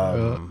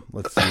right.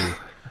 Let's see.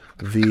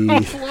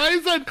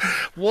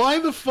 Why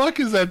the fuck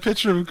is that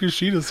picture of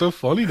Kushida so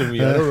funny to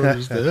me? I don't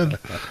understand.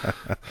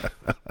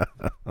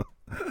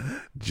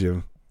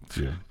 Jim,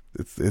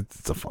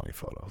 it's a funny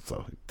photo.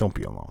 So don't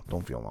be alone.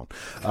 Don't feel alone.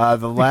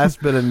 The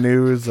last bit of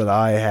news that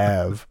I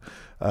have,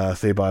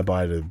 say bye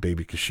bye to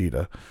baby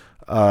Kushida,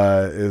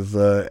 is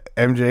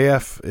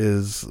MJF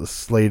is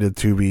slated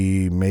to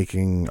be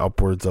making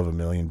upwards of $1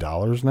 million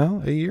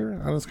now a year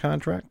on his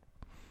contract.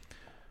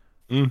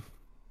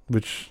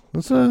 Which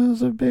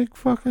is a big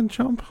fucking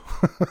chump.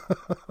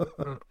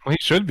 Well, he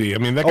should be. I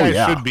mean, that guy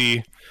should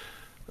be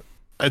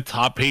a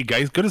top paid guy.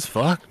 He's good as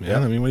fuck, man.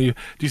 Yeah. I mean, do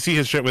you see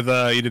his shit with?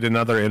 He did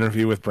another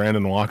interview with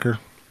Brandon Walker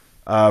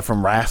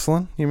From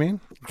wrestling, you mean?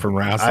 from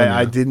wrestling.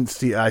 I didn't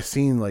see. I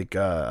seen like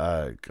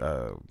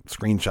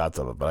screenshots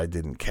of it, but I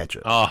didn't catch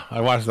it. Oh,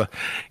 I watched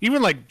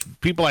even like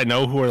people I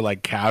know who are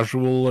like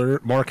casual or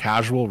more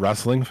casual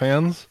wrestling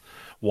fans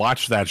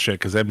watch that shit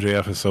because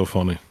MJF is so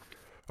funny.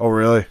 Oh,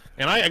 really?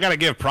 And I gotta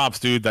give props,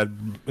 dude. That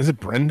is it,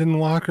 Brendan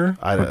Walker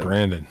or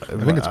Brandon?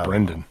 I think it's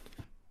Brendan.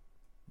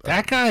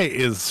 That guy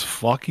is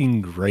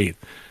fucking great.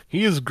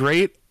 He is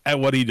great at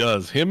what he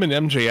does. Him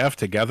and MJF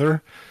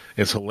together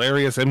is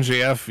hilarious.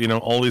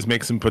 MJF, always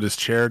makes him put his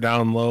chair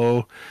down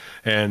low,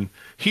 and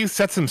he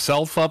sets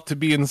himself up to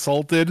be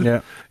insulted.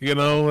 Yeah.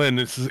 And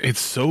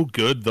it's so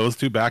good, those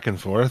two back and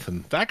forth.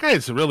 And that guy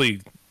is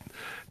really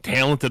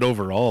talented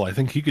overall. I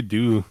think he could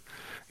do.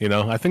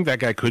 I think that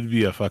guy could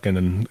be a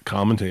fucking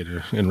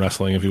commentator in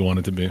wrestling if he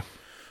wanted to be.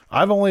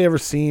 I've only ever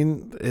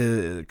seen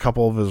a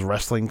couple of his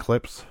wrestling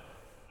clips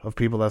of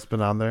people that's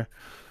been on there.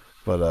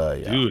 But,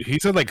 yeah. Dude, he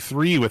said like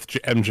 3 with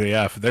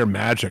MJF. They're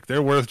magic.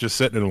 They're worth just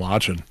sitting and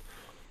watching.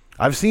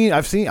 I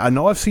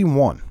know I've seen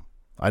one.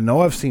 With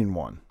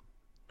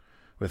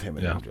him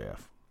and MJF.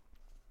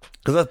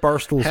 Because that's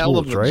Barstool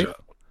Sports, right?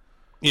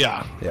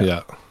 Yeah.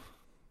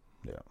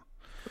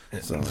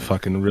 It's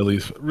fucking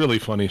really, really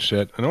funny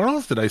shit. And where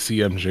else did I see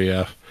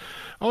MJF?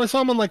 Oh, I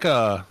saw him on like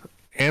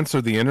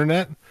Answer the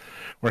Internet,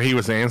 where he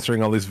was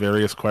answering all these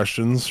various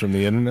questions from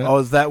the internet. Oh,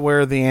 is that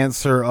where the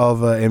answer of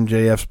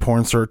MJF's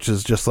porn search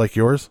is just like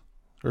yours?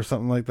 Or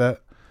something like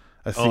that?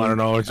 I don't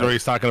know. It's where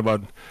he's talking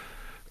about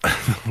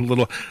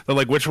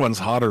which one's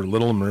hotter,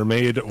 Little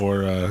Mermaid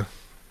or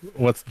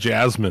what's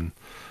Jasmine?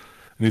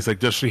 And he's like,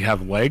 does she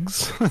have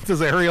legs? Does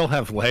Ariel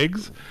have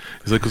legs?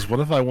 He's like, because what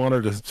if I want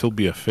her to still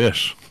be a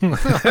fish?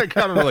 I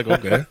kind of like,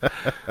 okay.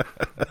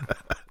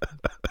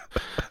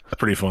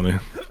 Pretty funny.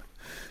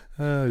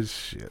 Oh,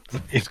 shit.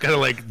 It's kind of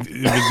like,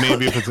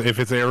 if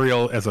it's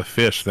Ariel as a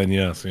fish, then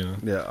yes.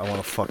 Yeah, I want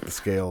to fuck the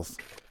scales.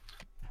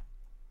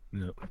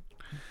 Yeah.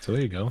 So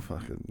there you go.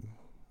 Fucking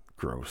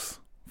gross.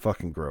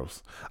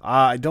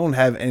 I don't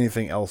have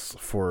anything else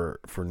for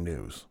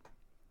news.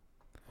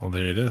 Well,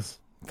 there it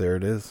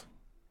is.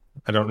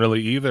 I don't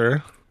really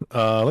either.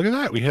 Look at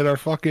that. We hit our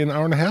fucking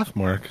hour and a half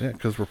mark. Yeah,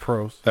 because we're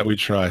pros. That we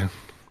try.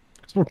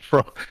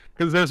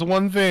 Because there's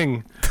one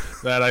thing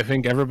that I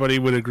think everybody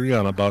would agree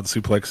on about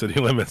Suplex City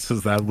Limits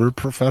is that we're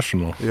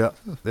professional. Yeah.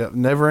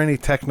 Never any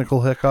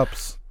technical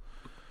hiccups.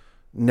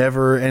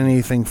 Never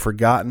anything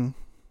forgotten.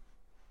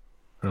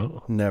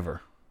 No.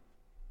 Never.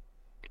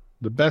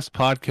 The best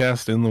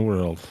podcast in the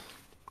world.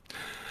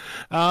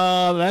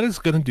 That is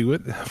going to do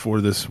it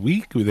for this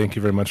week. We thank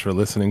you very much for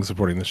listening,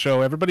 supporting the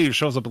show. Everybody who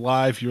shows up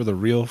live, you're the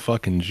real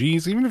fucking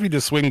G's. Even if you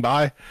just swing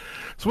by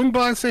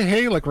and say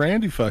hey, like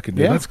Randy fucking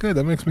did. Yeah. That's good.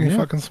 That makes me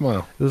fucking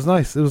smile. It was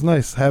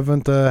nice.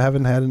 Haven't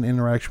had an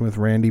interaction with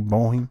Randy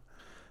Boeing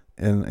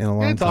in a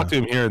long time. I talk to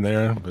him here and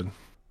there, but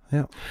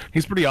yeah,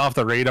 he's pretty off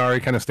the radar. He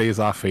kind of stays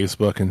off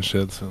Facebook and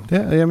shit. So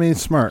yeah, I mean,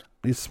 he's smart.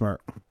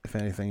 If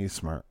anything, he's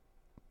smart.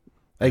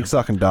 Egg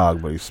sucking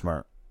dog, but he's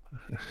smart.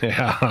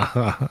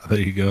 Yeah, there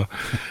you go.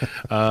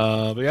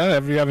 But yeah,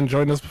 if you haven't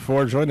joined us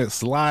before, join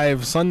us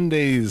live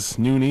Sundays,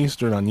 noon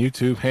Eastern on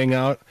YouTube. Hang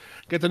out,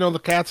 get to know the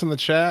cats in the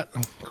chat.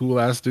 Cool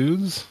ass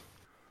dudes.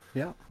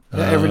 Yeah.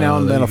 Every now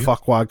and then a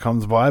fuckwad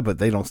comes by, but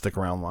they don't stick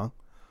around long.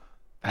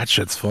 That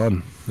shit's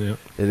fun. Yeah,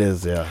 it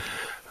is. Yeah.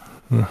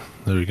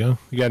 There we go.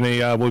 You got any?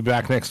 We'll be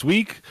back next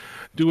week.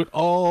 Do it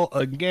all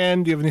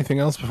again. Do you have anything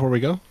else before we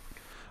go?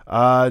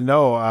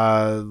 No.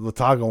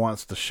 Latago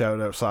wants to shout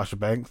out Sasha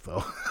Banks,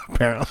 though.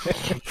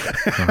 Apparently.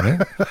 All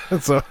right.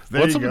 So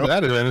what's up with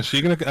that? Is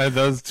she gonna?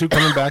 Those two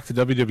coming back to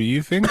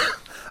WWE thing?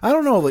 I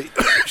don't know. Like,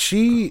 I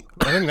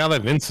think now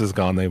that Vince is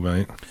gone, they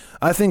might.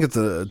 I think it's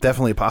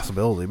definitely a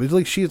possibility. But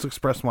like, she has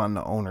expressed wanting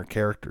to own her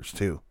characters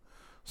too.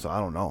 So I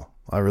don't know.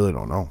 I really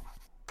don't know.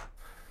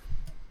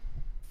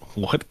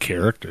 What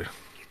character?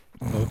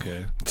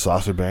 Okay.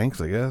 Sasha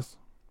Banks, I guess.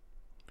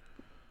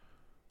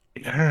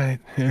 All right.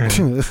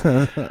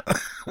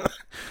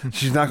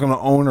 She's not going to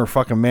own her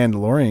fucking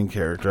Mandalorian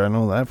character. I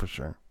know that for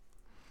sure.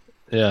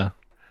 Yeah.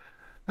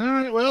 All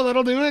right. Well,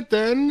 that'll do it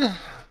then.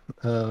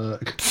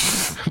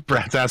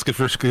 Brad's asking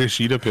for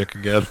Kushida pick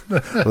again.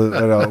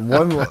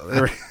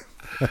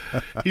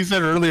 He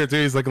said earlier too.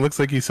 He's like, it looks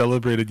like he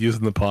celebrated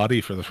using the potty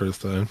for the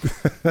first time.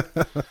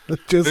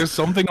 There's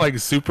something like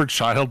super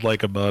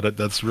childlike about it.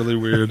 That's really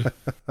weird.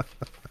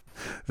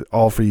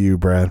 All for you,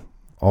 Brad.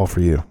 All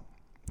for you.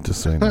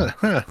 Just saying.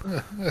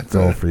 It's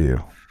all for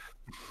you.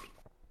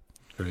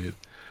 Great.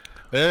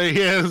 There he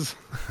is.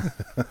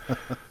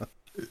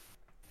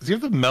 Does he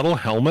have the metal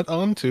helmet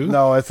on too?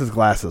 No, it's his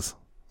glasses.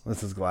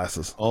 That's his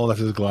glasses. Oh, that's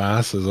his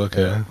glasses.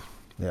 Okay.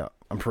 Yeah.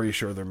 I'm pretty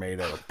sure they're made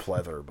out of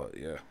pleather, but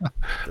yeah.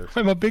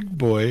 I'm a big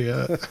boy.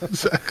 Yeah,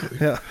 exactly.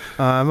 Yeah.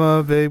 I'm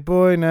a big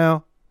boy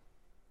now.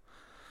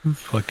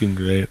 Fucking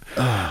great.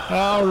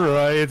 All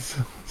right.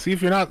 See,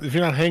 if you're not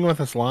hanging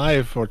with us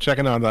live or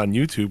checking out on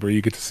YouTube where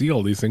you get to see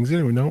all these things, you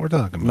don't even know what we're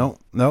talking about.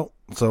 No.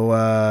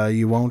 So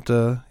you won't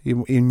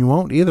you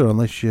won't either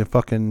unless you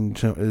fucking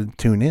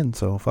tune in.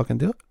 So fucking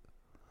do it.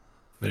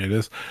 There it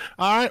is.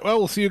 All right. Well,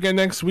 we'll see you again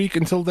next week.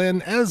 Until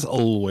then, as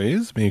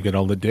always, may you get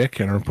all the dick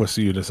and our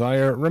pussy you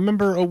desire.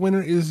 Remember, a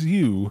winner is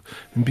you,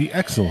 and be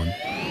excellent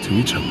to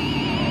each other.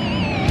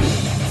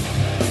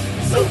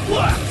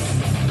 Suplex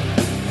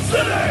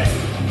City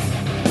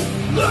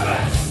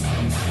Limits.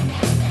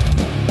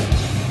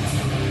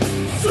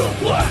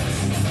 Suplex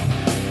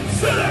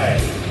City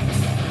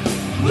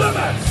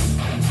Limits.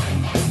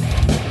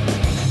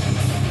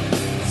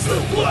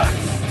 Suplex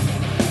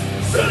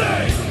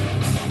City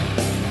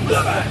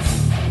Limits.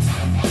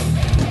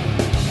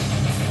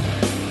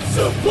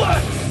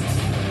 Suplex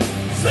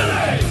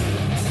City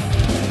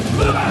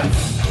Limits.